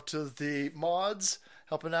 Big love to the mods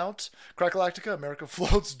helping out. Crackalactica, America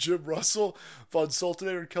Floats, Jim Russell, Von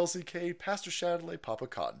Sultanator, Kelsey Cade, Pastor Shadley, Papa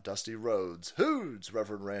Cotton, Dusty Rhodes, Hoods,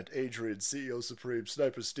 Reverend Rant, Adrian, CEO Supreme,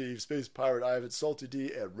 Sniper Steve, Space Pirate Ivan, Salty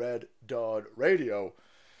D, and Red Dawn Radio.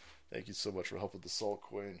 Thank you so much for helping the Soul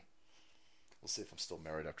Queen. We'll see if I'm still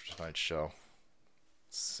married after tonight's show.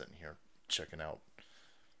 Sitting here checking out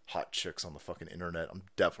hot chicks on the fucking internet. I'm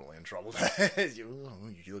definitely in trouble. you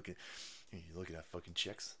looking at fucking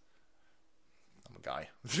chicks? I'm a guy.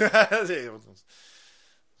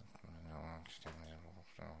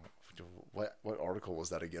 What article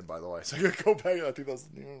was that again, by the way? So I gotta go back. I think that's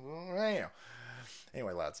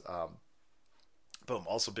anyway, lads. Boom.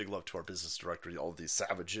 Also, big love to our business directory. All of these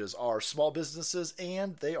savages are small businesses,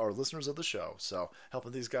 and they are listeners of the show. So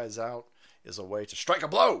helping these guys out is a way to strike a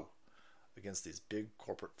blow against these big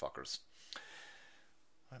corporate fuckers.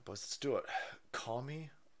 All right, boys, let's do it. Call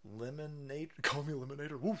me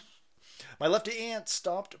Lemonator. Woo. My lefty aunt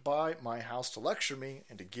stopped by my house to lecture me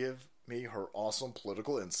and to give me her awesome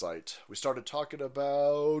political insight. We started talking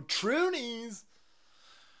about Troonies.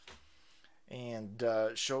 And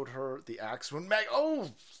showed her the Axe Wound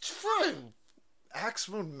Axe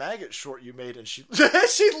Wound maggot short you made, and she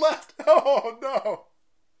she left. Oh no!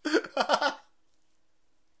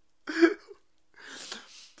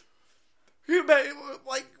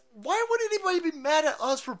 Like, why would anybody be mad at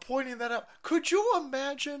us for pointing that out? Could you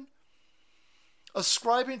imagine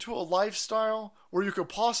ascribing to a lifestyle where you could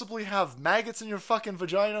possibly have maggots in your fucking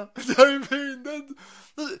vagina? I mean,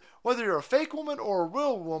 whether you're a fake woman or a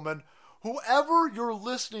real woman, whoever you're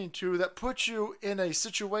listening to that puts you in a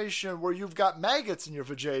situation where you've got maggots in your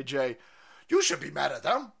vajayjay, you should be mad at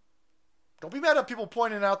them. Don't be mad at people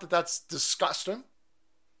pointing out that that's disgusting.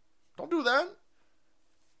 Don't do that.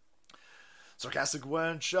 Sarcastic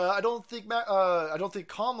wench. I don't think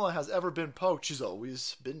Kamala has ever been poked. She's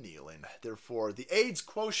always been kneeling. Therefore, the AIDS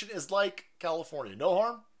quotient is like California. No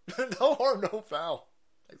harm, no harm, no foul.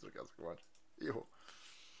 Thanks, sarcastic wench. Ew.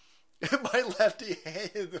 My lefty hand.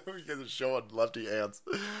 You guys are showing lefty hands.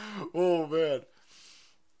 Oh, man.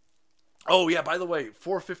 Oh, yeah, by the way,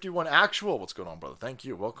 451 actual. What's going on, brother? Thank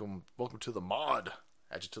you. Welcome to the mod.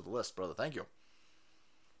 Add you to the list, brother. Thank you.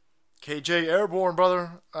 KJ Airborne,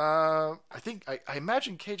 brother. I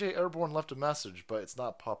imagine KJ Airborne left a message, but it's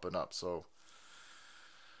not popping up. So,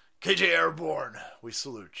 KJ Airborne, we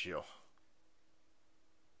salute you.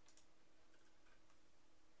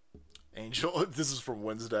 Angel, this is from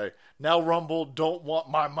Wednesday. Now Rumble don't want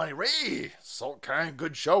my money. Ray, Salt Kind,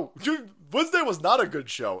 good show. Dude, Wednesday was not a good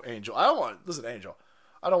show, Angel. Listen, Angel,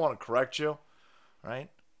 I don't want to correct you, right?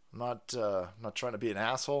 I'm not trying to be an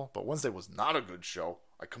asshole, but Wednesday was not a good show.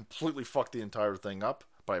 I completely fucked the entire thing up,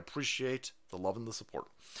 but I appreciate the love and the support.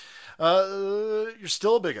 You're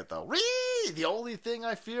still a bigot, though. Ray, the only thing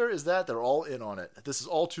I fear is that they're all in on it. This is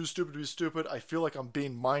all too stupid to be stupid. I feel like I'm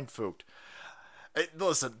being mind-fooked. Hey,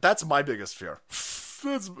 listen, that's my biggest fear.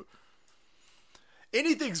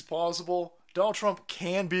 Anything's possible. Donald Trump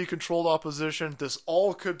can be controlled opposition. This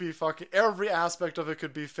all could be fucking... Every aspect of it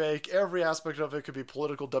could be fake. Every aspect of it could be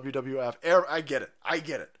political WWF. I get it.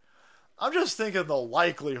 I'm just thinking the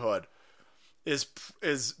likelihood is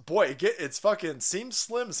boy, it's fucking... Seems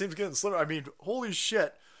slim. Seems getting slimmer. I mean, holy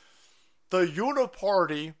shit. The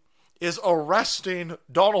Uniparty is arresting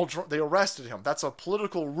Donald Trump. They arrested him. That's a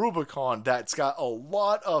political Rubicon that's got a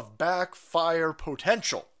lot of backfire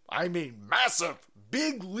potential. I mean, massive,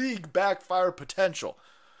 big league backfire potential.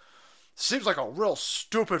 Seems like a real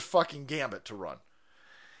stupid fucking gambit to run.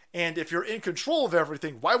 And if you're in control of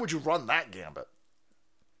everything, why would you run that gambit?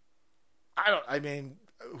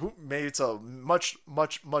 Maybe it's a much,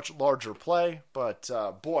 much, much larger play, but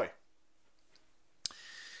boy.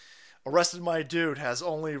 Arrested My Dude has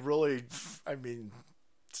only really, I mean,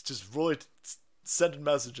 it's just really sending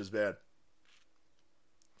messages, man.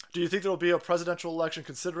 Do you think there will be a presidential election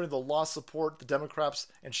considering the lost support, the Democrats,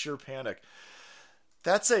 and sheer panic?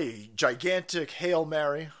 That's a gigantic Hail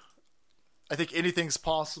Mary. I think anything's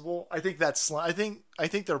possible. I think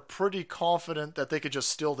they're pretty confident that they could just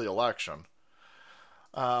steal the election.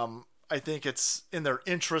 I think it's in their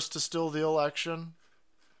interest to steal the election.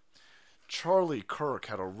 Charlie Kirk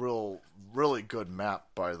had a really good map,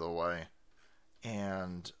 by the way.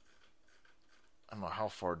 And I don't know how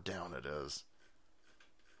far down it is.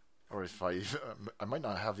 Or if I might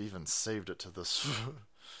not have even saved it to this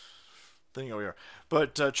thing over here.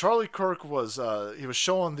 But Charlie Kirk was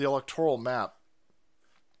showing the electoral map,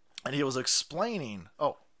 and he was explaining.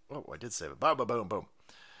 Oh, I did save it. Boom, boom, boom.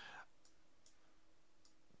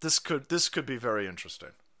 This could be very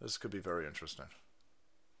interesting.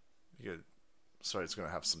 Sorry, it's going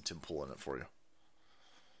to have some Tim Pool in it for you.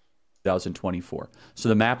 2024. So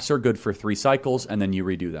the maps are good for 3 cycles, and then you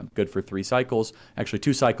redo them. Good for 3 cycles. Actually,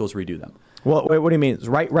 2 cycles, redo them. Well, wait, what do you mean?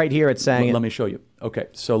 Right here it's saying... Let me show you. Okay,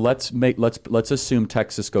 so let's assume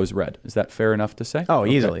Texas goes red. Is that fair enough to say? Oh,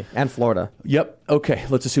 easily. And Florida. Yep. Okay,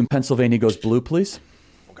 let's assume Pennsylvania goes blue, please.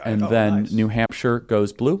 Okay. And then nice. New Hampshire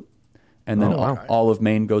goes blue. And then all of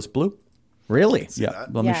Maine goes blue. Really? Yeah,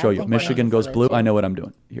 let me show you. Michigan goes blue. I know what I'm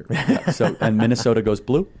doing here. Yeah, so, and Minnesota goes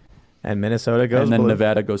blue. And Minnesota goes blue. And then blue.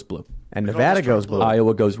 Nevada goes blue. And Nevada goes blue.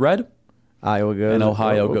 Iowa goes red. Iowa goes And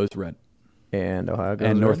Ohio goes red. And Ohio goes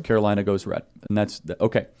And red. North Carolina goes red. And that's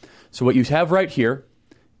okay. So what you have right here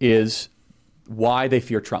is why they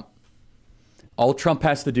fear Trump. All Trump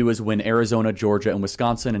has to do is win Arizona, Georgia, and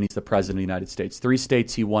Wisconsin, and he's the president of the United States. 3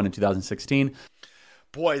 states he won in 2016.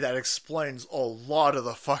 Boy, that explains a lot of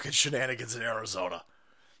the fucking shenanigans in Arizona.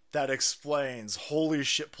 That explains holy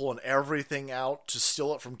shit pulling everything out to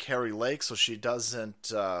steal it from Kari Lake so she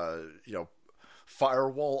doesn't,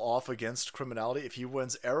 firewall off against criminality. If he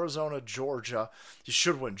wins Arizona, Georgia, he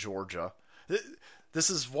should win Georgia. This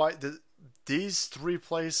is why these 3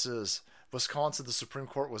 places, Wisconsin, the Supreme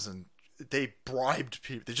Court they bribed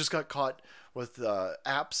people. They just got caught with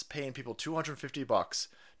apps paying people $250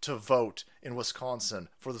 to vote in Wisconsin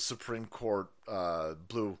for the Supreme Court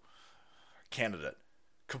blue candidate.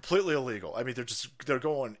 Completely illegal. I mean, they're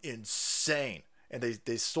going insane, and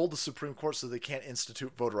they stole the Supreme Court so they can't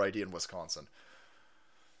institute voter ID in Wisconsin.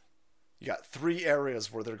 You got 3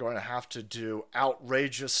 areas where they're going to have to do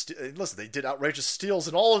outrageous. Listen, they did outrageous steals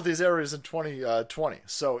in all of these areas in 2020.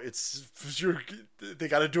 So they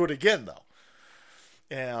got to do it again though,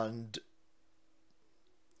 and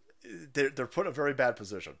they're put in a very bad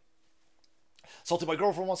position. Salty, my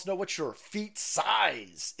girlfriend wants to know what's your feet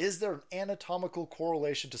size. Is there an anatomical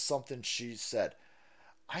correlation to something she said?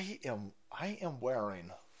 I am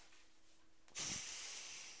wearing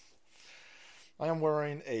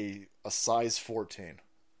a size 14.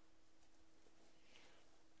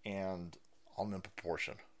 And I'm in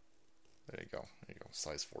proportion. There you go.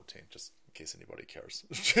 Size 14, just in case anybody cares.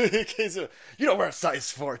 In case you don't wear a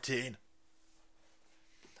size 14.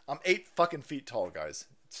 I'm 8 fucking feet tall, guys.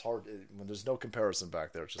 It's hard when there's no comparison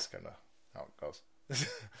back there. It's just kind of how it goes.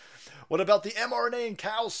 What about the mRNA in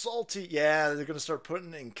cows, Salty? Yeah, they're going to start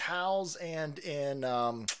putting in cows and in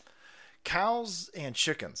cows and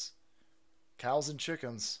chickens. Cows and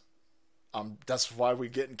chickens. That's why we're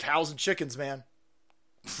getting cows and chickens, man.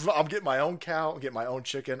 I'm getting my own cow. I'm getting my own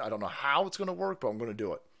chicken. I don't know how it's going to work, but I'm going to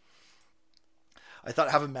do it. I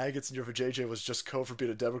thought having maggots in your vajayjay was just code for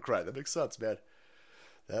being a Democrat. That makes sense, man.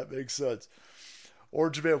 That makes sense.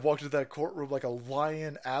 Orange Man walked into that courtroom like a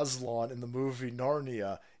lion Aslan in the movie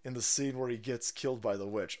Narnia in the scene where he gets killed by the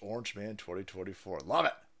witch. Orange Man 2024. Love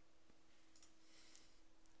it.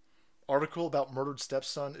 Article about murdered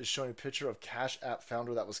stepson is showing a picture of Cash App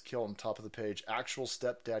founder that was killed on top of the page. Actual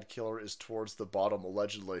stepdad killer is towards the bottom,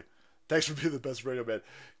 allegedly. Thanks for being the best radio man.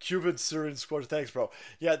 Cuban Syrian squad. Thanks, bro.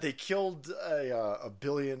 Yeah, they killed a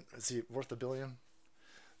billion. Is he worth $1 billion?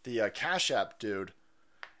 The Cash App dude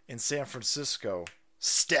in San Francisco,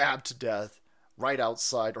 stabbed to death right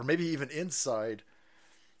outside, or maybe even inside,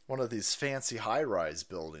 one of these fancy high-rise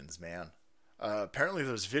buildings, man. Apparently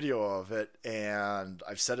there's video of it, and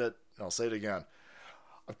I've said it, and I'll say it again.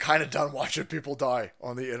 I'm kind of done watching people die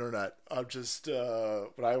on the internet. I'm just,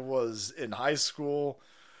 when I was in high school,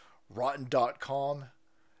 Rotten.com,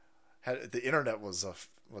 the internet was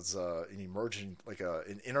an emerging,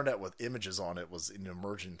 an internet with images on it was an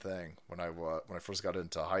emerging thing when I first got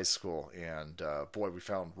into high school, and boy, we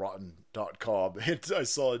found Rotten.com, and I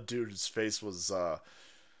saw a dude whose face was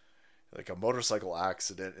like a motorcycle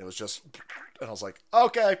accident. It was just, and I was like,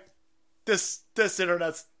 okay, this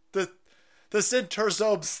internet's This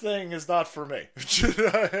interzobes thing is not for me.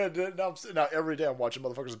 Now every day I'm watching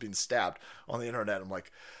motherfuckers being stabbed on the internet. I'm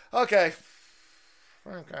like, okay.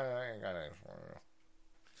 Yeah.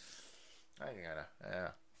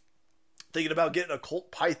 Thinking about getting a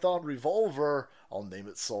Colt Python revolver. I'll name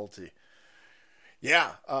it Salty.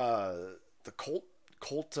 Yeah, the Colt.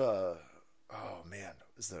 Oh man,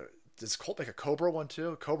 does Colt make a Cobra one too?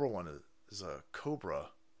 A Cobra one is a Cobra.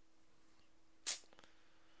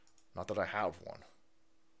 Not that I have one,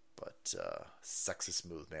 but sexy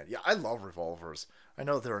smooth, man. Yeah, I love revolvers. I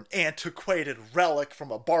know they're an antiquated relic from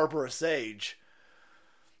a barbarous age,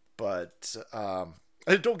 but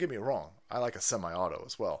don't get me wrong. I like a semi-auto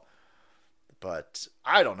as well. But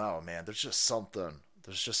I don't know, man. There's just something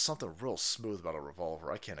real smooth about a revolver.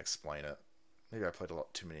 I can't explain it. Maybe I played a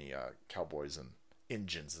lot too many cowboys and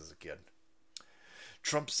Injuns as a kid.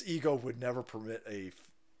 Trump's ego would never permit a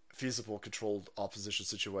feasible controlled opposition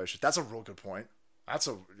situation. That's a real good point. I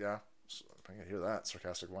can hear that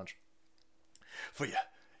sarcastic lunch. But yeah,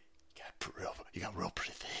 you got real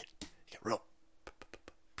pretty feet. You got real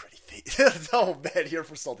pretty feet. Oh man, here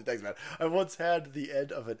for Salty. Thanks, man. I once had the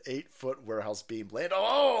end of an 8-foot warehouse beam land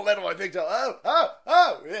on my big toe.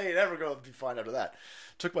 Oh! You ain't never gonna be fine after that.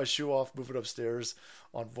 Took my shoe off, moved it upstairs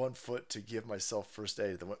on one foot to give myself first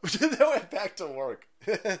aid. Then went back to work.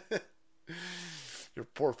 Your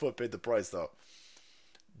poor foot paid the price, though.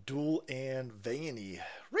 Dual and Vanny.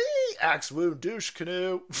 Axe wound douche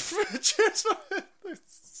canoe. Cheers.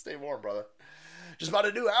 Stay warm, brother. Just bought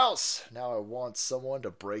a new house. Now I want someone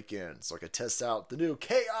to break in so I can test out the new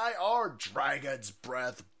KIR Dragon's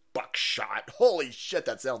Breath Buckshot. Holy shit,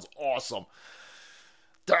 that sounds awesome.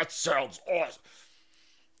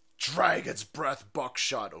 Dragon's Breath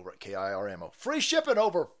Buckshot over at KIR Ammo. Free shipping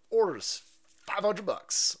over orders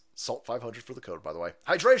 $500. Salt 500 for the code, by the way.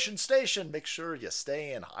 Hydration station. Make sure you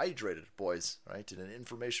staying hydrated, boys. Right? In an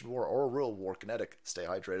information war or a real war, kinetic. Stay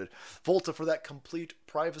hydrated. Volta for that complete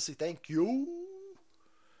privacy. Thank you.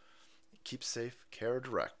 Keep safe. Care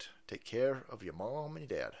direct. Take care of your mom and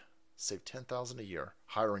your dad. Save $10,000 a year.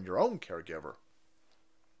 Hiring your own caregiver.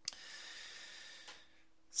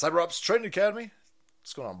 CyberOps Training Academy.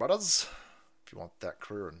 What's going on, brothers? If you want that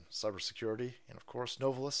career in cybersecurity, and of course,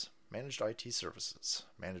 Novelist. Managed IT services,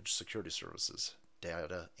 managed security services,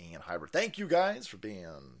 data, and hybrid. Thank you guys for being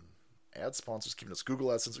ad sponsors, keeping us Google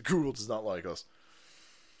AdSense. Google does not like us.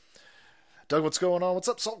 Doug, what's going on? What's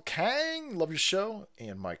up, Salt Kang? Love your show.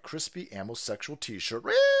 And my crispy amosexual t-shirt.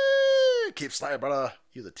 Keep sliding, brother.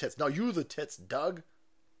 You the tits. No, you the tits, Doug.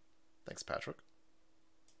 Thanks, Patrick.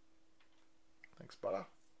 Thanks, brother.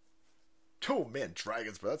 Oh, man,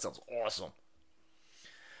 dragons, bro. That sounds awesome.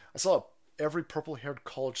 I saw every purple-haired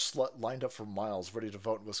college slut lined up for miles ready to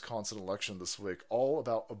vote in Wisconsin election this week, all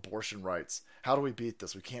about abortion rights. How do we beat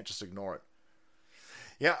this? We can't just ignore it.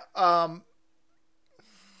 Yeah, I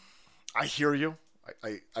hear you.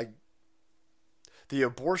 The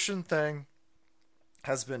abortion thing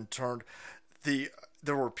has been turned.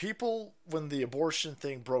 There were people when the abortion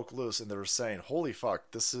thing broke loose, and they were saying, "Holy fuck,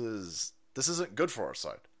 this isn't good for our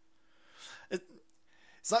side."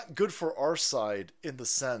 It's not good for our side in the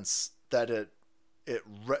sense that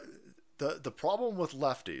the problem with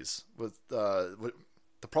lefties, the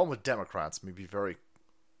problem with Democrats, let me be very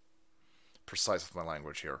precise with my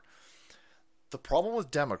language here. The problem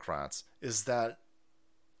with Democrats is that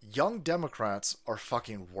young Democrats are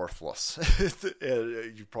fucking worthless.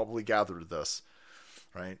 You probably gathered this,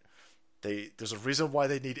 right? There's a reason why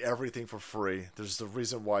they need everything for free. There's the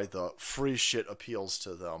reason why the free shit appeals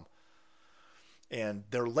to them. And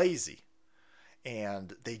they're lazy.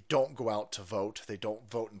 And they don't go out to vote. They don't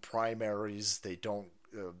vote in primaries. They don't.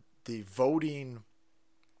 The voting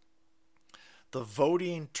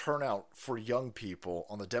turnout for young people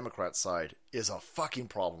on the Democrat side is a fucking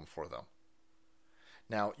problem for them.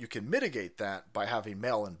 Now, you can mitigate that by having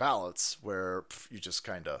mail-in ballots where you just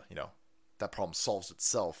kind of, that problem solves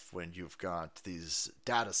itself when you've got these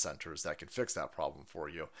data centers that can fix that problem for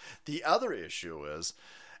you. The other issue is,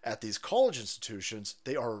 at these college institutions,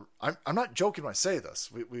 they are, I'm not joking when I say this,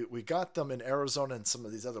 we got them in Arizona and some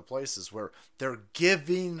of these other places where they're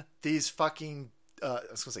giving these fucking, I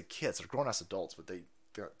was going to say kids, they're grown-ass adults, but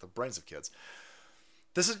they're the brains of kids.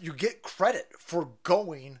 You get credit for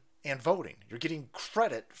going and voting. You're getting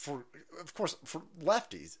credit for, of course, for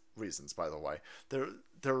lefties reasons, by the way. They're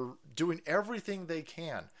doing everything they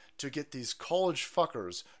can to get these college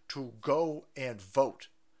fuckers to go and vote.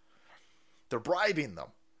 They're bribing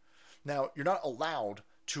them. Now, you're not allowed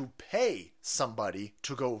to pay somebody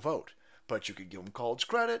to go vote, but you can give them college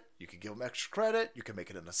credit, you can give them extra credit, you can make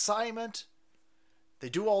it an assignment. They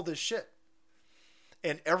do all this shit.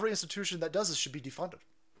 And every institution that does this should be defunded.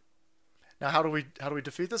 Now, how do we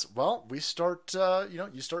defeat this? Well, we start,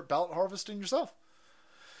 you start ballot harvesting yourself.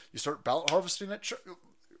 You start ballot harvesting at church.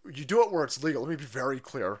 You do it where it's legal. Let me be very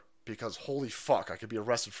clear, because holy fuck, I could be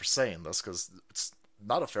arrested for saying this, because it's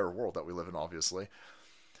not a fair world that we live in, obviously.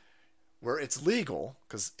 Where it's legal,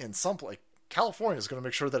 because in some place, California is going to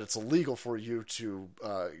make sure that it's illegal for you to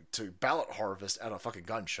ballot harvest at a fucking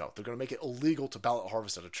gun show. They're going to make it illegal to ballot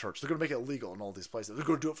harvest at a church. They're going to make it illegal in all these places. They're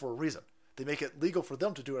going to do it for a reason. They make it legal for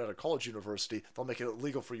them to do it at a college university. They'll make it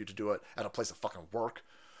illegal for you to do it at a place of fucking work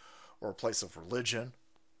or a place of religion.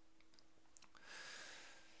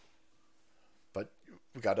 But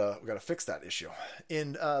we gotta fix that issue.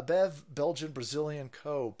 In Belgian, Brazilian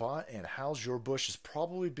co. Bought and housed your bush is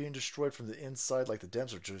probably being destroyed from the inside like the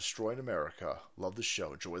Dems are destroying America. Love the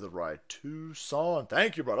show. Enjoy the ride. Tucson.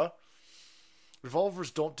 Thank you, brother. Revolvers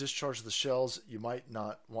don't discharge the shells. You might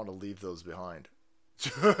not want to leave those behind.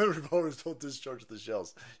 Revolvers don't discharge the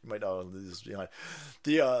shells. You might not want to leave those behind.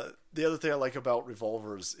 The other thing I like about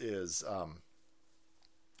revolvers is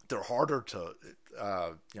they're harder to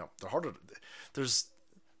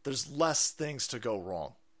there's less things to go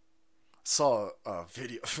wrong. Saw a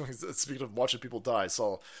video speaking of watching people die,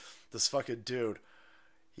 saw this fucking dude,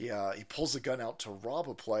 he pulls a gun out to rob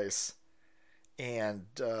a place, and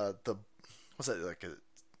what's that, like a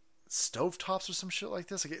stovetops or some shit like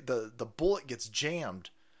this, like the bullet gets jammed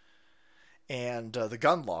and the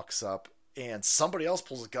gun locks up, and somebody else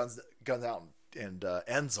pulls a gun out and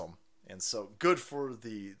ends them. And so good for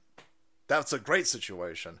that's a great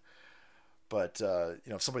situation. But,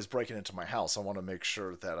 if somebody's breaking into my house, I want to make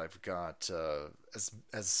sure that I've got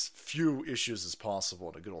as few issues as possible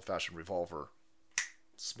in a good old-fashioned revolver.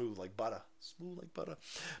 Smooth like butter. Smooth like butter.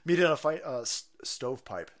 Meet in a fight,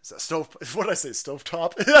 stovepipe. Is that stove? What did I say?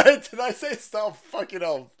 Stovetop? Did I say stove? Fucking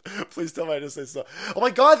hell. Please tell me I didn't say stove. Oh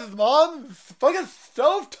my god, Mom! Fucking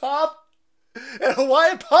stovetop! And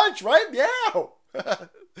Hawaiian Punch, right? Yeah!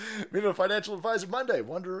 Meeting a financial advisor Monday.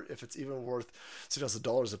 Wonder if it's even worth seeing as the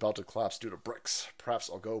dollar is about to collapse due to BRICS. Perhaps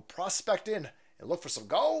I'll go prospecting and look for some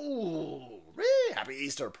gold. Happy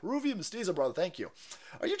Easter. Peruvian Mestiza, brother. Thank you.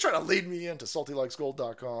 Are you trying to lead me into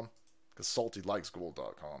saltylikesgold.com? Because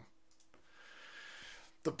saltylikesgold.com.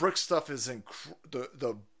 The brick stuff is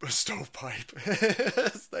the stovepipe.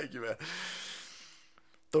 Thank you, man.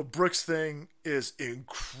 The bricks thing is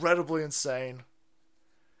incredibly insane.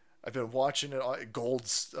 I've been watching it. Gold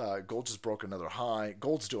just broke another high.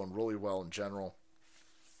 Gold's doing really well in general.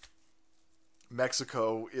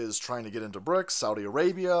 Mexico is trying to get into BRICS.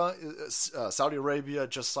 Saudi Arabia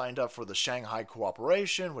just signed up for the Shanghai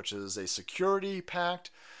Cooperation, which is a security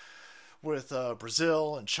pact with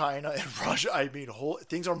Brazil and China and Russia. I mean,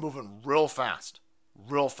 things are moving real fast.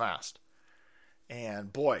 Real fast.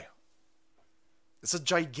 And boy, it's a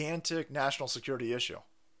gigantic national security issue,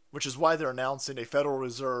 which is why they're announcing a Federal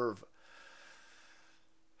Reserve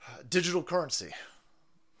digital currency.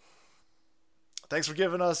 Thanks for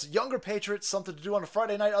giving us younger patriots something to do on a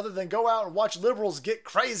Friday night other than go out and watch liberals get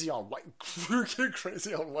crazy on White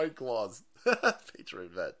Claws.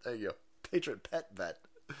 Patriot vet, thank you. Patriot pet vet.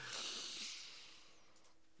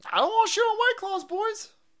 I don't want to shit on White Claws, boys.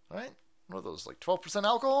 All right, what are those, like 12%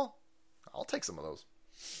 alcohol? I'll take some of those.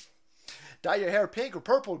 Dye your hair pink or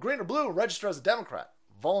purple, green or blue, and register as a Democrat.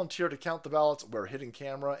 Volunteer to count the ballots, wear a hidden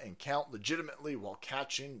camera, and count legitimately while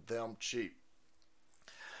catching them cheap.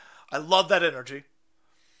 I love that energy.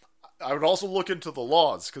 I would also look into the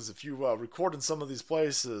laws, because if you record in some of these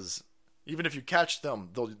places, even if you catch them,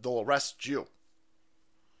 they'll arrest you.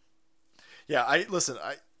 Yeah, I'm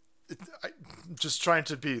just trying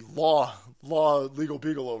to be legal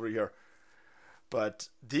beagle over here. But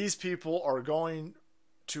these people are going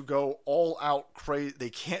to go all out crazy.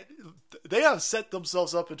 They have set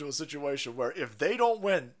themselves up into a situation where if they don't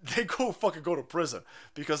win, they go to prison,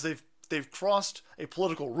 because they've crossed a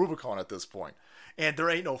political Rubicon at this point. And there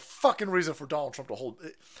ain't no fucking reason for Donald Trump to hold.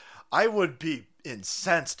 I would be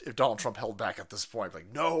incensed if Donald Trump held back at this point.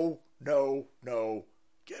 Like, no,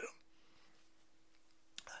 get him.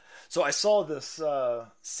 So I saw this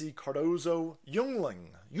C. Cardozo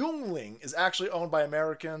Jungling. Jungling is actually owned by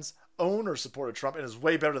Americans. Owner supported Trump and is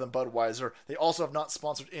way better than Budweiser. They also have not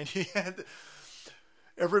sponsored any.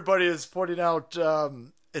 Everybody is pointing out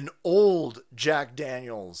an old Jack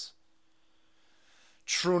Daniels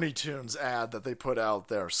Troony Tunes ad that they put out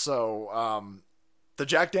there. So the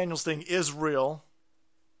Jack Daniels thing is real.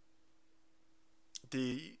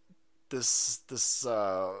 This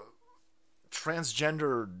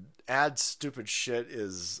transgender ad stupid shit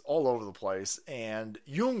is all over the place. And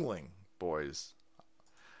Jungling, boys,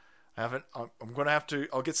 I'm going to have to,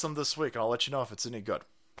 I'll get some this week and I'll let you know if it's any good.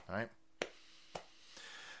 All right.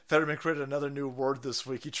 Fetterman created another new word this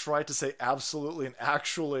week. He tried to say absolutely and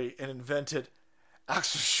actually and invented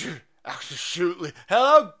absolutely.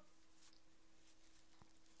 Hello?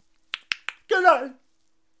 Good night.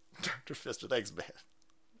 Dr. Fister, thanks, man.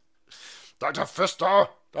 Dr. Fister,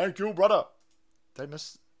 thank you, brother. Did I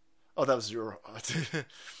miss? Oh, that was your...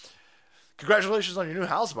 Congratulations on your new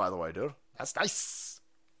house, by the way, dude. That's nice.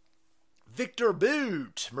 Victor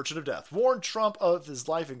Boot, Merchant of Death, warned Trump of his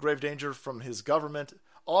life in grave danger from his government.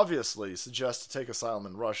 Obviously suggests to take asylum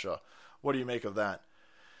in Russia. What do you make of that?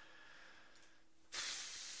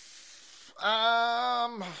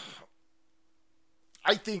 I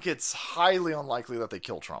think it's highly unlikely that they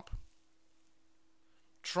kill Trump.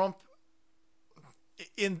 Trump,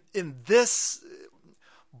 in this,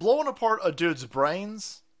 blowing apart a dude's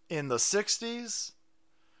brains in the 60s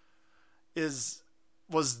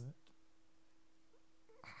was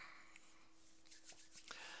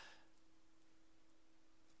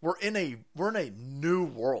we're in a new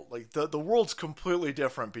world. Like the world's completely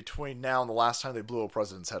different between now and the last time they blew a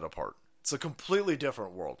president's head apart. It's a completely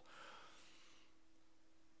different world.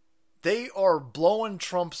 They are blowing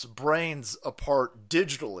Trump's brains apart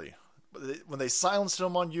digitally. When they silenced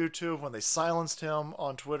him on YouTube, when they silenced him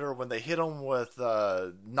on Twitter, when they hit him with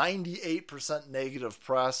 98% negative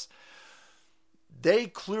press, they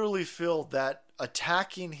clearly feel that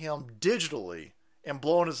attacking him digitally and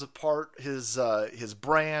blowing his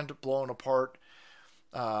brand, blowing apart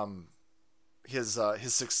his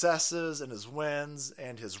successes and his wins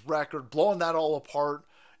and his record, blowing that all apart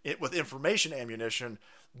with information ammunition.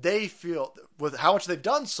 They feel, with how much they've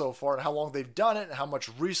done so far and how long they've done it and how much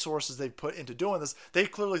resources they've put into doing this, they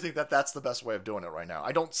clearly think that that's the best way of doing it right now.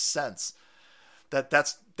 I don't sense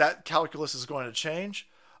that calculus is going to change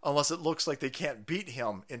unless it looks like they can't beat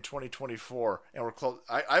him in 2024 and we're close.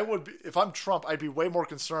 I would be, if I'm Trump, I'd be way more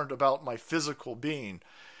concerned about my physical being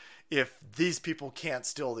if these people can't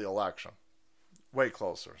steal the election. Way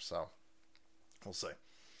closer. So we'll see.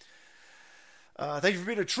 Thank you for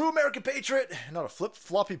being a true American patriot, not a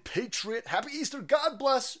flip-floppy patriot. Happy Easter. God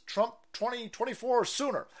bless Trump 2024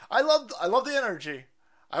 sooner. I love the energy.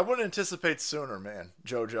 I wouldn't anticipate sooner, man.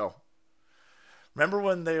 JoJo. Remember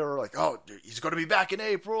when they were like, "Oh, he's going to be back in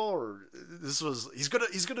April," or he's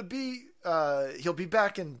going to be he'll be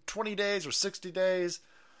back in 20 days or 60 days.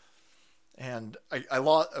 And there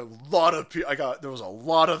was a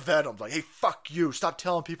lot of venom. Like, hey, fuck you! Stop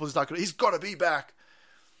telling people he's going to be back.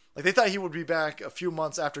 Like, they thought he would be back a few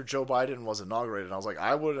months after Joe Biden was inaugurated. And I was like,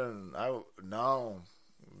 I wouldn't. No,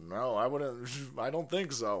 I wouldn't. I don't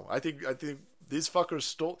think so. I think these fuckers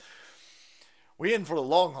stole. We in for the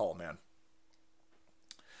long haul, man.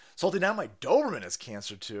 Salty, now my Doberman has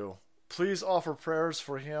cancer too. Please offer prayers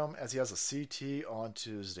for him as he has a CT on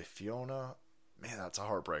Tuesday. Fiona, man, that's a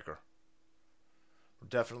heartbreaker. We're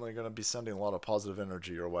definitely going to be sending a lot of positive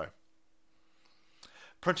energy your way.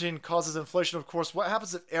 Printing causes inflation, of course. What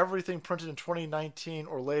happens if everything printed in 2019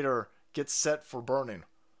 or later gets set for burning?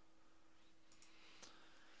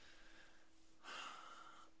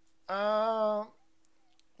 Well,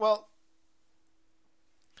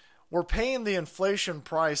 we're paying the inflation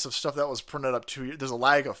price of stuff that was printed up 2 years. There's a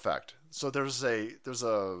lag effect. So there's a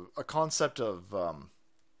concept of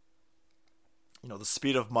the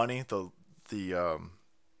speed of money, the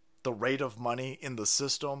rate of money in the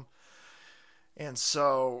system. And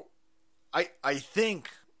so I think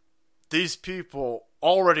these people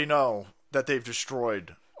already know that they've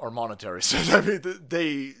destroyed our monetary system. I mean,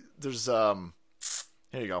 there's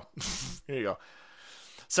here you go. Here you go.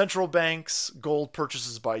 Central banks gold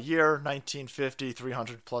purchases by year, 1950,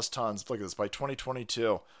 300 plus tons. Look at this. By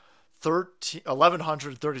 2022,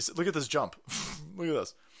 1,136. Look at this jump. Look at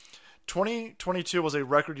this. 2022 was a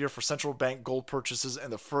record year for central bank gold purchases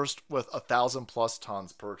and the first with 1,000 plus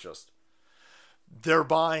tons purchased. They're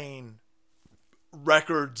buying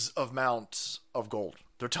records of amounts of gold.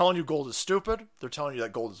 They're telling you gold is stupid. They're telling you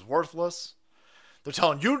that gold is worthless. They're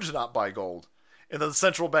telling you to not buy gold. And then the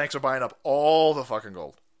central banks are buying up all the fucking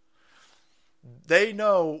gold. They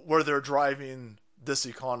know where they're driving this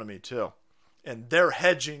economy to. And they're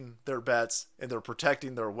hedging their bets and they're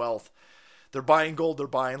protecting their wealth. They're buying gold, they're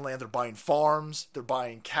buying land, they're buying farms, they're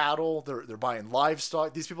buying cattle, they're buying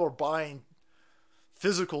livestock. These people are buying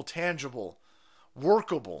physical, tangible,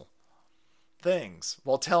 workable things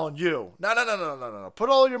while telling you, no. Put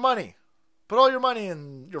all your money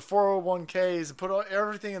in your 401ks and put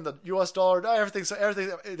everything in the US dollar. Everything.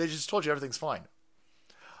 They just told you everything's fine.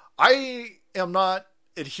 I am not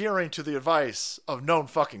adhering to the advice of known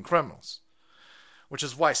fucking criminals, which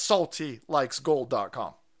is why Salty likes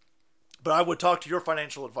gold.com. But I would talk to your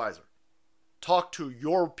financial advisor. Talk to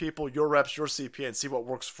your people, your reps, your CPA, and see what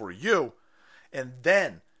works for you. And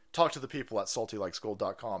then talk to the people at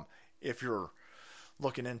saltylikesgold.com if you're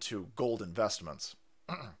looking into gold investments.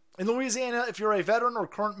 In Louisiana, if you're a veteran or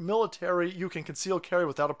current military, you can conceal carry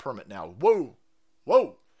without a permit now. Whoa!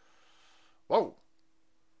 Whoa! Whoa!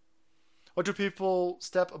 What do people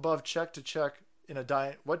step above check to check in a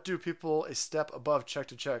dying... What do people a step above check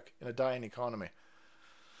to check in a dying economy?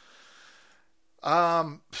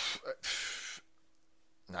 I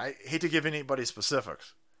hate to give anybody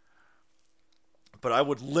specifics, but I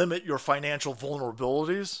would limit your financial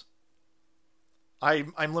vulnerabilities.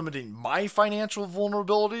 I'm limiting my financial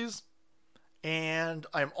vulnerabilities, and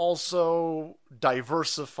I'm also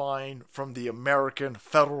diversifying from the American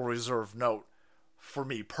Federal Reserve note for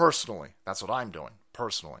me personally. That's what I'm doing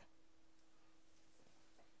personally.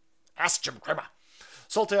 Ask Jim Cramer.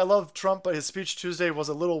 Salty, I love Trump, but his speech Tuesday was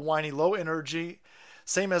a little whiny, low energy.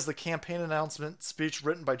 Same as the campaign announcement speech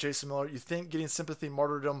written by Jason Miller. You think getting sympathy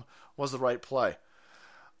martyrdom was the right play?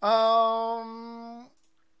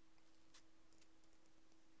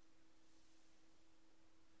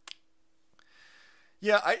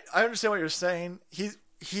 Yeah, I understand what you're saying. He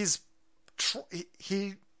needs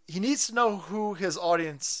to know who his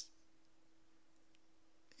audience.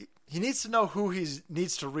 He needs to know who he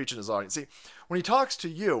needs to reach in his audience. See, when he talks to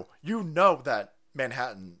you, you know that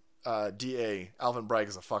Manhattan DA Alvin Bragg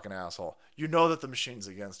is a fucking asshole. You know that the machine's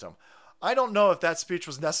against him. I don't know if that speech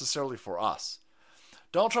was necessarily for us.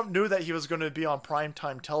 Donald Trump knew that he was going to be on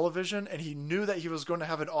primetime television, and he knew that he was going to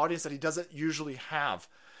have an audience that he doesn't usually have.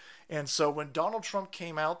 And so when Donald Trump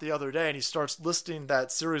came out the other day and he starts listing that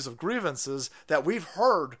series of grievances that we've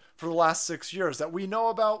heard for the last 6 years, that we know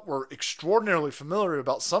about, we're extraordinarily familiar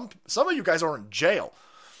about. Some of you guys are in jail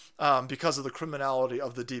because of the criminality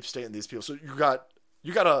of the deep state and these people. So you got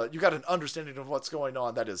an understanding of what's going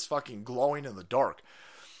on that is fucking glowing in the dark.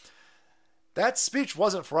 That speech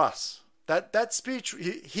wasn't for us. That speech,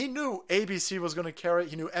 he knew ABC was going to carry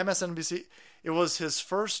it. He knew MSNBC. It was his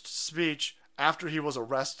first speech after he was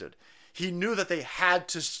arrested. He knew that they had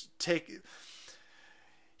to take...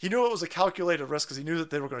 He knew it was a calculated risk because he knew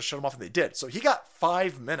that they were going to shut him off, and they did. So he got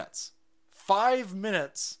 5 minutes. 5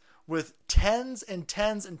 minutes with tens and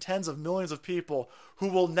tens and tens of millions of people who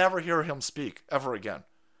will never hear him speak ever again.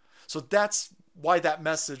 So that's why that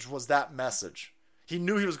message was that message. He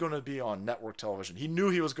knew he was going to be on network television. He knew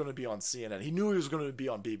he was going to be on CNN. He knew he was going to be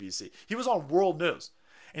on BBC. He was on world news.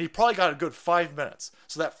 And he probably got a good 5 minutes.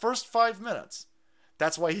 So that first 5 minutes,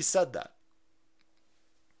 that's why he said that.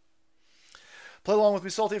 Play along with me,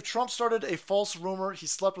 Salty. If Trump started a false rumor he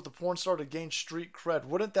slept with a porn star to gain street cred,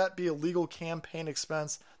 wouldn't that be a legal campaign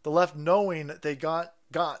expense? The left knowing they got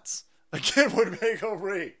gots again would make a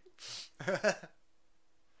re.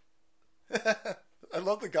 I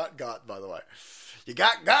love the got, by the way. You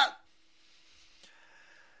got.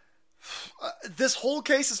 This whole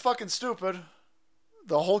case is fucking stupid.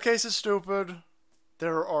 The whole case is stupid.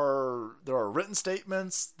 There are written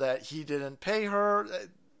statements that he didn't pay her.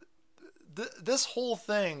 This whole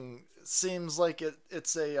thing seems like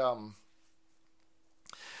it's a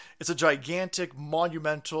gigantic,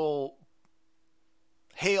 monumental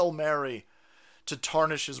Hail Mary to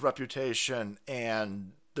tarnish his reputation,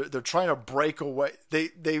 and they're trying to break away.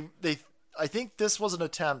 I think this was an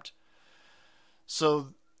attempt so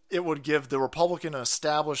it would give the Republican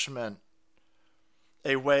establishment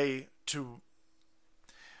a way to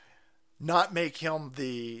not make him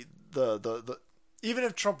the even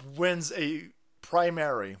if Trump wins a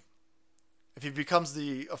primary, if he becomes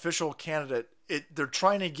the official candidate, they're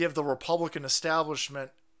trying to give the Republican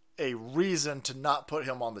establishment a reason to not put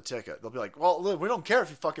him on the ticket. They'll be like, well, we don't care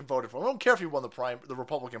if you fucking voted for him. We don't care if he won the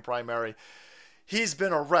Republican primary. He's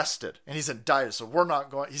been arrested and he's indicted, so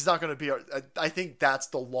he's not going to be. I think that's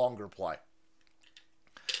the longer play.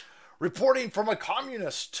 Reporting from a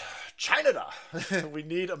communist China. We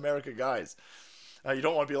need America, guys. You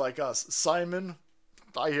don't want to be like us. Simon,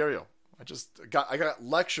 I hear you. I got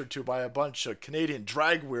lectured to by a bunch of Canadian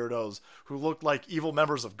drag weirdos who looked like evil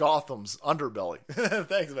members of Gotham's underbelly.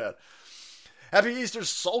 Thanks, man. Happy Easter,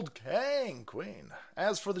 Salt Kang Queen.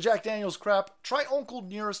 As for the Jack Daniels crap, try Uncle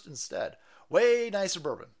Nearest instead. Way nicer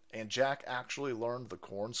bourbon. And Jack actually learned the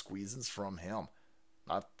corn squeezins from him.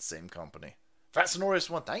 Not the same company. Fat Sonorious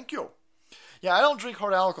one, thank you. Yeah, I don't drink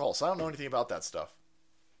hard alcohol, so I don't know anything about that stuff.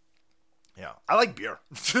 Yeah, I like beer.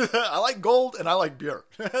 I like gold and I like beer.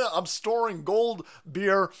 I'm storing gold,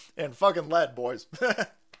 beer, and fucking lead, boys.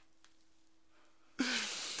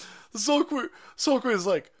 So Queen is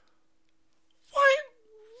like, what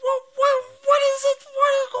is it?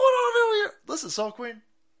 What is going on over here? Listen, Soul Queen,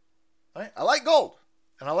 Right? I like gold,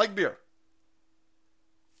 and I like beer.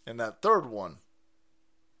 And that third one,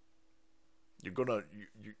 you're gonna,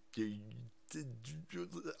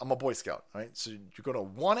 I'm a Boy Scout, right? So you're gonna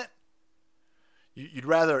want it. You'd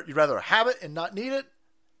rather have it and not need it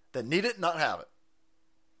than need it and not have it.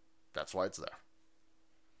 That's why it's there.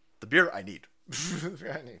 The beer I need.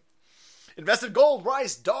 Invested gold,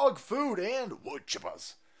 rice, dog food, and wood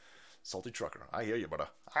chippers. Salty trucker. I hear you, brother.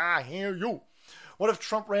 I hear you. What if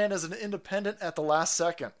Trump ran as an independent at the last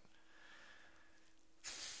second?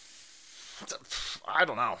 I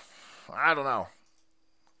don't know.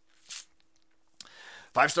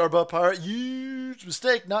 5-star butt pirate, huge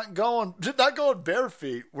mistake not going bare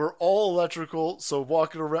feet. We're all electrical, so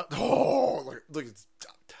walking around. Oh, look.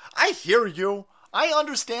 I hear you. I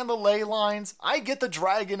understand the ley lines. I get the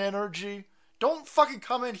dragon energy. Don't fucking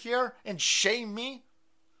come in here and shame me.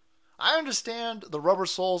 I understand the rubber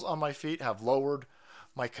soles on my feet have lowered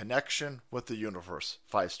my connection with the universe.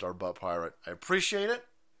 5-star butt pirate. I appreciate it.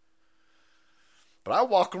 But I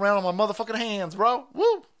walk around on my motherfucking hands, bro.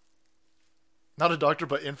 Woo! Not a doctor,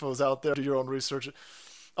 but info's out there. Do your own research.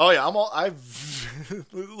 Oh yeah,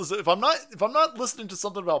 listen, if I'm not listening to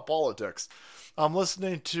something about politics, I'm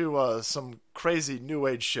listening to some crazy new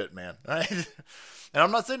age shit, man. Right? And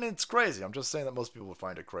I'm not saying it's crazy. I'm just saying that most people would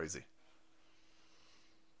find it crazy.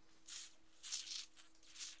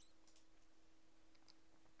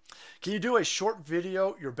 Can you do a short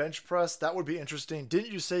video, your bench press? That would be interesting.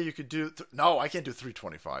 Didn't you say you could do... No, I can't do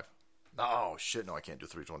 325. No, shit, no, I can't do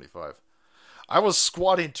 325. I was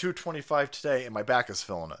squatting 225 today, and my back is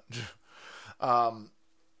feeling it.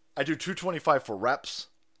 I do 225 for reps.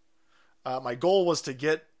 My goal was to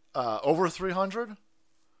get over 300.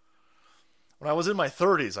 When I was in my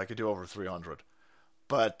 30s, I could do over 300.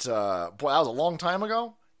 But, boy, that was a long time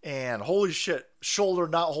ago. And holy shit, shoulder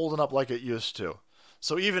not holding up like it used to.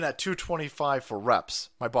 So even at 225 for reps,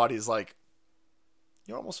 my body's like,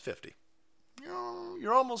 you're almost 50.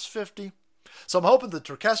 You're almost 50. So I'm hoping the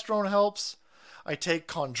terkestrone helps. I take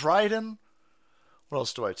chondroitin. What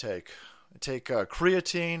else do I take? I take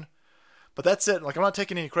creatine. But that's it. Like, I'm not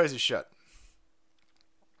taking any crazy shit.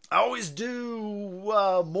 I always do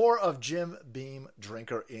more of Jim Beam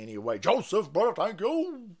drinker anyway. Joseph, brother, thank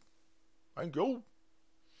you. Thank you.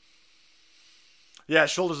 Yeah,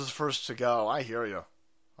 shoulders is first to go. I hear you.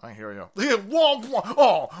 Womp, womp.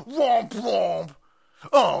 Oh, womp, womp.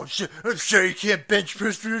 Oh, shit, you can't bench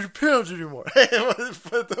press 300 pounds anymore. Hey, what the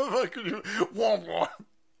fuck are you? Womp,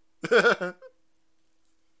 womp.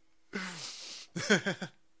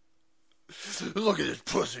 Look at this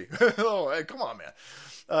pussy. Oh, hey, come on, man.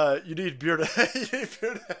 You need beer to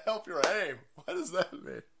help your aim. What does that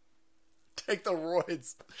mean? Take the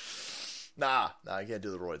roids. Nah, I can't do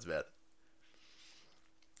the roids, man.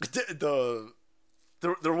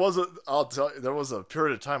 There was a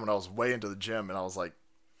period of time when I was way into the gym and I was like,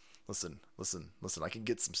 listen, I can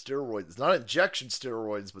get some steroids. It's not injection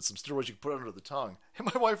steroids, but some steroids you can put under the tongue.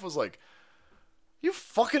 And my wife was like, you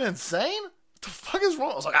fucking insane? What the fuck is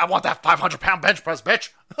wrong? I was like, I want that 500-pound bench press, bitch.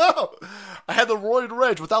 I had the roid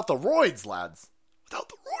rage without the roids, lads. Without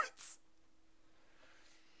the roids.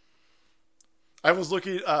 I was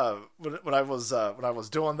looking, when I was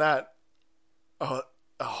doing that, what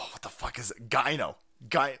the fuck is it? Gyno.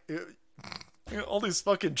 All these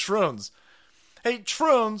fucking troons. Hey,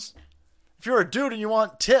 troons, if you're a dude and you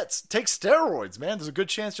want tits, take steroids, man. There's a good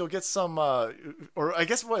chance you'll get some, or I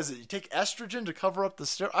guess what is it? You take estrogen to cover up the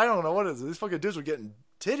steroid. I don't know what it is. These fucking dudes were getting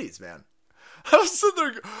titties, man. I was sitting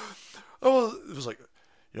there, it was like,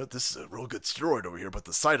 this is a real good steroid over here, but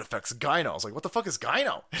the side effect's gyno. I was like, what the fuck is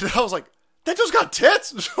gyno? And I was like, that just got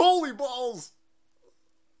tits? Holy balls.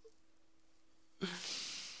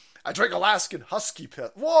 I drank Alaskan Husky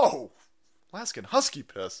piss. Whoa! Alaskan Husky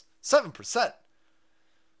piss. 7%.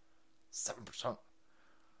 7%.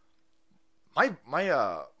 My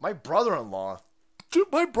brother-in-law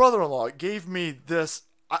gave me this.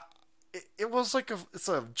 It was like it's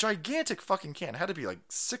a gigantic fucking can. It had to be like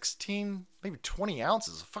 16, maybe 20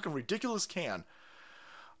 ounces. A fucking ridiculous can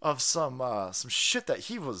of some shit that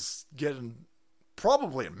he was getting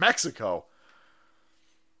probably in Mexico.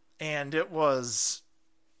 And it was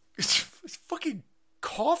it's fucking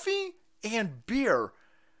coffee and beer.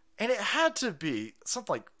 And it had to be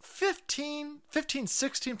something like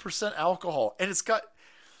 16% alcohol. And it's got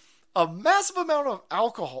a massive amount of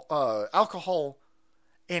alcohol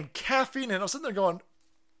and caffeine. And I was sitting there going,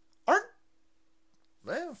 fuck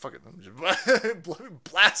it. Let me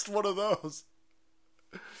blast one of those.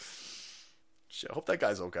 Shit, I hope that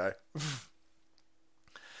guy's okay.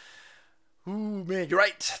 Ooh, man, you're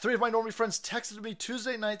right. 3 of my normie friends texted me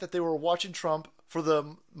Tuesday night that they were watching Trump for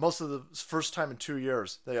the most of the first time in 2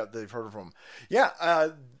 years. They've heard from him. Yeah,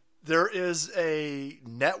 there is a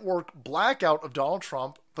network blackout of Donald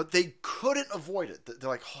Trump, but they couldn't avoid it. They're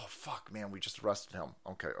like, oh fuck, man, we just arrested him.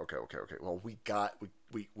 Okay. Well, we got it.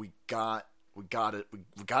 We got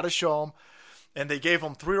to show him. And they gave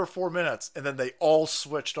him 3 or 4 minutes, and then they all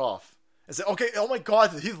switched off and said, okay, oh my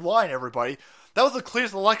God, he's lying, everybody. That was the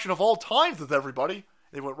clearest election of all times with everybody.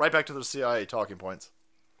 They went right back to their CIA talking points.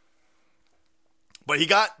 But he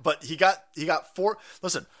got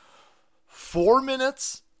 4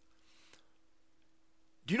 minutes.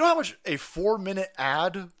 Do you know how much a 4-minute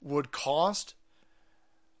ad would cost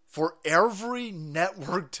for every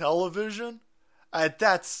network television?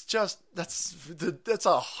 That's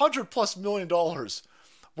 $100+ million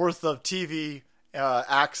worth of TV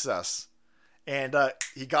access, and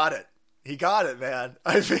he got it. He got it, man.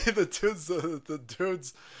 I mean, the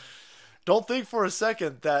dudes. Don't think for a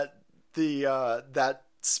second that that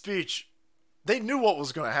speech, they knew what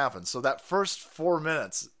was going to happen. So that first 4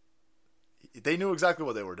 minutes, they knew exactly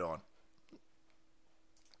what they were doing.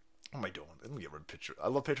 What am I doing? Let me get rid of Patriots. I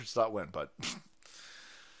love Patriots.win, but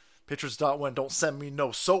Patriots.win, don't send me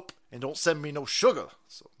no soap and don't send me no sugar.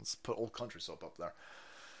 So let's put Old Country Soap up there.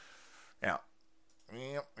 Yeah.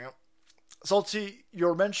 Yep. Salty,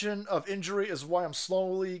 your mention of injury is why I'm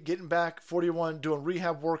slowly getting back. 41, doing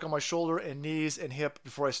rehab work on my shoulder and knees and hip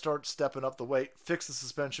before I start stepping up the weight. Fix the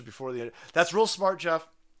suspension before the end. That's real smart, Jeff.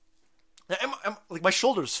 I'm like, my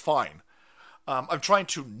shoulder's fine. I'm trying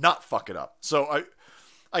to not fuck it up. So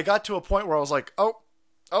I got to a point where I was like, oh,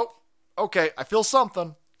 okay, I feel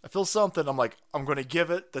something. I'm like, I'm going to give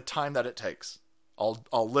it the time that it takes. I'll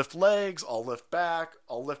lift legs, I'll lift back,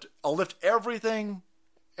 I'll lift everything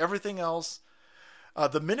else.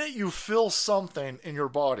 The minute you feel something in your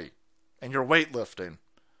body and you're weightlifting,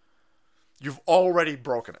 you've already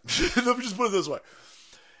broken it. Let me just put it this way.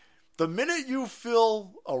 The minute you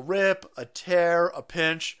feel a rip, a tear, a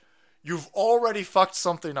pinch, you've already fucked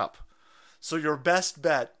something up. So your best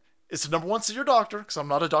bet is to, number one, see your doctor, because I'm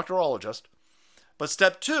not a doctorologist. But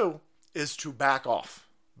step 2 is to back off.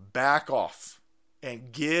 Back off.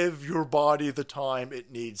 And give your body the time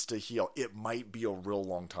it needs to heal. It might be a real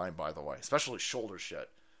long time, by the way. Especially shoulder shit.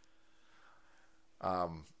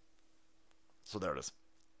 So there it is.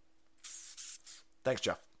 Thanks,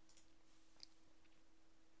 Jeff.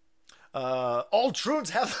 All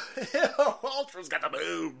Troons have... all Troons got the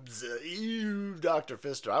boobs. Ew, Dr.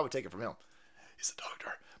 Fister. I would take it from him. He's a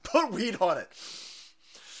doctor. Put weed on it.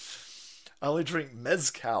 I only drink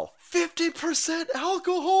mezcal. 50%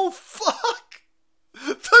 alcohol? Fuck!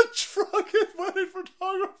 The drunken wedding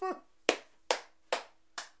photographer.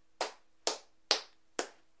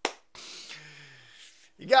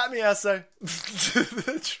 You got me, essay.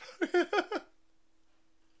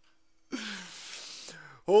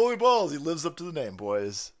 Holy balls, he lives up to the name,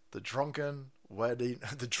 boys. The drunk wedding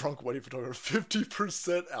photographer.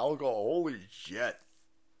 50% alcohol. Holy shit.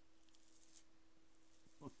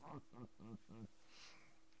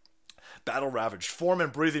 Battle ravaged. Form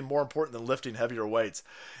and breathing more important than lifting heavier weights.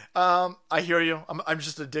 I hear you. I'm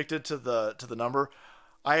just addicted to the number.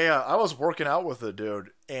 I was working out with a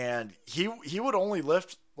dude, and he would only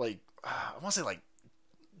lift like I want to say like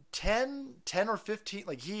 10 or 15.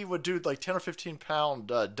 Like he would do like 10 or 15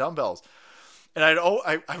 pound dumbbells, and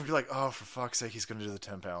I'd be like, oh, for fuck's sake, he's gonna do the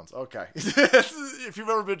 10 pounds. Okay. If you've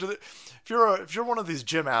ever been to if you're one of these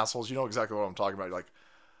gym assholes, you know exactly what I'm talking about. You're like,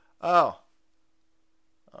 oh.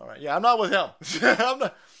 All right. Yeah, I'm not with him.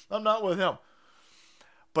 I'm not with him.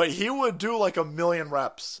 But he would do like 1,000,000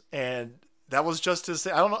 reps, and that was just his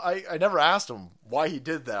thing. I don't know. I never asked him why he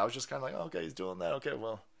did that. I was just kind of like, oh, okay, he's doing that. Okay,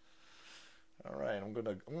 well, all right. I'm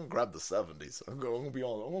gonna grab the 70s. I'm gonna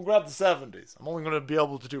grab the 70s. I'm only gonna be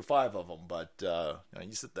able to do 5 of them, but you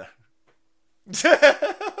sit there.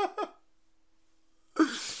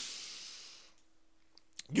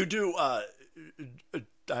 You do.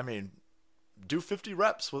 Do 50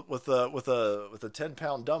 reps with a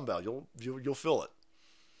 10-pound dumbbell. You'll feel it.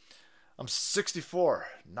 I'm 64,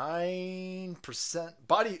 9%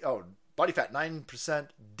 body fat, 9%,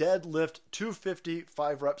 deadlift 250,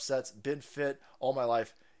 5 rep sets, been fit all my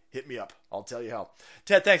life. Hit me up. I'll tell you how.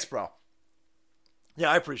 Ted, thanks, bro.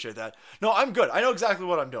 Yeah, I appreciate that. No, I'm good. I know exactly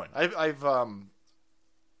what I'm doing.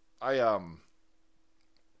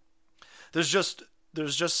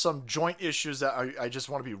 There's just some joint issues that I just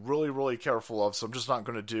want to be really, really careful of. So I'm just not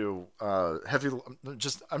going to do heavy.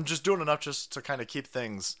 I'm just doing enough just to kind of keep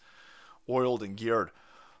things oiled and geared.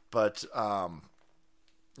 But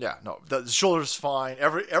yeah, no, the shoulder's fine.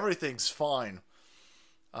 Everything's fine.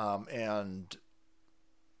 And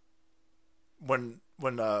when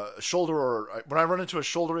I run into a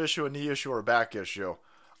shoulder issue, a knee issue, or a back issue,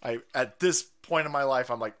 at this point in my life,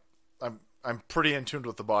 I'm pretty in tune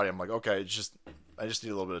with the body. I'm like, okay, I just need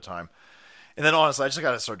a little bit of time. And then honestly, I just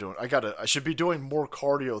got to start doing. I should be doing more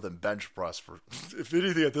cardio than bench press for, if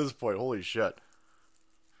anything, at this point. Holy shit!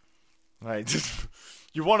 All right,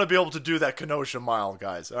 you want to be able to do that Kenosha mile,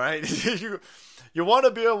 guys. All right, you want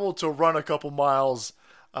to be able to run a couple miles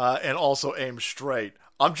and also aim straight.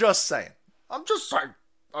 I'm just saying.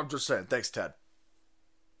 Thanks, Ted.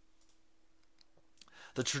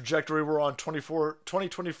 The trajectory we're on,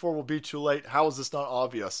 2024 will be too late. How is this not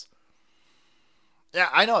obvious? Yeah,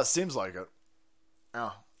 I know. It seems like it.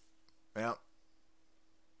 Oh. Yeah.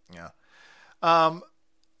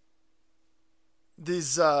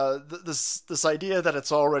 This idea that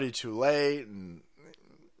it's already too late, and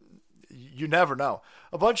you never know.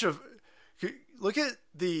 Look at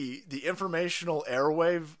the informational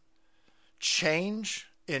airwave change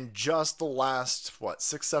in just the last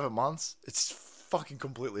 6-7 months. It's fucking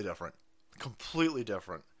completely different.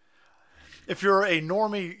 If you're a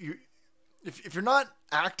normie, if you're not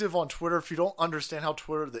active on Twitter, if you don't understand how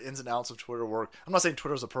the ins and outs of Twitter work, I'm not saying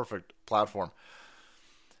Twitter is a perfect platform,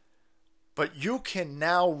 but you can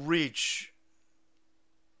now reach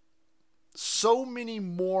so many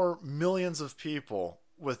more millions of people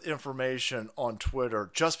with information on Twitter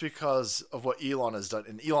just because of what Elon has done.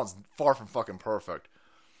 And Elon's far from fucking perfect.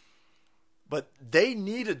 But they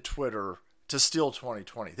needed Twitter to steal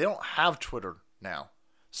 2020. They don't have Twitter now.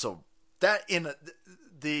 So that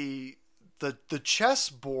the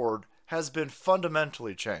chessboard has been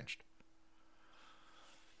fundamentally changed.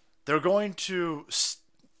 They're still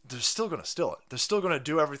going to steal it. They're still going to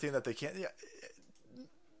do everything that they can. Yeah,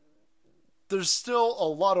 there's still a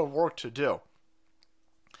lot of work to do.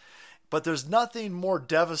 But there's nothing more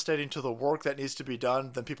devastating to the work that needs to be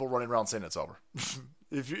done than people running around saying it's over.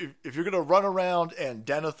 If you're going to run around and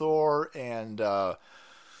Denethor and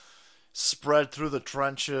spread through the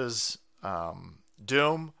trenches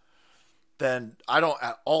doom, then I don't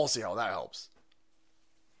at all see how that helps.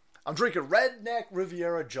 I'm drinking Redneck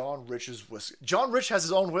Riviera John Rich's whiskey. John Rich has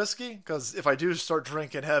his own whiskey, because if I do start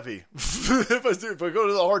drinking heavy, if I go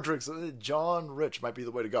to the hard drinks, John Rich might be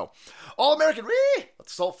the way to go. All American, let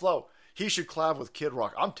the salt flow. He should collab with Kid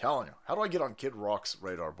Rock. I'm telling you. How do I get on Kid Rock's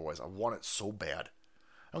radar, boys? I want it so bad.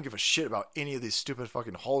 I don't give a shit about any of these stupid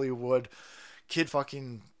fucking Hollywood kid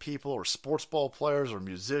fucking people or sports ball players or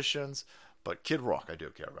musicians. But Kid Rock I do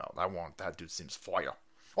care about. That dude seems fire.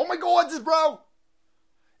 Oh my god, this bro!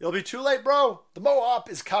 It'll be too late, bro. The Mo-op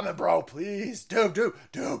is coming, bro. Please. Dude.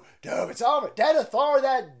 It's over. Denethor,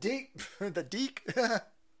 that deek. The deek.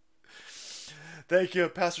 Thank you,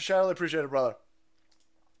 Pastor Shadley. Appreciate it, brother.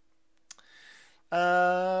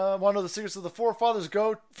 Want to know the secrets of the forefathers?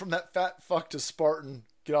 Go from that fat fuck to Spartan.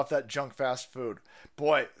 Get off that junk fast food.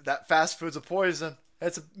 Boy, that fast food's a poison.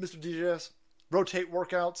 That's Mr. DJS. Rotate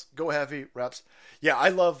workouts. Go heavy reps. Yeah, I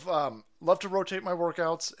love to rotate my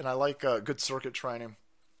workouts, and I like good circuit training.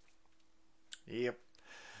 Yep.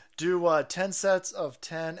 Do 10 sets of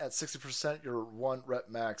 10 at 60%. Your 1 rep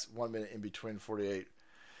max. 1 minute in between 48.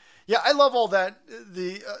 Yeah, I love all that.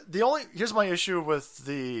 Here's my issue with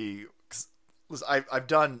I've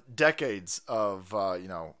done decades of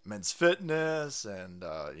men's fitness and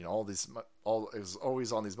is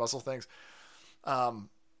always on these muscle things.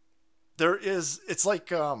 It's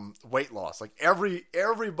like weight loss. Like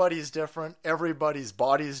everybody's different. Everybody's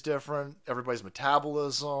body is different. Everybody's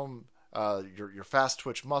metabolism. Your fast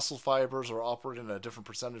twitch muscle fibers are operating at a different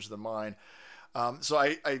percentage than mine. So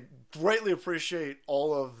I greatly appreciate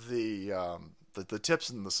all of the tips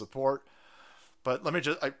and the support. But let me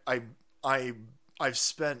just I've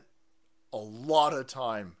spent a lot of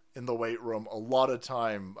time in the weight room, a lot of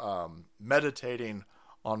time meditating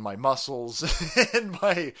on my muscles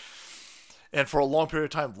and for a long period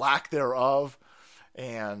of time, lack thereof.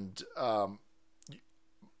 And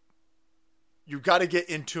you got to get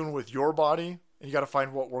in tune with your body, and you got to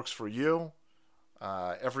find what works for you.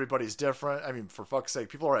 Everybody's different. I mean, for fuck's sake,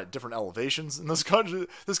 people are at different elevations in this country.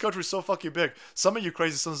 This country's so fucking big. Some of you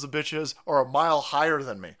crazy sons of bitches are a mile higher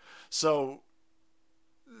than me. So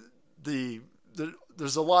there's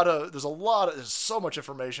so much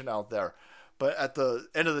information out there. But at the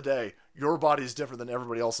end of the day, your body is different than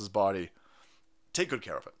everybody else's body. Take good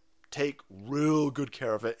care of it. Take real good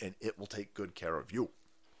care of it, and it will take good care of you.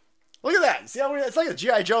 Look at that. See how it's like a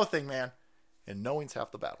G.I. Joe thing, man. And knowing's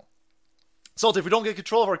half the battle. So if we don't get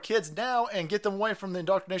control of our kids now and get them away from the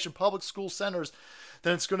indoctrination public school centers,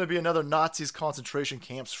 then it's going to be another Nazis concentration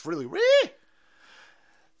camps freely.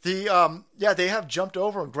 They have jumped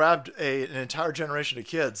over and grabbed an entire generation of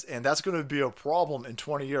kids, and that's going to be a problem in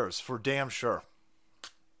 20 years for damn sure.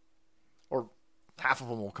 Or half of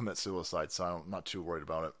them will commit suicide, so I'm not too worried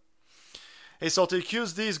about it. Hey, Salty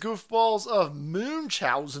accused these goofballs of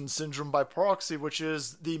Munchausen syndrome by proxy, which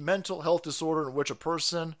is the mental health disorder in which a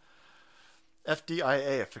person,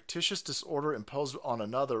 FDIA, a fictitious disorder imposed on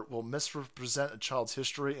another, will misrepresent a child's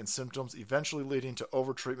history and symptoms, eventually leading to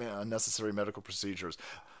overtreatment and unnecessary medical procedures.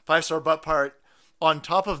 5-star butt pirate. On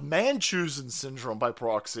top of Munchausen syndrome by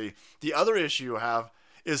proxy, the other issue you have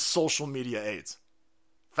is social media AIDS.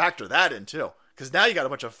 Factor that in too. Because now you got a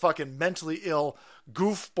bunch of fucking mentally ill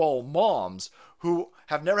goofball moms who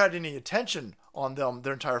have never had any attention on them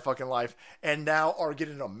their entire fucking life and now are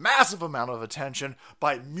getting a massive amount of attention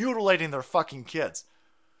by mutilating their fucking kids.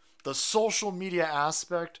 The social media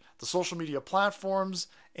aspect, the social media platforms,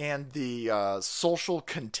 and the social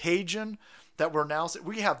contagion that we're now seeing.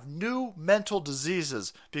 We have new mental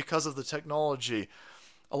diseases because of the technology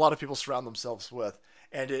a lot of people surround themselves with.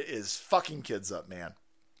 And it is fucking kids up, man.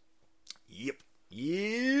 Yep.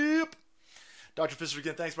 Dr. Fisher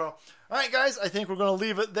again, thanks, bro. All right, guys, I think we're going to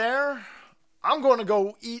leave it there. I'm going to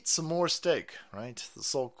go eat some more steak, right? The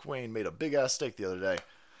Soul Queen made a big-ass steak the other day,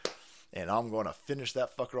 and I'm going to finish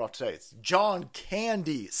that fucker off today. It's John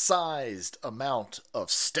Candy-sized amount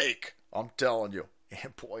of steak, I'm telling you.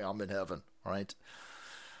 And boy, I'm in heaven, all right?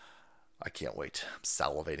 I can't wait. I'm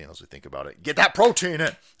salivating as we think about it. Get that protein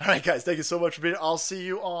in. All right, guys, thank you so much for being here. I'll see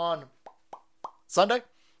you on Sunday,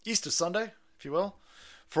 Easter Sunday, if you will.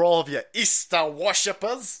 For all of you Easter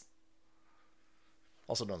worshippers,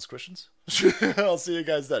 also known as Christians. I'll see you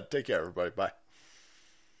guys then. Take care, everybody. Bye.